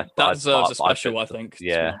I think that deserves a special. I think.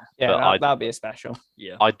 Yeah, that'd be a special.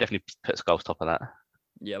 Yeah, I'd definitely put Scholes top of that.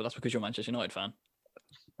 Yeah, but that's because you're a Manchester United fan.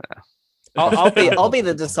 Yeah. I'll be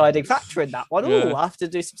the deciding factor in that one. Oh, I have to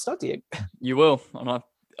do some studying. You will, and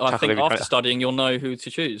I think after studying, you'll know who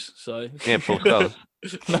to choose. So yeah, Paul Scholes.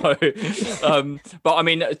 No, but I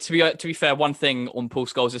mean, to be fair, one thing on Paul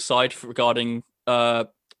Scholes' side regarding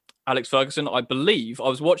Alex Ferguson, I believe I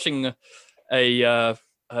was watching a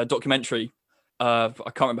documentary. I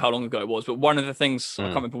can't remember how long ago it was, but one of the things I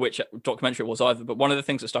can't remember which documentary it was either. But one of the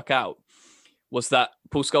things that stuck out was that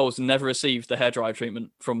Paul Scholes never received the hairdryer treatment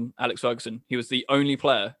from Alex Ferguson. He was the only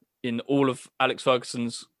player in all of Alex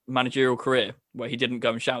Ferguson's managerial career where he didn't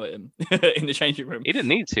go and shout at him in the changing room. He didn't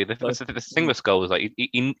need to. The thing with Scholes,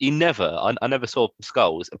 he never, I never saw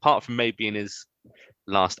Scholes, apart from maybe in his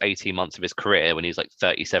last 18 months of his career when he was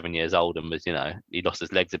 37 years old and was, he lost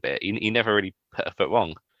his legs a bit. He never really put a foot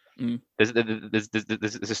wrong. There's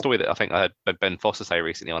a story that I think I heard Ben Foster say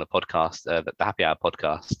recently on a podcast, the Happy Hour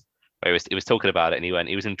podcast, where he was talking about it, and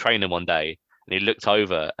he was in training one day and he looked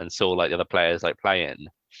over and saw the other players playing, and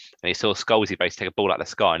he saw Scholes basically take a ball out of the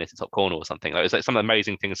sky and hit the top corner or something. It was some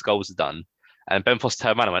amazing things Scholes had done. And Ben Foster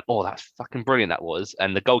turned around and went, "Oh, that's fucking brilliant, that was."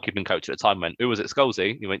 And the goalkeeping coach at the time went, "Who was it,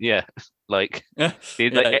 Scholesy?" He went, "Yeah."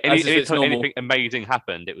 Anything amazing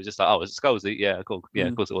happened, it was just "Oh, was it Scholesy?" Yeah, cool. Yeah,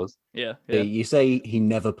 of course it was. Yeah. You say he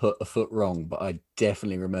never put a foot wrong, but I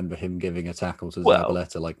definitely remember him giving a tackle to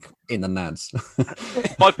Zabaleta in the nads.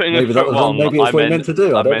 By putting a foot wrong, maybe it's what he meant to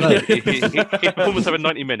do. I don't know. His performance over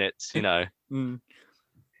 90 minutes,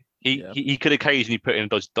 He could occasionally put in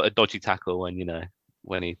a dodgy tackle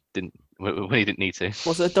when he didn't need to.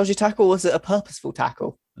 Was it a dodgy tackle? Or was it a purposeful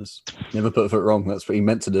tackle? Never put a foot wrong. That's what he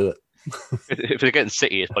meant to do it. If it's against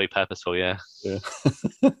City, it's probably purposeful. Yeah.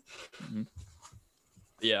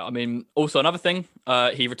 Yeah. I mean, also another thing,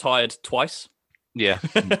 he retired twice. Yeah.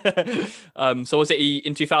 So was it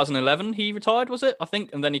in 2011 he retired? Was it? I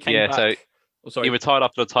think, and then he came back. So he retired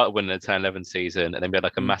after the title win in the 10-11 season, and then we had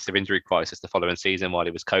a massive injury crisis the following season while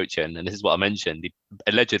he was coaching. And this is what I mentioned. He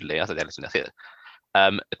allegedly,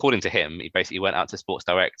 according to him, he basically went out to Sports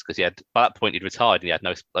Direct because by that point he'd retired and he had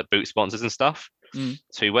no boot sponsors and stuff.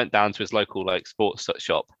 So he went down to his local sports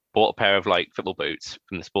shop, bought a pair of football boots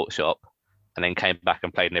from the sports shop, and then came back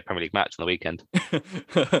and played in a Premier League match on the weekend.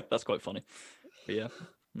 That's quite funny. But yeah.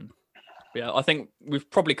 Yeah, I think we've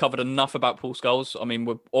probably covered enough about Paul Scholes. I mean,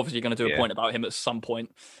 we're obviously going to do a point about him at some point.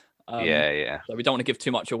 So we don't want to give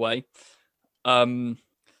too much away.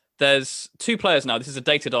 There's two players now. This is a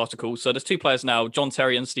dated article. So there's two players now, John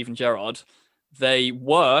Terry and Steven Gerrard. They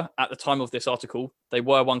were, at the time of this article, they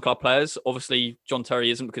were one club players. Obviously, John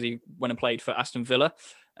Terry isn't because he went and played for Aston Villa.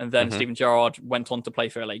 And then Steven Gerrard went on to play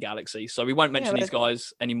for LA Galaxy. So we won't mention these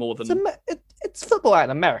guys any more than... It's football out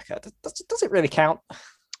in America. Does it really count?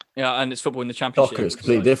 Yeah, and it's football in the Championship. Soccer is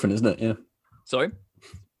completely different, isn't it? Yeah. Sorry?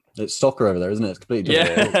 It's soccer over there, isn't it? It's completely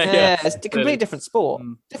different. Yeah, it's a completely different sport.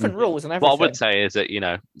 Different rules and everything. What I would say is that,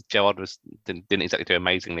 Gerrard didn't exactly do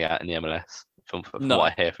amazingly out in the MLS. From what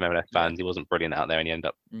I hear from MLS fans, he wasn't brilliant out there and he ended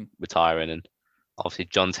up retiring. And Obviously,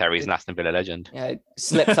 John Terry's an Aston Villa legend. Yeah,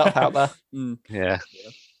 slipped up out there. Yeah.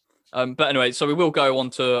 But anyway, so we will go on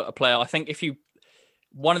to a player. I think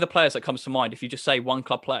one of the players that comes to mind, if you just say one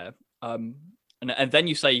club player, and then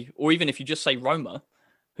you say, or even if you just say Roma,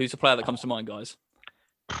 who's the player that comes to mind, guys?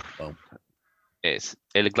 Well, it's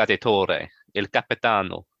Il Gladiatore, Il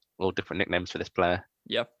Capitano, all different nicknames for this player.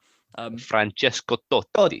 Yeah. Francesco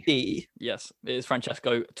Totti. Yes, it is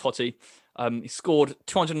Francesco Totti. He scored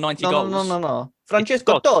 290 goals. No.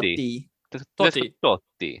 Francesco Totti.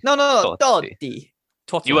 Totti. No, Totti.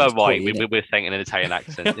 Totti. You are right. We're saying it in an Italian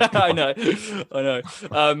accent. I know.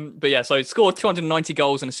 But yeah, so he scored 290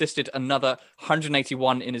 goals and assisted another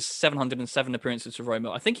 181 in his 707 appearances for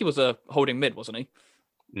Roma. I think he was a holding mid, wasn't he?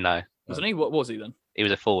 No. Wasn't he? What was he then? He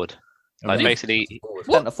was a forward. Basically,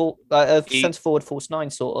 centre forward, false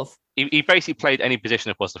nine, sort of. He basically played any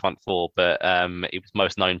position across the front four, but he was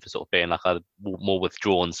most known for sort of being like a more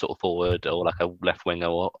withdrawn sort of forward or like a left winger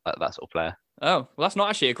or that sort of player. Oh, well, that's not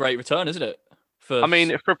actually a great return, isn't it? For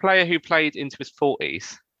a player who played into his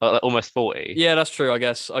 40s, almost 40. Yeah, that's true. I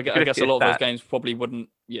guess a lot of those games probably wouldn't.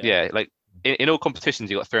 Yeah, like in all competitions,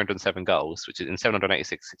 he got 307 goals, which is in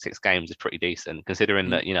 786 games is pretty decent, considering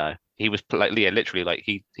that he was literally like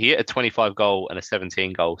he hit a 25 goal and a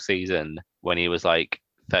 17 goal season when he was like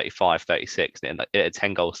 35, 36, and a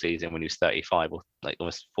 10 goal season when he was 35 or like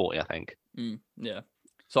almost 40, I think. Yeah.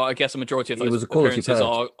 So I guess a majority of those appearances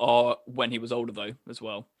are when he was older though as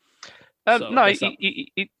well.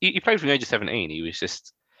 He played from the age of 17. He was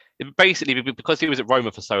just basically because he was at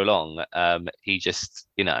Roma for so long. He just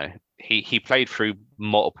he played through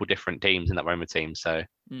multiple different teams in that Roma team. So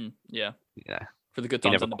for the good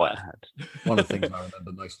times and the bad. One of the things I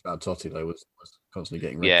remember most about Totti though was constantly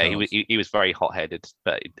getting red cards. He was very hot-headed.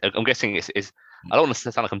 But I'm guessing it's I don't want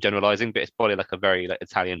to sound like I'm generalising, but it's probably like a very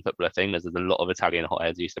Italian footballer thing. There's a lot of Italian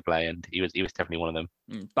hotheads used to play, and he was definitely one of them.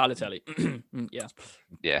 Balotelli.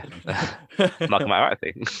 Yeah. Marco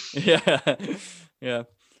Materazzi. Yeah.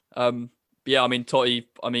 I mean Totti.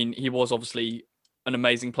 I mean he was obviously an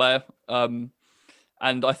amazing player. And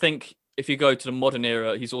I think if you go to the modern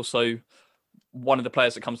era, he's also one of the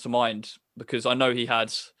players that comes to mind because I know he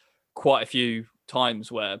had quite a few times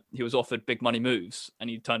where he was offered big money moves and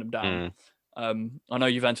he turned them down. I know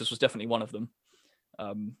Juventus was definitely one of them.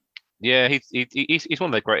 He's one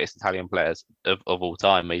of the greatest Italian players of all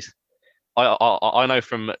time. I know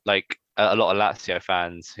from like a lot of Lazio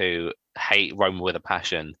fans who hate Roma with a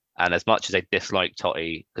passion, and as much as they dislike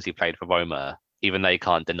Totti because he played for Roma, even they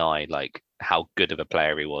can't deny like how good of a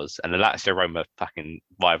player he was. And the Lazio Roma fucking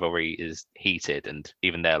rivalry is heated, and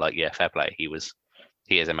even they're like, yeah, fair play. He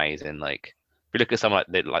is amazing. Like if you look at someone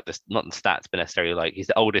like this, not the stats, but necessarily like he's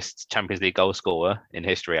the oldest Champions League goal scorer in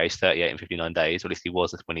history, aged 38 and 59 days. Or at least he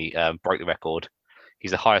was when he broke the record.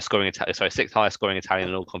 He's the sixth highest scoring Italian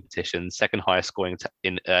in all competitions, second highest scoring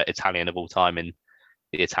Italian of all time in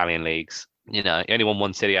the Italian leagues. He only won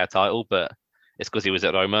one Serie A title, but it's because he was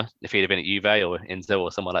at Roma. If he'd have been at Juve or Inter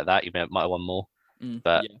or someone like that, he might have won more.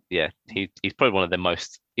 But he's probably one of the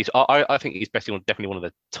most. I think he's definitely one of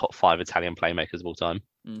the top 5 Italian playmakers of all time.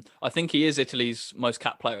 I think he is Italy's most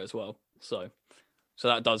capped player as well. So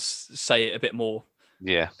that does say it a bit more.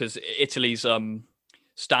 Yeah, because Italy's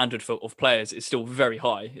standard of players is still very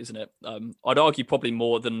high, isn't it? I'd argue probably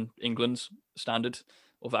more than England's standard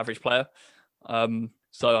of average player.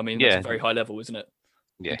 So I mean, that's a very high level, isn't it?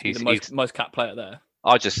 Yeah, he's the most capped player there.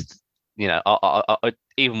 I just, I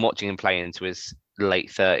even watching him play into his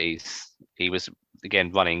late 30s, he was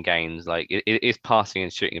again running games like his passing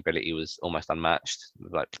and shooting ability was almost unmatched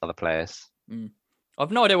with like other players.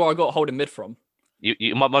 I've no idea where I got holding mid from.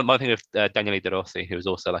 You might think of Daniele De Rossi, who was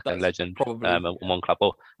also like a legend. Probably one club.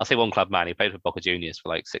 Well, I'll say one club man. He played for Boca Juniors for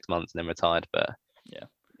like 6 months and then retired. But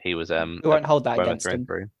he was. We won't hold that against him.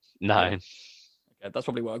 No. Yeah. Okay, that's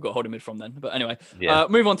probably where I got holding mid from then. But anyway,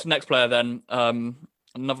 move on to the next player then.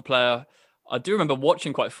 Another player I do remember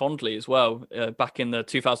watching quite fondly as well back in the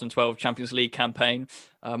 2012 Champions League campaign.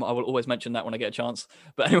 I will always mention that when I get a chance.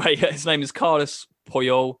 But anyway, his name is Carles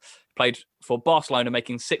Puyol. Played for Barcelona,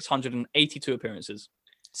 making 682 appearances.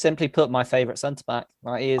 Simply put, my favourite centre back.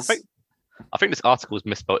 Right, he is. I think this article's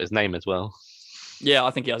misspelled his name as well. Yeah,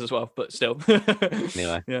 I think he has as well, but still.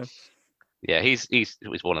 Anyway, yeah, he's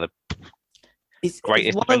one of the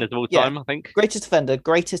greatest defenders of all time. I think greatest defender,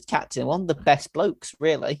 greatest captain, one of the best blokes,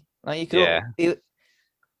 really. Like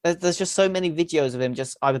there's just so many videos of him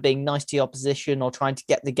just either being nice to the opposition or trying to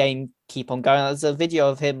get the game keep on going. There's a video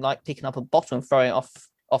of him like picking up a bottle and throwing it off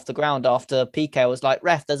off the ground after Piqué was like,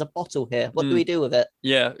 "Ref, there's a bottle here. What do we do with it?"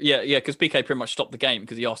 Yeah. Because Piqué pretty much stopped the game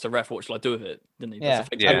because he asked the ref, "What shall I do with it?" Didn't he? Yeah.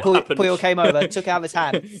 And Puyol came over, took it out of his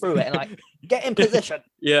hand, threw it, and like, get in position.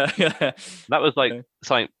 Yeah. That was like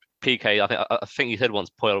something Piqué. I think he said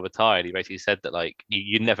once Puyol retired. He basically said that like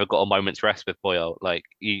you never got a moment's rest with Puyol. Like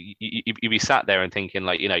you'd be sat there and thinking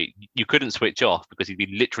like you couldn't switch off because he'd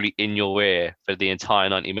be literally in your ear for the entire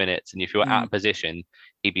 90 minutes, and if you were out of position,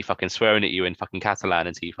 he'd be fucking swearing at you in fucking Catalan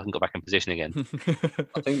until you fucking got back in position again.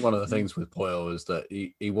 I think one of the things with Puyol is that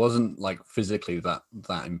he wasn't like physically that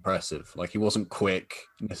impressive. Like he wasn't quick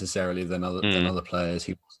necessarily than other players.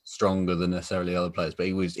 He wasn't stronger than necessarily other players, but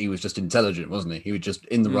he was just intelligent, wasn't he? He was just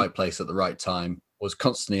in the right place at the right time. Was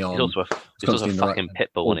constantly on. He's also a fucking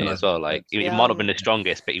pit bull, wasn't he, as well? Like he might have been the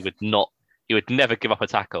strongest, but he would never give up a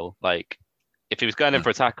tackle. Like if he was going in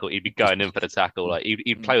for a tackle, he'd be going in for the tackle. Like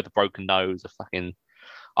he'd play with a broken nose, a fucking.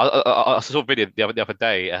 I saw a video the other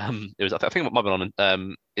day. It was I think it might have been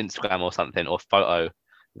on Instagram or something or photo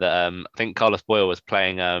that I think Carlos Puyol was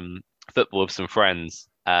playing football with some friends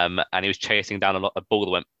and he was chasing down a ball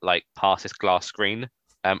that went like past this glass screen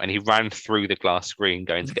and he ran through the glass screen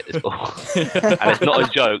going to get this ball. And it's not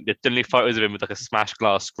a joke. There's generally photos of him with like a smashed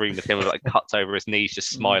glass screen with him with like cuts over his knees,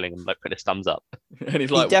 just smiling and like putting his thumbs up. And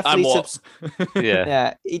he's like, and what?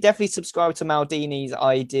 Yeah, he definitely subscribed to Maldini's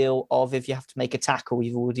ideal of if you have to make a tackle,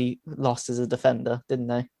 you've already lost as a defender, didn't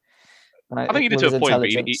they? I think he did to a point, but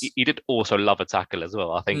he did also love a tackle as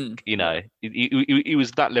well. I think he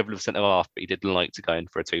was that level of centre half, but he did like to go in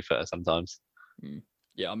for a 2-footer sometimes.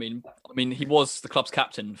 Yeah, I mean, he was the club's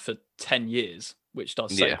captain for 10 years, which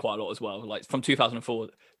does say quite a lot as well. Like from 2004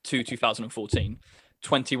 to 2014,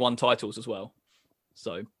 21 titles as well.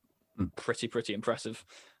 So pretty impressive.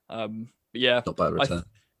 But yeah, not bad return.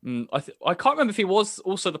 I can't remember if he was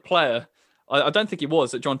also the player. I don't think he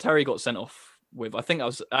was that John Terry got sent off with. I think that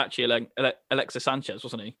was actually Alexis Sanchez,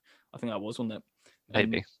 wasn't he? I think that was, wasn't it?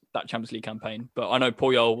 Maybe that Champions League campaign. But I know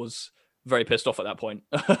Puyol was very pissed off at that point.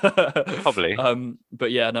 Probably.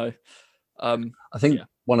 But yeah, no. I think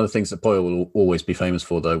one of the things that Puyol will always be famous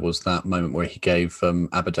for, though, was that moment where he gave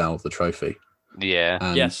Abidal the trophy. Yeah.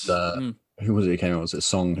 And, yes. Who was it who came out? Was it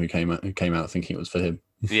Song who came out thinking it was for him?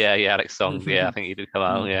 Yeah, Alex Song. Yeah, I think he did come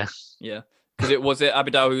out. Yeah. Yeah. Because it was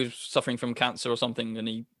Abidal who was suffering from cancer or something, and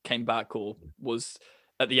he came back or was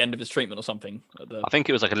at the end of his treatment or something. I think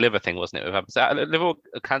it was like a liver thing, wasn't it? Was that liver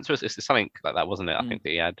cancer? It's something like that, wasn't it? I think that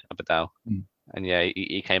he had Abidal, and yeah,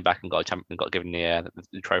 he came back and got a champion, got given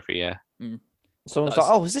the trophy. Yeah. Someone's like,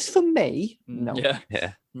 "Oh, is this for me?" No.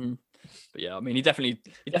 Yeah. But yeah, I mean, he definitely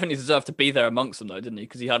deserved to be there amongst them, though, didn't he?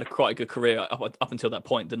 Because he had quite a good career up until that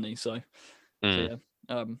point, didn't he? So yeah.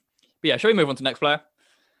 But yeah, shall we move on to the next player?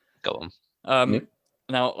 Go on.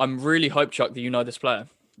 Now, I'm really hope, Chuck, that you know this player.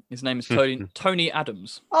 His name is Tony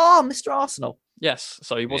Adams. Oh, Mr. Arsenal. Yes.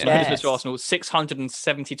 So he was known as Mr. Arsenal,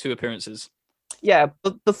 672 appearances. Yeah,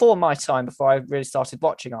 but before my time, before I really started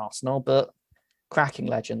watching Arsenal, but cracking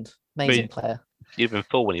legend. Amazing player. You'd been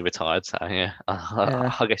full when he retired, so yeah.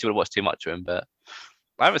 I guess you would have watched too much of him, but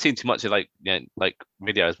I haven't seen too much of like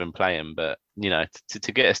videos been playing, but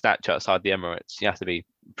to get a statue outside the Emirates, you have to be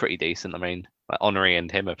pretty decent. I mean, like Henry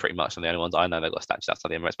and him are pretty much the only ones I know that got statues outside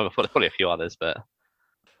the Emirates. Probably a few others, but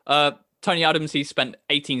Tony Adams, he spent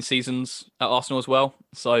 18 seasons at Arsenal as well.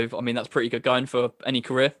 So I mean, that's pretty good going for any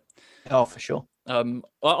career. Oh, for sure. I'd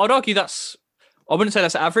argue I wouldn't say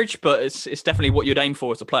that's average, but it's definitely what you'd aim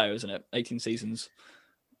for as a player, isn't it? 18 seasons.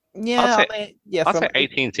 Yeah, I'd say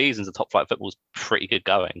 18 seasons of top flight football is pretty good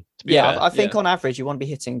going. I think on average you want to be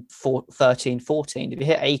hitting 13, 14. If you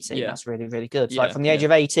hit 18, that's really, really good. Like from the age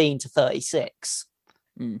of 18 to 36.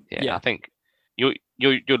 I think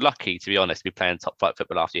you're lucky, to be honest, to be playing top flight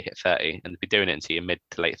football after you hit 30, and to be doing it into your mid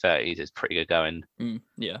to late 30s is pretty good going.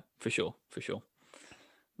 Yeah, for sure.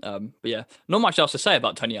 But yeah, not much else to say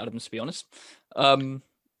about Tony Adams, to be honest.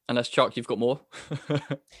 Unless Chuck, you've got more.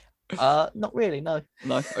 Not really, no.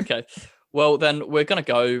 No, okay. Well, then we're going to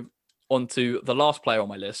go on to the last player on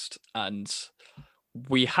my list, and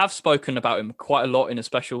we have spoken about him quite a lot in a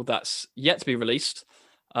special that's yet to be released.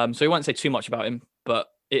 So we won't say too much about him, but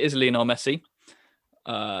it is Lionel Messi.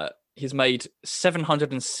 He's made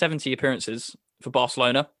 770 appearances for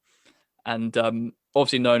Barcelona, and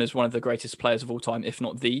obviously known as one of the greatest players of all time, if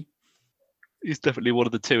not the. He's definitely one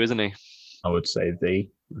of the two, isn't he? I would say I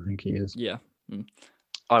think he is. Yeah.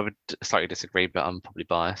 I would slightly disagree, but I'm probably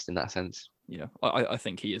biased in that sense. Yeah, I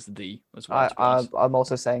think he is the as well. I'm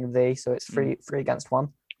also saying the, so it's three against one.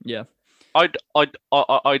 Yeah.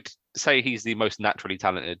 I'd say he's the most naturally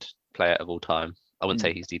talented player of all time. I wouldn't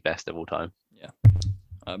say he's the best of all time. Yeah.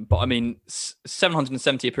 But I mean,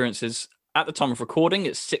 770 appearances at the time of recording,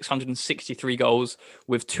 it's 663 goals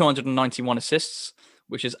with 291 assists,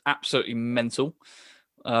 which is absolutely mental.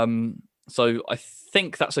 So I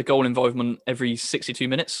think that's a goal involvement every 62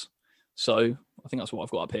 minutes. So I think that's what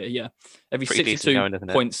I've got up here. Yeah, every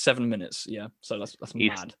 62.7 minutes. Yeah, so that's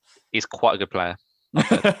mad. He's quite a good player.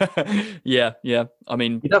 Yeah. I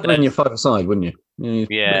mean, you'd have him in your five-a-side, wouldn't you?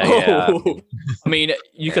 Yeah. I mean,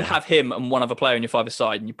 you could have him and one other player in your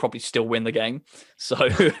five-a-side, and you probably still win the game. So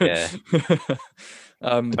yeah.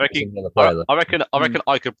 I reckon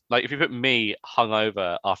I could, like, if you put me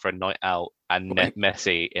hungover after a night out and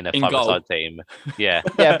Messi in a five-a-side team, yeah,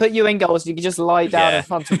 put you in goals. You could just lie down in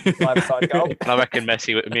front of the five-a-side goal. And I reckon me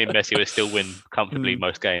and Messi would still win comfortably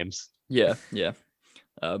most games. Yeah.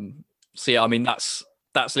 So yeah, I mean that's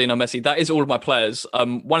Lionel Messi. That is all of my players.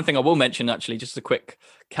 One thing I will mention, actually, just a quick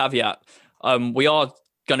caveat. We are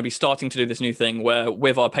going to be starting to do this new thing where,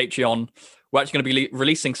 with our Patreon, we're actually going to be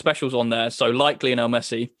releasing specials on there. So like Lionel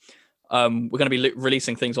Messi, we're going to be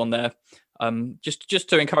releasing things on there. Just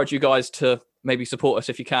to encourage you guys to maybe support us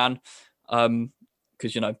if you can,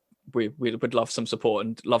 because we would love some support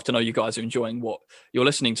and love to know you guys are enjoying what you're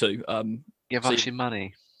listening to. Give us your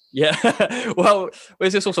money. Yeah, well,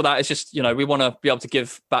 there's this also that it's just we want to be able to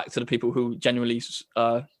give back to the people who genuinely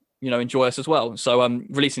enjoy us as well. So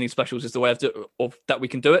releasing these specials is the way of that we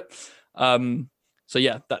can do it. So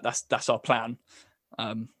yeah, that's our plan.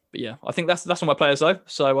 But yeah, I think that's all my players though.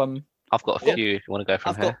 So I've got a few if you want to go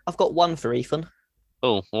from here. I've got one for Ethan.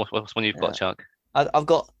 Oh, what's one you've got, Chuck? I've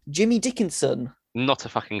got Jimmy Dickinson. Not a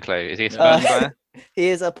fucking clue. Is he a Spurs player? He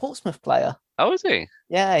is a Portsmouth player. Oh, is he?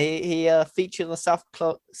 Yeah, he featured on the South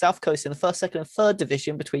Coast in the first, second, and third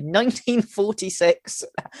division between 1946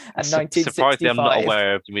 and 1965. Surprisingly, I'm not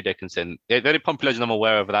aware of Jimmy Dickinson. The only Pompey legend I'm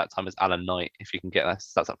aware of at that time is Alan Knight. If you can get that,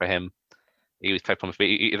 that's up for him. He was played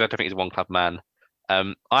Pompey, but I don't think he's a one-club man.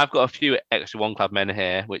 I've got a few extra one-club men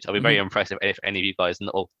here, which I'll be very impressed if any of you guys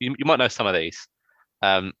know. You might know some of these.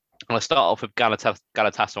 I'm going to start off with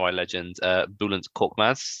Galatasaray legend Bülent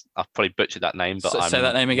Korkmaz. I've probably butchered that name, but say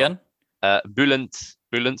that name again. Bülent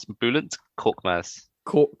Korkmaz.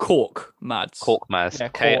 Korkmaz. Yeah,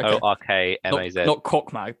 Korkmaz. Not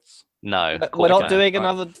Korkmaz. No. We're not doing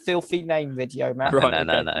another filthy name video, Matt. Right,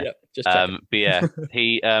 no. Yep, but yeah,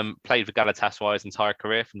 he played for Galatasaray his entire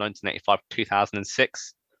career from 1985 to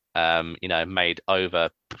 2006. Made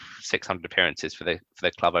over 600 appearances for the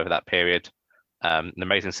club over that period. An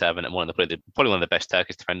amazing servant and probably one of the best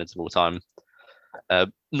Turkish defenders of all time.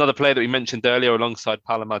 Another player that we mentioned earlier alongside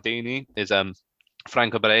Paolo Maldini is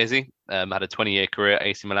Franco Baresi. Had a 20-year career at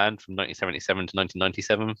AC Milan from 1977 to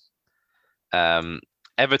 1997.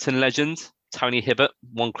 Everton legend Tony Hibbert,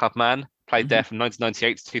 one club man, played there from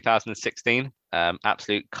 1998 to 2016.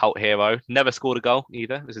 Absolute cult hero. Never scored a goal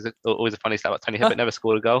either. This is always a funny stat about Tony Hibbert. Never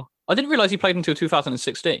scored a goal. I didn't realise he played until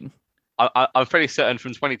 2016. I'm fairly certain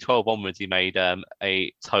from 2012 onwards he made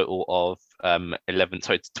a total of 20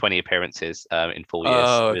 appearances in 4 years.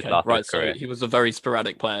 Oh, okay. Right, so he was a very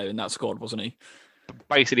sporadic player in that squad, wasn't he?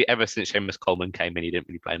 Basically, ever since Seamus Coleman came in, he didn't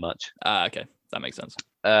really play much. Okay, that makes sense.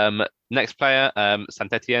 Next player,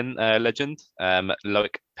 Saint-Etienne legend,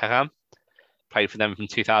 Loic Perrin. Played for them from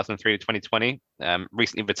 2003 to 2020.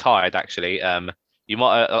 Recently retired, actually. You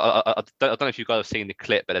might I don't know if you guys have seen the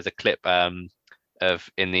clip, but there's a clip of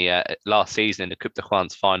in the last season in the Coupe de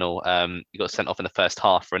France final. He got sent off in the first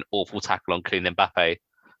half for an awful tackle on Kylian Mbappe,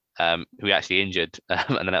 who he actually injured,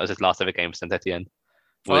 and then that was his last ever game for Saint-Etienne.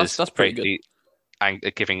 Well, that's pretty good.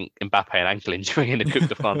 Giving Mbappe an ankle injury in the Coupe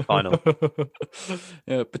de France final.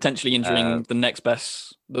 Yeah, potentially injuring the next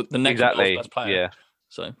best best player. Yeah.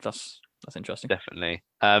 So that's interesting. Definitely.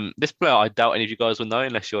 This player, I doubt any of you guys will know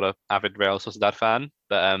unless you're an avid Real Sociedad fan.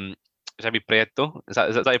 But Xavi Prieto, is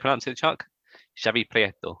that how you pronounce it, Chuck? Xavi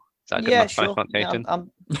Prieto. Is that a good sure. pronunciation? Yeah,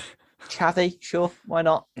 Xavi, sure. Why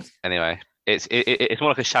not? Anyway, it's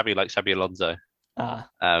more like a Xavi, like Xabi Alonso.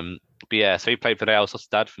 But yeah, so he played for Real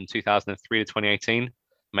Sociedad from 2003 to 2018,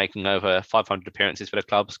 making over 500 appearances for the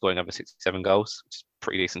club, scoring over 67 goals, which is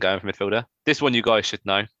pretty decent going for midfielder. This one you guys should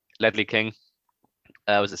know. Ledley King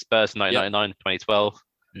was at Spurs from 1999 to 2012.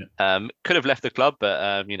 Yeah. Could have left the club, but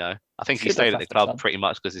I think he stayed at the club pretty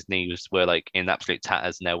much because his knees were like in absolute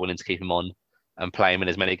tatters, and they're willing to keep him on and play him in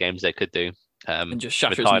as many games as they could do. And just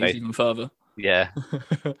shatter his knees even further. Yeah,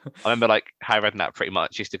 I remember like Harry Redknapp pretty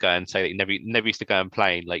much used to go and say that he never used to go and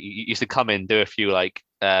play. Like you used to come in, do a few like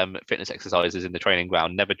fitness exercises in the training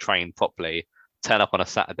ground, never trained properly, turn up on a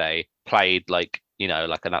Saturday, played like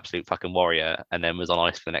like an absolute fucking warrior, and then was on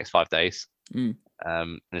ice for the next 5 days. And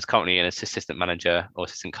is currently an assistant manager or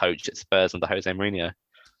assistant coach at Spurs under Jose Mourinho,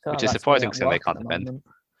 which is surprising because they can't defend.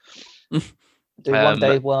 Do 1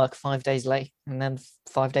 day work, 5 days late, and then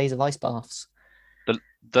 5 days of ice baths.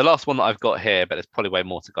 The last one that I've got here, but there's probably way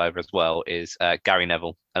more to go over as well, is Gary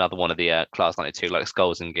Neville, another one of the Class 92, like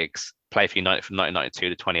Scholes and Giggs. Played for United from 1992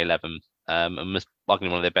 to 2011, and was arguably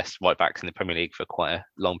one of their best right backs in the Premier League for quite a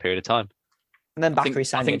long period of time. And then Bakary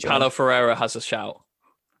Sagna. I think Paulo Ferreira has a shout.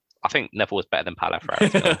 I think Neville was better than Paulo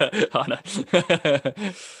Ferreira. I know.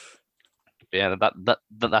 Yeah,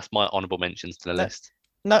 that's my honourable mentions to the list.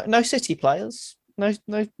 No City players. No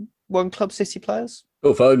one club City players.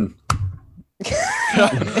 Phil Foden.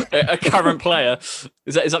 A current player.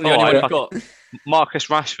 Is that the only one I've got? Marcus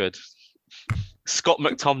Rashford. Scott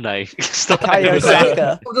McTominay. I'm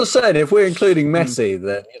just saying, if we're including Messi,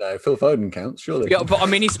 then Phil Foden counts, surely. Yeah, but I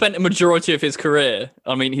mean, he spent a majority of his career.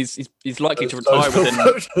 I mean, he's likely to retire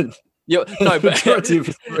within. Yeah, no, but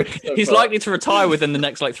he's likely to retire within the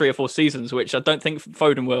next 3 or 4 seasons, which I don't think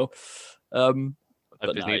Foden will. But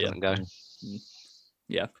no, doesn't go.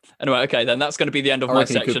 Yeah. Anyway, okay, then that's going to be the end of my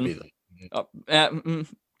section. I don't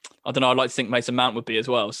know. I'd like to think Mason Mount would be as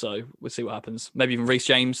well. So we'll see what happens. Maybe even Reece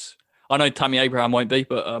James. I know Tammy Abraham won't be,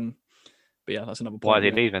 but yeah, that's another point. Why is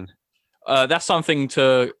he leaving? That's something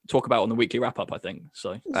to talk about on the weekly wrap up, I think.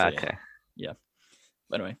 So okay. Yeah.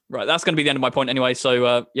 Anyway, right, that's going to be the end of my point anyway.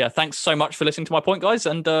 So yeah, thanks so much for listening to my point, guys,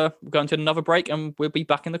 and we'll go into another break, and we'll be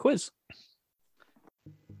back in the quiz.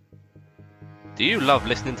 Do you love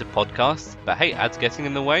listening to podcasts but hate ads getting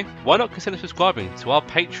in the way? Why not consider subscribing to our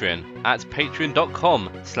Patreon at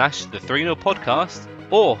patreon.com/the30podcast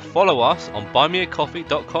or follow us on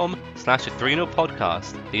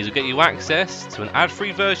buymeacoffee.com/the30podcast. These will get you access to an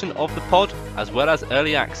ad-free version of the pod as well as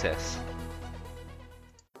early access.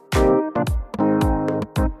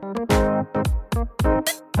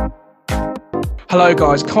 Hello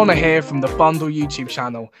guys, Connor here from the Bundle YouTube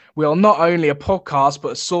channel. We are not only a podcast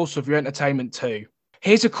but a source of your entertainment too.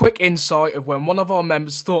 Here's a quick insight of when one of our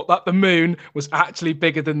members thought that the moon was actually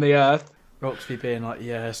bigger than the earth. Roxby being like,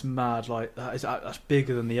 yeah, it's mad, that's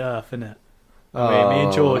bigger than the earth, isn't it? I mean, me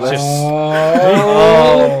and George just...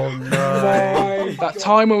 Oh no. That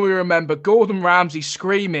time when we remember Gordon Ramsay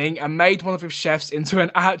screaming and made one of his chefs into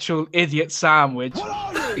an actual idiot sandwich.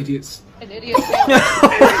 Idiots. An idiot.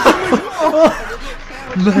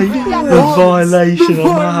 Mate, the violation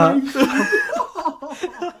on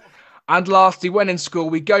that. And lastly, when in school,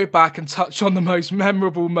 we go back and touch on the most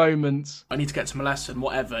memorable moments. I need to get to my lesson,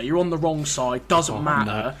 whatever. You're on the wrong side, doesn't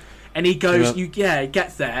matter. No. And he goes, he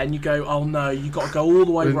gets there, and you go, oh no, you got to go all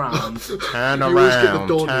the way round. Turn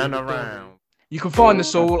around. You can find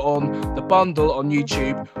us all on The Bundle on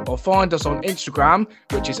YouTube, or find us on Instagram,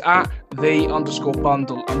 which is at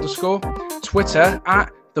 @the_bundle_, Twitter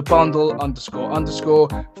at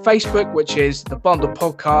 @the_bundle__, Facebook, which is The Bundle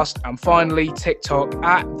Podcast, and finally TikTok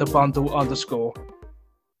 @the_bundle_.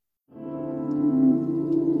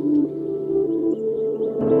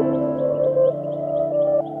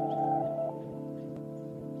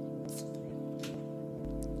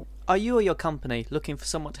 Are you or your company looking for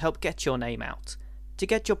someone to help get your name out? To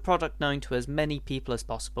get your product known to as many people as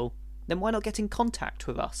possible? Then why not get in contact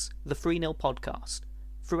with us, the 3nil Podcast,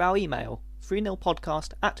 through our email,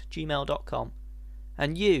 3nilpodcast@gmail.com,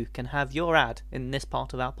 and you can have your ad in this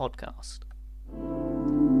part of our podcast.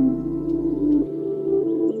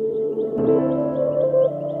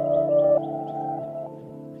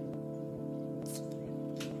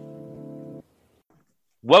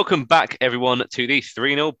 Welcome back, everyone, to the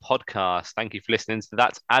 3nil Podcast. Thank you for listening to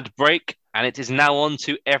that ad break. And it is now on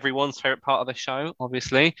to everyone's favourite part of the show,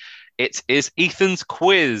 obviously. It is Ethan's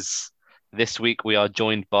quiz. This week, we are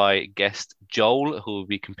joined by guest Joel, who will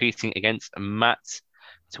be competing against Matt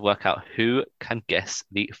to work out who can guess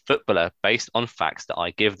the footballer based on facts that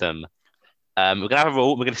I give them. We're going to have a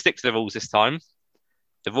rule. We're going to stick to the rules this time.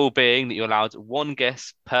 The rule being that you're allowed one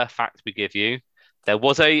guess per fact we give you. There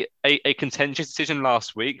was a contentious decision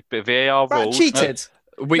last week, but VAR ruled... cheated.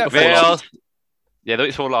 VAR, yeah, the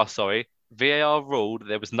week before last, sorry. VAR ruled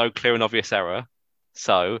there was no clear and obvious error,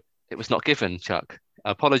 so it was not given, Chuck.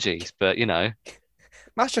 Apologies, but,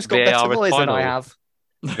 Matt's just got better lawyers than I have.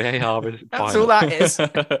 VAR is That's all that is.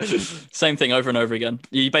 Same thing over and over again.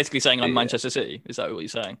 You're basically saying I'm Manchester City. Is that what you're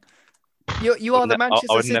saying? You are the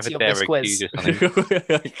Manchester City of this quiz.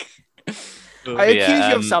 I accuse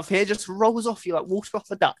you of stuff here, just rolls off you like water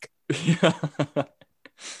off a duck.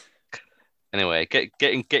 Anyway,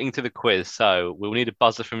 getting to the quiz. So we'll need a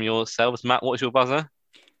buzzer from yourselves. Matt, what's your buzzer?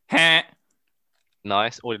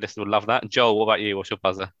 Nice. All your listeners will love that. Joel, what about you? What's your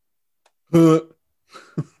buzzer? Okay,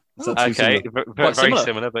 very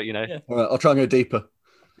similar, but Yeah. All right, I'll try and go deeper.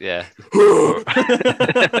 Yeah.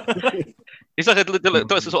 It's like a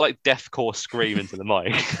sort of like deathcore scream into the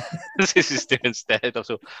mic. This is doing instead.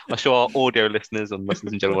 I'm sure our audio listeners and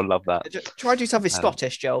listeners in general will love that. Try to do something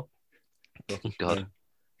Scottish, Joel. Oh, God.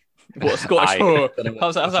 What Scottish?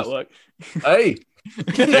 How's that work? Hey.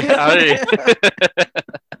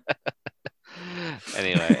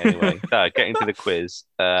 Anyway. So getting to the quiz.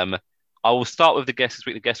 I will start with the guess this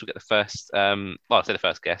week. The guest will get the first. I'll say the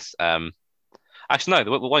first guess. Actually,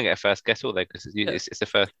 no, we won't get a first guess, will they? Because it's the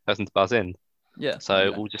first person to buzz in. Yeah.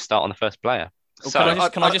 So we'll just start on the first player. Well, so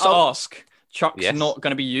can I just ask? Chuck's not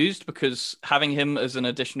going to be used because having him as an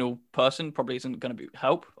additional person probably isn't going to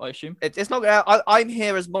help, I assume. It's not. I'm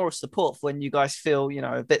here as moral support for when you guys feel,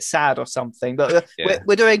 a bit sad or something. But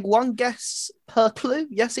we're doing one guess per clue.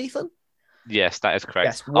 Yes, Ethan. Yes, that is correct.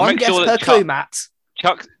 Yes, one guess per clue, Matt.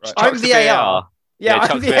 Chuck's I'm VAR. Yeah,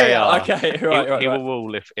 I'm VAR. Okay, right. He will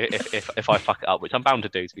rule if I fuck it up, which I'm bound to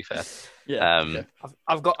do. To be fair. Yeah.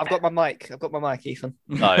 I've got my mic. I've got my mic, Ethan.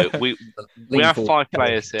 No, we have 5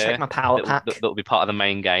 players here. Check my power pack. That will be part of the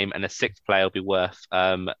main game, and the 6th player will be worth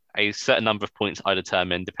a certain number of points I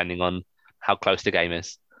determine, depending on how close the game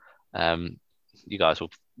is. You guys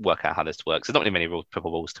will work out how this works. There's not really many proper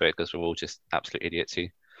rules to it because we're all just absolute idiots who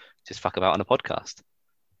just fuck about on a podcast.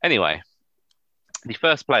 Anyway, the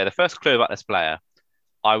first clue about this player.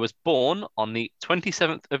 I was born on the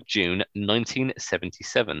 27th of June,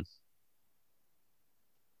 1977.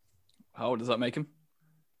 How old does that make him?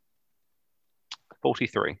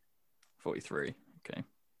 43. 43. Okay.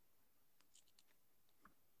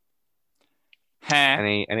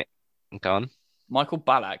 Any? Go on. Michael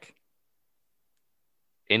Ballack.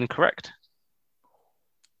 Incorrect.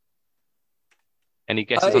 Any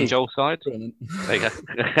guesses on Joel's side? There you go.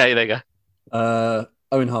 Okay, there you go.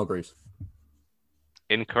 Owen Hargreaves.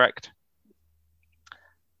 Incorrect.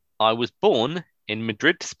 I was born in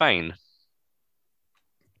Madrid, Spain.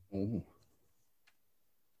 Oh.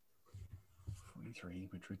 43,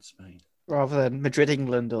 Madrid, Spain. Rather than Madrid,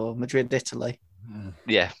 England or Madrid, Italy.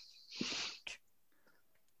 Yeah.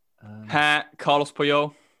 Carlos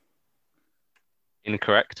Puyol.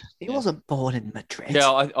 Incorrect. He wasn't born in Madrid.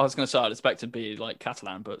 Yeah, I was going to say I'd expect to be like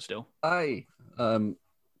Catalan, but still. Xavi.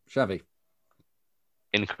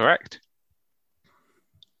 Incorrect.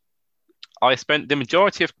 I spent the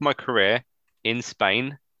majority of my career in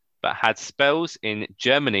Spain, but had spells in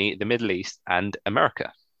Germany, the Middle East, and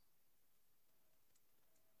America.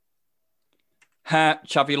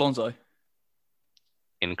 Xavi Alonso.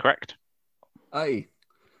 Incorrect. David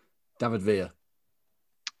Villa.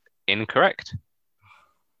 Incorrect.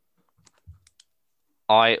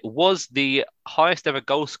 I was the highest ever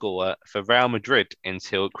goal scorer for Real Madrid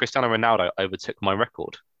until Cristiano Ronaldo overtook my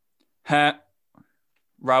record.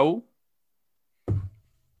 Raul.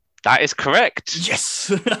 That is correct.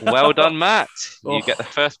 Yes. Well done, Matt. You get the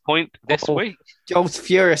first point this week. Joel's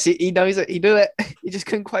furious. He knows it. He knew it. He just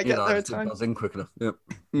couldn't quite get there in time. I was in quick enough. Yep.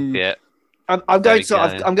 Yeah. I'm going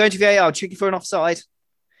to VAR. Checking for an offside.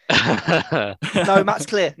 No, Matt's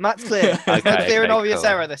clear. Okay, no clear and obvious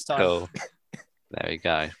error this time. Cool. There we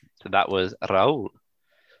go. So that was Raul.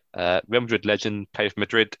 Real Madrid legend, played for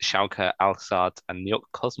Madrid, Schalke, Al-Sadd, and New York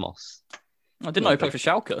Cosmos. I didn't know he played for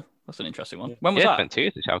Schalke. That's an interesting one. When was that? Spent 2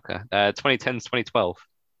 years at Schalke. 2010 to 2012.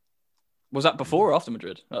 Was that before or after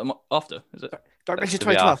Madrid? After, is it? Don't mention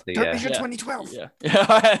 2012. Don't mention 2012.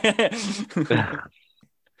 Yeah.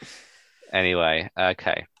 Anyway,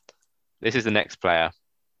 okay. This is the next player.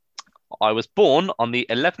 I was born on the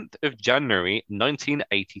 11th of January,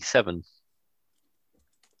 1987.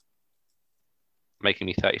 Making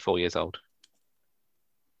me 34 years old.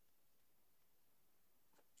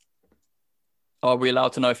 Are we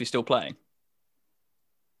allowed to know if he's still playing?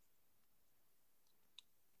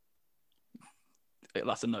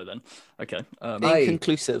 That's a no then. Okay.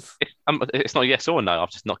 Inconclusive. It's not a yes or a no. I've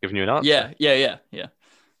just not given you an answer. Yeah.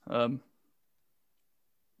 Go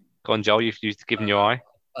on, Joel. You've given your eye.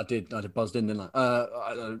 I did buzzed in, didn't I?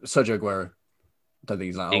 Sergio Aguero. Don't think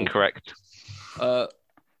he's that old. Incorrect.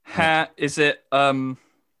 Is it? Oh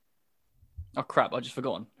crap! I just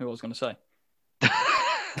forgotten who I was going to say. No,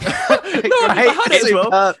 I had it as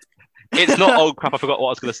well. It's not old crap. I forgot what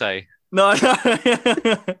I was going to say. No.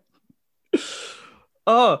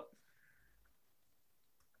 Oh,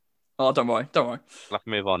 don't worry. We'll have to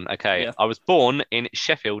move on. Okay. Yeah. I was born in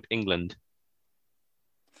Sheffield, England.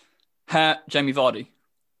 Jamie Vardy.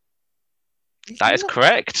 That is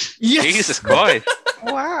correct. Yes! Jesus Christ.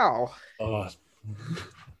 Wow.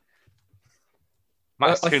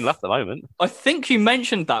 Matt's tune left at the moment. I think you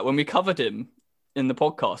mentioned that when we covered him in the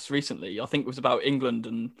podcast recently. I think it was about England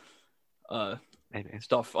and maybe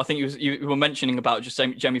stuff. I think you were mentioning about just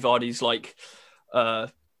Jamie Vardy's like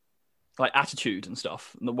like attitude and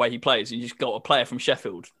stuff, and the way he plays. You just got a player from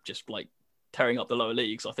Sheffield just like tearing up the lower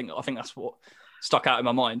leagues. I think that's what stuck out in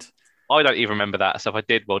my mind. I don't even remember that, so if I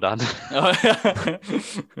did, well done.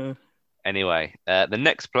 Anyway, the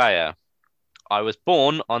next player. I was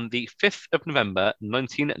born on the 5th of November,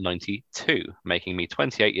 1992, making me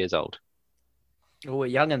 28 years old. Oh, a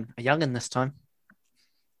young'un this time.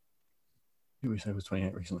 Who we say was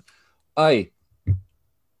 28 recently?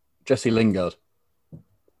 Jesse Lingard.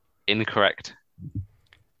 Incorrect.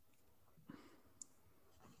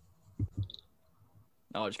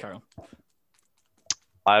 No, I'll just carry on.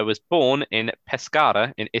 I was born in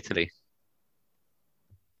Pescara in Italy.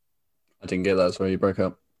 I didn't get that, sorry, you broke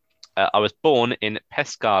up. I was born in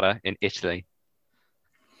Pescara in Italy.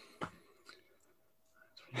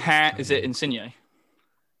 Is it Insigne?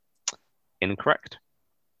 Incorrect.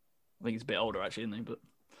 I think he's a bit older, actually, isn't he? But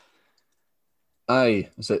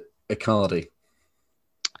is it Icardi?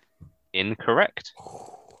 Incorrect. I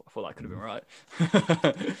thought that could have been right.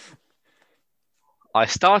 I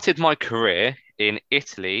started my career in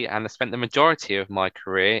Italy and I spent the majority of my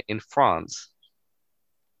career in France.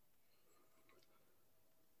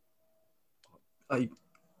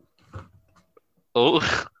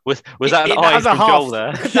 Oh, was that an eye from Joel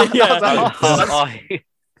there?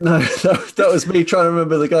 No, that was me trying to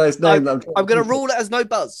remember the guy's name. I'm going to rule it as no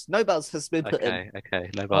buzz. No buzz has been put in. Okay,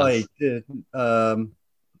 no buzz. I did.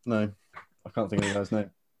 No, I can't think of the guy's name.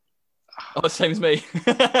 Oh, same as me.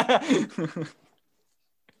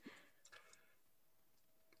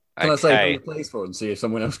 Can I say who he plays for and see if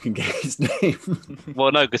someone else can get his name?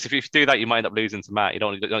 Well, no, because if you do that, you might end up losing to Matt. You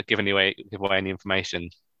don't give away any information.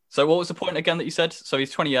 So what was the point again that you said? So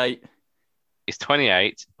he's 28. He's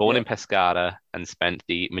 28, born in Pescara, and spent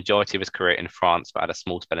the majority of his career in France, but had a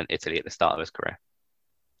small spell in Italy at the start of his career.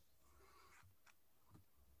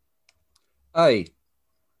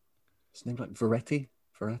 His name like Verratti?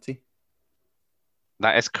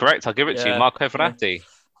 That is correct. I'll give it to you, Marco Verratti.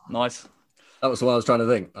 Nice. That was what I was trying to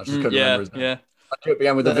think. I just couldn't remember his name. Yeah. I knew it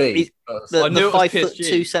began with a V. The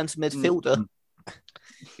 5'2" midfielder.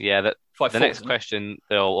 Yeah, the next question,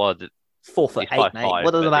 or 4'8", mate.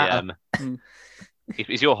 What does it matter?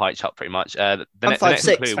 Is your height up pretty much? The next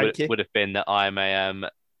clue would have been that I'm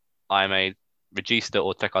a regista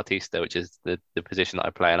or trequartista, which is the position that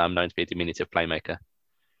I play, and I'm known to be a diminutive playmaker.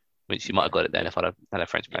 Which you might have got it then if I'd have had a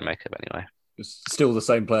French playmaker, but anyway. It's still the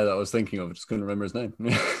same player that I was thinking of. I just couldn't remember his name.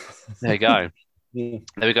 There you go. There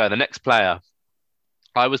we go. The next player.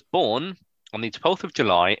 I was born on the 12th of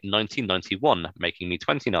July, 1991, making me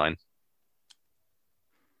 29.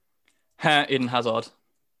 Eden Hazard.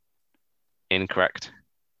 Incorrect.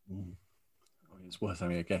 It's worth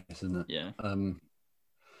having a guess, isn't it? Yeah.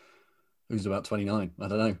 Who's about 29? I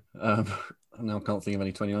don't know. I now can't think of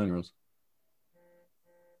any 29-year-olds.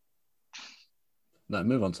 No,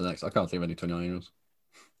 move on to the next. I can't think of any 29-year-olds.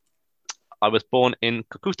 I was born in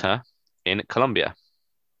Cucuta in Colombia.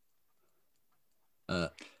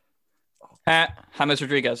 James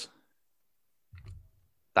Rodriguez.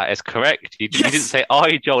 That is correct. You didn't say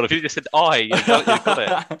I, Joel. If you just said I, you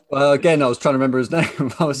got it. Well, again, I was trying to remember his name.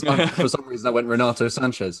 For some reason, I went Renato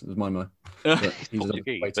Sanchez. It was my mind.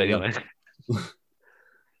 Anyway.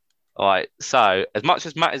 All right. So, as much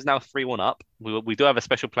as Matt is now 3-1 up, we do have a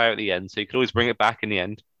special player at the end, so you can always bring it back in the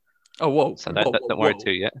end. Oh, whoa. So don't worry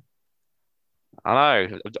too yet. I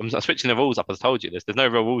know. I'm switching the rules up, as I told you. There's no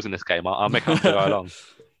real rules in this game. I'll make it go along.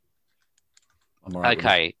 I'm all right.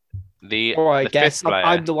 Okay. I guess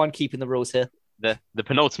I'm the one keeping the rules here. The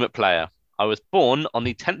penultimate player. I was born on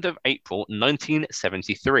the 10th of April,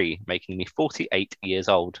 1973, making me 48 years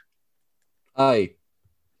old. Zinedine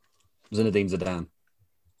Zidane.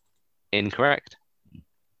 Incorrect.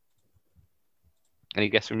 Any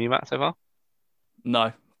guess from you, Matt, so far?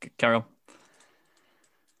 No. Carry on.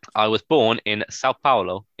 I was born in Sao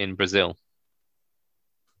Paulo in Brazil.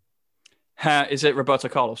 Is it Roberto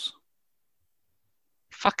Carlos?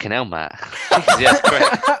 Fucking hell, Matt. Yes,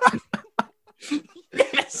 correct.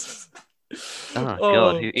 Yes. Oh,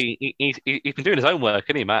 God. He's been doing his own work,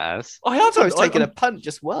 hasn't he, Matt has? I have always taking a punt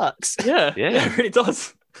just works. Yeah, it really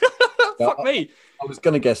does. Fuck me. I was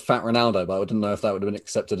going to guess Fat Ronaldo, but I didn't know if that would have been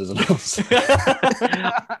accepted as an answer.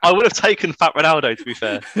 I would have taken Fat Ronaldo, to be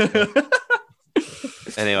fair.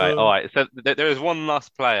 Anyway, all right. So there is one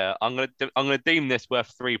last player. I'm gonna deem this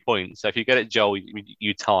worth 3 points. So if you get it, Joel,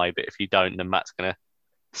 you tie. But if you don't, then Matt's gonna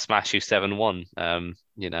smash you 7-1.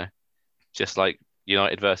 Just like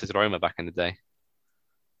United versus Roma back in the day.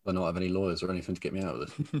 I don't have any lawyers or anything to get me out of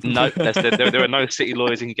this. No, there are no city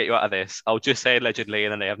lawyers who can get you out of this. I'll just say allegedly,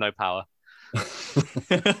 and then they have no power.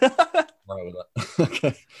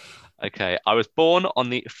 Okay. Okay, I was born on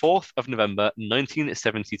the 4th of November,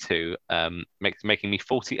 1972, making me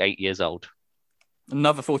 48 years old.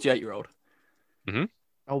 Another 48-year-old. Mm-hmm.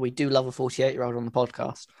 Oh, we do love a 48-year-old on the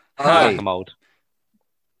podcast. Like I'm old.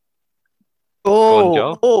 Oh,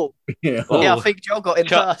 Joel. Yeah, I think Joel got in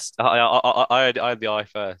first. I had the eye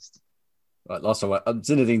first. Right, last time.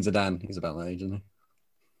 Zinedine Zidane. He's about that age, isn't he?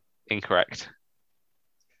 Incorrect.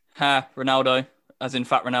 Ronaldo, as in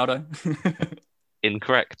Fat Ronaldo.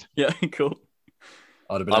 Incorrect. Yeah, cool.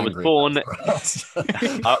 I was born.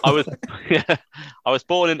 I was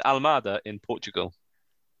born in Almada in Portugal.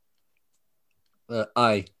 Luis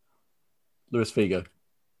Figo.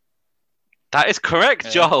 That is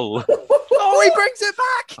correct, Joel. Oh, he brings it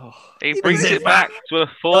back. He brings it back to a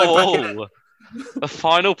 4-4. The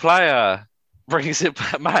final player brings it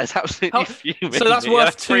back. Matt is absolutely fuming. So that's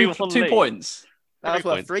worth 2 points. That was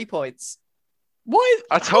worth 3 points. Why?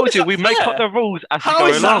 I told you we make up the rules as we go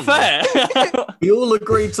along. How is that fair? We all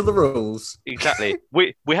agreed to the rules. Exactly.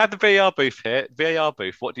 We have the VAR booth here. VAR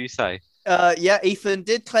booth. What do you say? Yeah, Ethan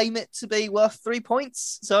did claim it to be worth 3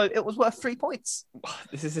 points, so it was worth 3 points.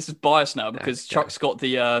 This is biased now because Chuck's got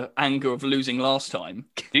the anger of losing last time.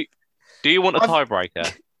 Do you want a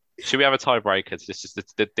tiebreaker? Should we have a tiebreaker? It's just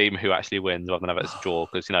the team who actually wins rather than have it as a draw,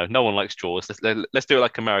 because no one likes draws. Let's do it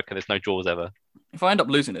like America. There's no draws ever. If I end up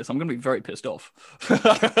losing this, I'm going to be very pissed off.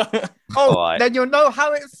 Then you'll know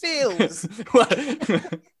how it feels.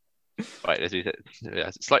 Right, let's do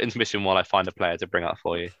a slight intermission while I find a player to bring up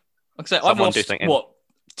for you. Like I said, I've lost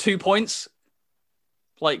 2 points?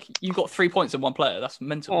 Like, you got 3 points in one player. That's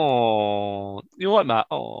mental. Oh, you're right, Matt.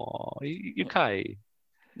 Oh, you okay?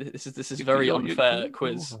 This is a very unfair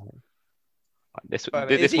quiz. This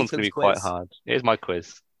one's going to be quite hard. Here's my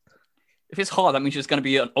quiz. If it's hard, that means it's going to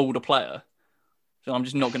be an older player. So I'm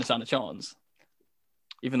just not going to stand a chance.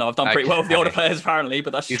 Even though I've done pretty well with the older players, apparently.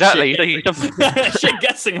 But that's exactly shit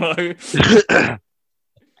guessing, though.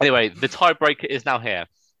 Anyway, the tiebreaker is now here.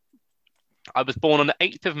 I was born on the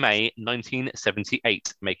 8th of May,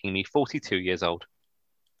 1978, making me 42 years old.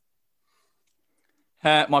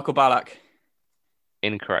 Michael Ballack.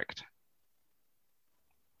 Incorrect.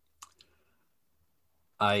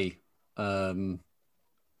 Buffon.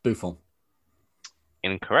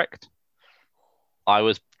 Incorrect. I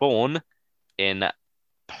was born in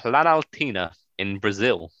Planaltina in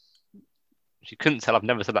Brazil. If you couldn't tell, I've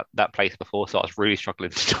never said that place before, so I was really struggling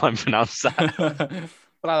to try and pronounce that.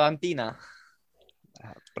 Planaltina.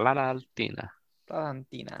 Planaltina.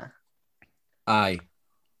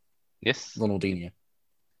 Yes. Ronaldinho.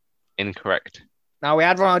 Incorrect. Now, we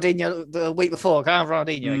had Ronaldinho the week before. Can't have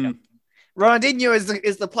Ronaldinho again. Ronaldinho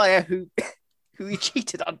is the player who he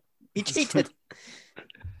cheated on. He cheated.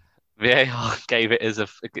 VAR gave it as a...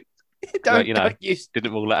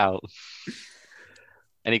 didn't rule it out.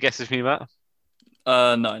 Any guesses from you, Matt?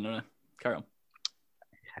 No. Carry on.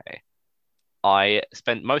 Okay. I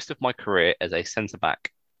spent most of my career as a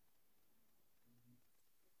centre-back.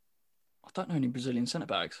 I don't know any Brazilian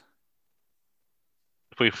centre-backs.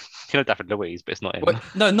 David Luiz, but it's not him. Wait,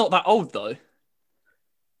 no, not that old, though.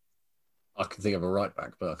 I can think of a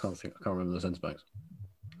right-back, but I can't remember the centre-backs.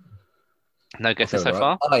 No guesses so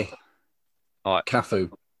far? All right.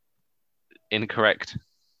 Cafu. Incorrect.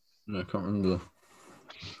 No, I can't remember.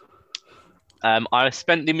 I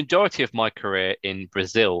spent the majority of my career in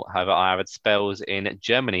Brazil. However, I had spells in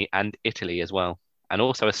Germany and Italy as well. And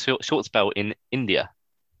also a short spell in India.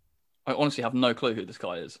 I honestly have no clue who this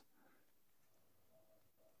guy is.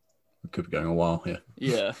 It could be going a while here.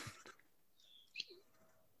 Yeah.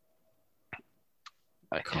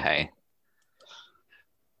 Okay.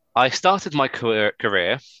 I started my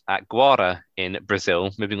career at Guara in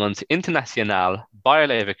Brazil, moving on to Internacional, Bayer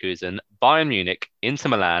Leverkusen, Bayern Munich, Inter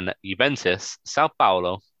Milan, Juventus, Sao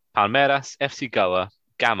Paulo, Palmeiras, FC Goa,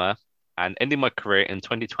 Gama, and ending my career in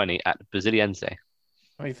 2020 at Brasiliense.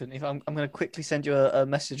 Ethan, I'm going to quickly send you a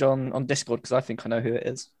message on Discord because I think I know who it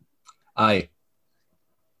is.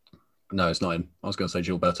 No, it's not him. I was going to say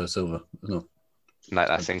Gilberto Silva. No,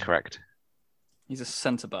 that's incorrect. He's a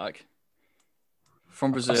centre-back.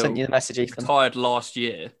 From Brazil. I sent you the message, Ethan. Retired last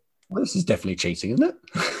year. Well, this is definitely cheating, isn't it?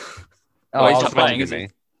 He's not playing, is he?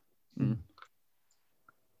 Mm.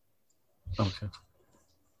 Okay.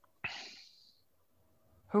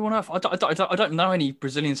 Who on earth? I don't know any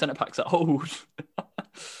Brazilian centre backs that old.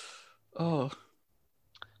 I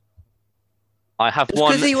have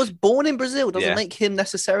one. Because he was born in Brazil doesn't make him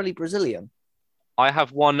necessarily Brazilian. I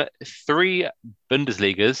have won 3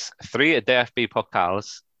 Bundesligas, 3 DFB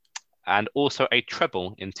Pokals, and also a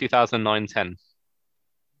treble in 2009-10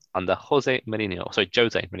 under Jose Mourinho, should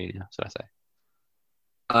I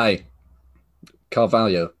say?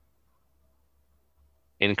 Carvalho.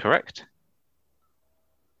 Incorrect.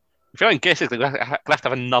 If you don't guess it, we'll have to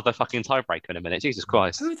have another fucking tiebreaker in a minute. Jesus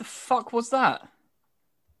Christ. Who the fuck was that?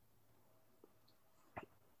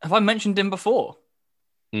 Have I mentioned him before?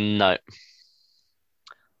 No.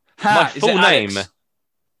 My full name.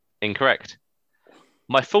 Incorrect.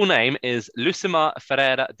 My full name is Lucimar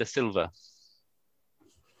Ferreira da Silva.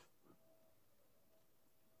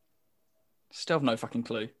 Still have no fucking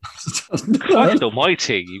clue. Christ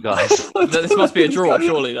almighty, you guys. This must be a draw,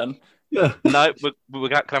 surely, then. Yeah. No, we're going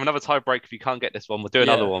to have another tie break if you can't get this one. We'll do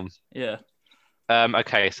another one. Yeah.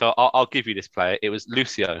 Okay, so I'll give you this player. It was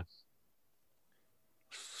Lucio.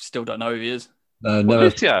 Still don't know who he is. No, never.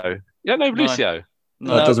 Lucio. You don't know Lucio?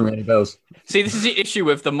 No, it doesn't ring any bells. See, this is the issue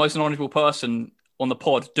with the most knowledgeable person on the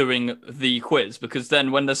pod doing the quiz, because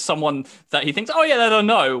then when there's someone that he thinks, oh yeah, they don't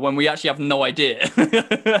know, when we actually have no idea.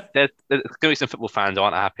 there's going to be some football fans who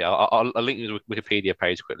aren't happy. I'll link you to the Wikipedia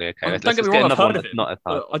page quickly. Okay, don't get me wrong, I've heard of him. I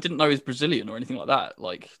didn't know he was Brazilian or anything like that.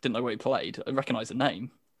 Like, didn't know where he played. I recognise the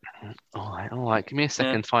name. All right. Give me a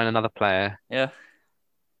second. Find another player. Yeah.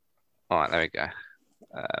 All right, there we go.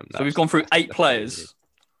 So we've gone through 8 players.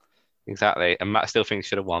 Exactly, and Matt still thinks he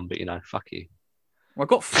should have won, but fuck you. Well, I've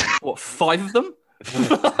got 5 of them.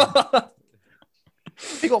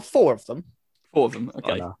 You got 4 of them. 4 of them.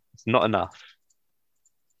 Okay, it's not enough.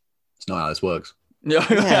 It's not how this works. Yeah,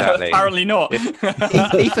 exactly. Apparently not.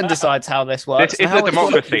 Ethan decides how this works. This is a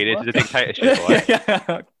democracy. This is a dictatorship. Right?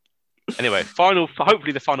 Yeah. Anyway,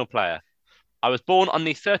 hopefully the final player. I was born on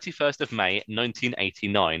the 31st of May,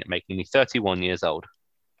 1989, making me 31 years old.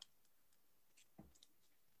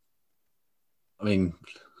 I mean,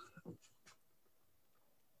 I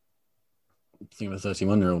think I'm a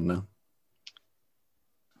 31-year-old now.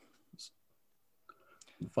 It's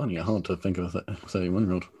finding it hard to think of a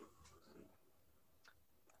 31-year-old.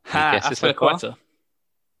 Aspilicueta.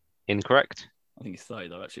 Incorrect. I think he's 30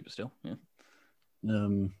 though, actually, but still, yeah.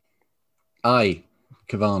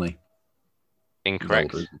 Cavani.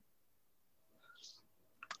 Incorrect.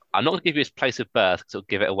 I'm not going to give you his place of birth because it'll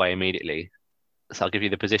give it away immediately. So I'll give you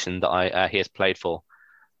the position that he has played for.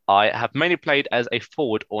 I have mainly played as a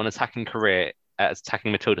forward or an attacking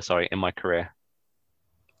midfielder, in my career.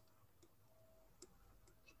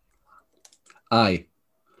 Sergio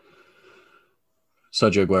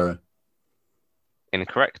Aguero.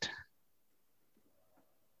 Incorrect.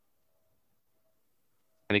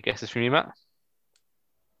 Any guesses from you, Matt?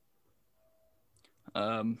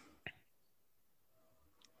 Juan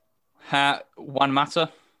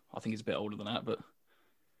Mata. I think he's a bit older than that, but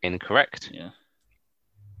incorrect. Yeah.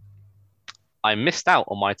 I missed out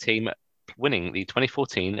on my team winning the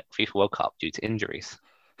 2014 FIFA World Cup due to injuries.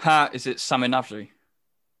 Is it Sami Navri?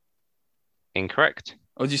 Incorrect.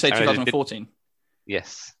 Or did you say 2014?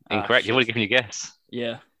 Yes. Incorrect. You've already given your guess.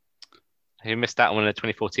 Yeah. Who missed out on the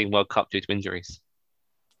 2014 World Cup due to injuries?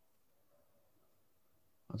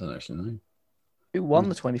 I don't actually know. Who won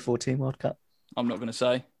the 2014 World Cup? I'm not going to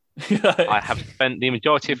say. I have spent the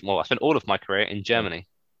majority of, I spent all of my career in Germany.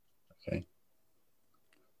 Okay.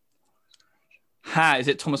 Is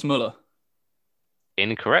it Thomas Müller?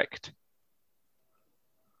 Incorrect.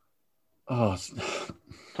 Oh,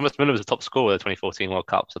 Thomas Müller was the top scorer of the 2014 World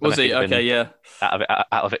Cup. So was he? Okay, yeah. Out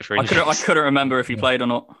of it for injuries. I couldn't remember if he played or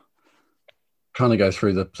not. Trying to go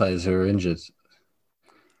through the players who are injured.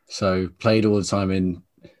 So played all the time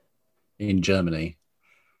in Germany.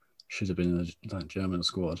 Should have been in the German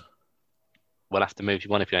squad. We'll have to move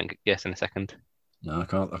you on if you don't guess in a second. No, I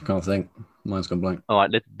can't think. Mine's gone blank. All right,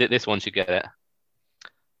 this one should get it.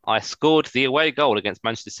 I scored the away goal against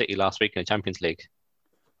Manchester City last week in the Champions League.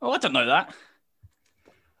 Oh, I don't know that.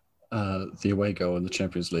 The away goal in the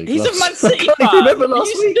Champions League. He's a Man City fan. I remember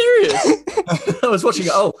last week. Serious? I was watching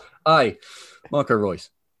it. Marco Reus.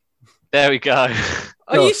 There we go.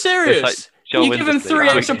 Are you serious? You give him 3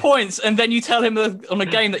 extra points and then you tell him on a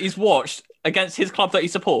game that he's watched against his club that he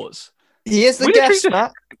supports. He is the guest,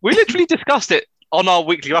 Matt. We literally discussed it on our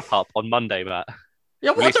weekly wrap-up on Monday, Matt.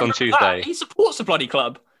 Yeah, well, on Tuesday. That. He supports the bloody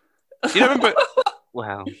club. You don't remember?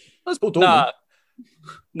 Wow.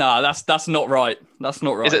 Nah, that's not right. That's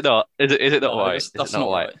not right. Is it not? Is it not right? That's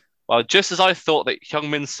not right. Well, just as I thought that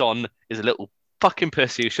Heung-min Son is a little fucking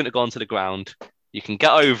pussy who shouldn't have gone to the ground, you can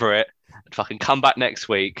get over it and fucking come back next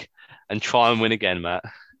week and try and win again, Matt.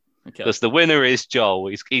 Okay. Because the winner is Joel.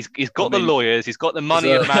 He's got the lawyers. He's got the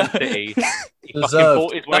money of Man City. He fucking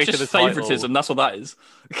bought his way to the favouritism. That's what that is.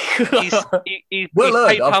 He's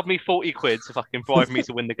PayPal'd me 40 quid to fucking bribe me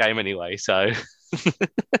to win the game anyway. So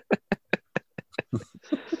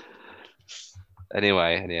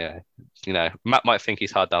anyway, Matt might think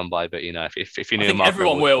he's hard done by, but if you knew, I think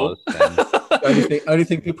everyone will. Only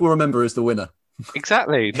thing people remember is the winner.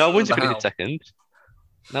 Exactly. No one finished second.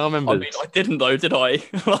 No, I remember. I mean, I didn't though, did I?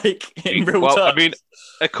 Like in real terms. I mean,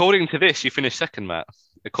 according to this, you finished second, Matt.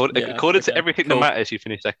 According to everything that matters, you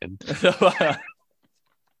finished second.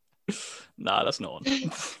 Nah, that's not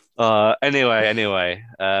on. Anyway,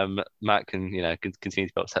 Matt can continue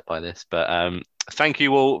to be upset by this, but thank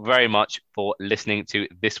you all very much for listening to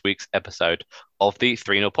this week's episode of the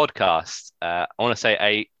 3-0 podcast. I want to say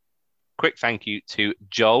a quick thank you to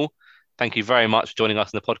Joel. Thank you very much for joining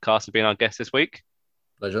us on the podcast and being our guest this week.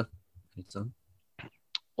 Pleasure. Anytime.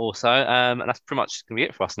 Also, and that's pretty much going to be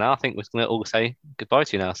it for us now. I think we're going to all say goodbye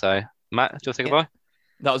to you now. So, Matt, do you want to say goodbye?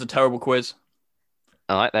 That was a terrible quiz.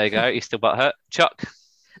 All right, there you go. He's still butthurt. Chuck.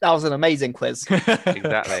 That was an amazing quiz.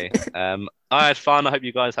 Exactly. I had fun. I hope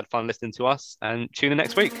you guys had fun listening to us, and tune in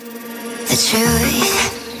next week. The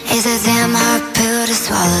truth is a damn hard pill to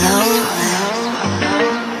swallow.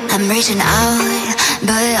 I'm reaching out,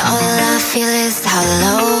 but all I feel is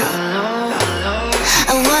hollow.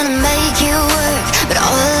 I wanna make you work, but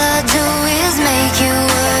all I do is make you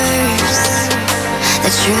worse.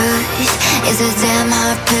 The truth is a damn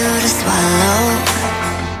hard pill to swallow.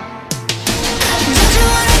 Don't you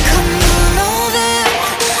wanna come on over?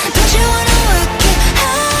 Don't you wanna work it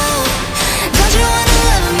out? Don't you wanna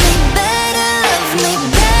love me better, love me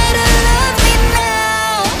better, love me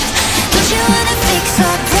now? Don't you wanna fix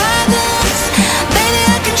our problems? Baby,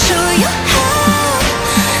 I can show you how.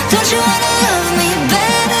 Don't you wanna love me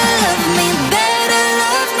better, love me better,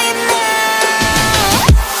 love me now?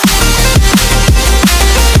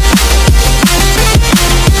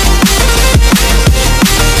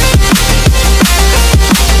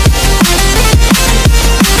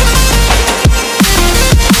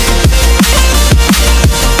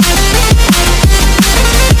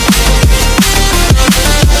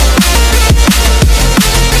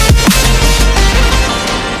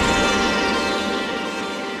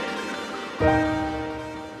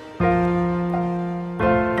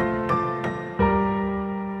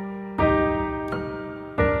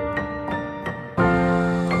 wanna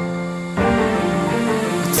come on over?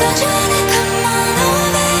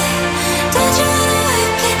 Don't you wanna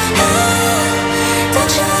work it out?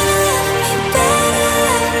 Don't you wanna love me better, love me better, love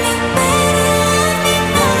me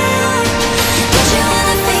now? Don't you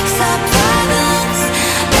wanna fix our problems?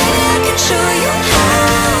 Baby, I can show you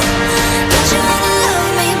how. Don't you wanna love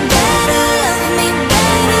me better, love me better,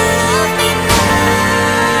 love me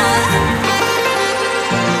now?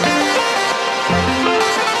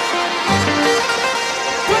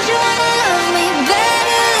 Don't you wanna love me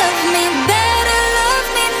better, love me better, love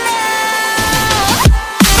me now?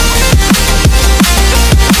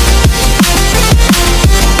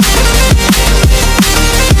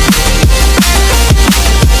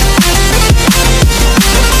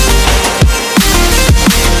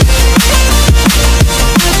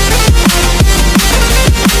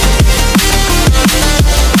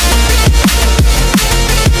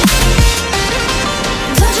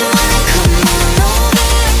 Don't you wanna come on over?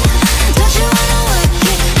 Don't you wanna work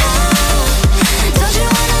it out? Don't you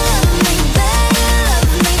wanna love me better,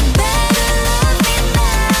 love me better, love me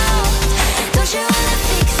now? Don't you wanna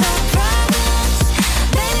fix our problems?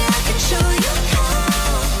 Baby, I can show you how.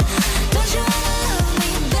 Don't you wanna love me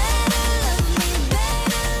better, love me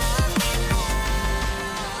better, love me now?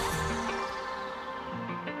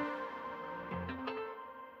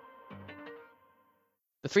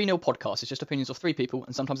 The 3-0 podcast is just opinions of 3 people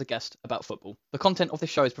and sometimes a guest about football. The content of this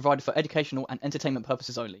show is provided for educational and entertainment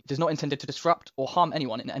purposes only. It is not intended to disrupt or harm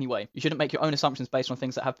anyone in any way. You shouldn't make your own assumptions based on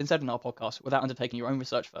things that have been said in our podcast without undertaking your own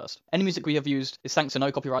research first. Any music we have used is thanks to No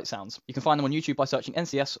Copyright Sounds. You can find them on YouTube by searching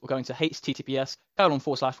NCS or going to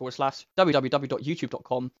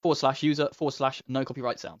https://www.youtube.com/user/No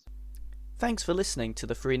Copyright Sounds. Thanks for listening to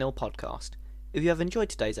the 3-0 podcast. If you have enjoyed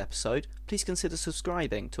today's episode, please consider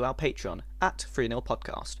subscribing to our Patreon at 3-0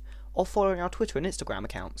 podcast, or following our Twitter and Instagram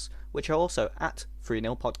accounts, which are also at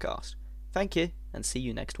 3-0 podcast. Thank you, and see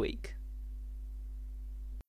you next week.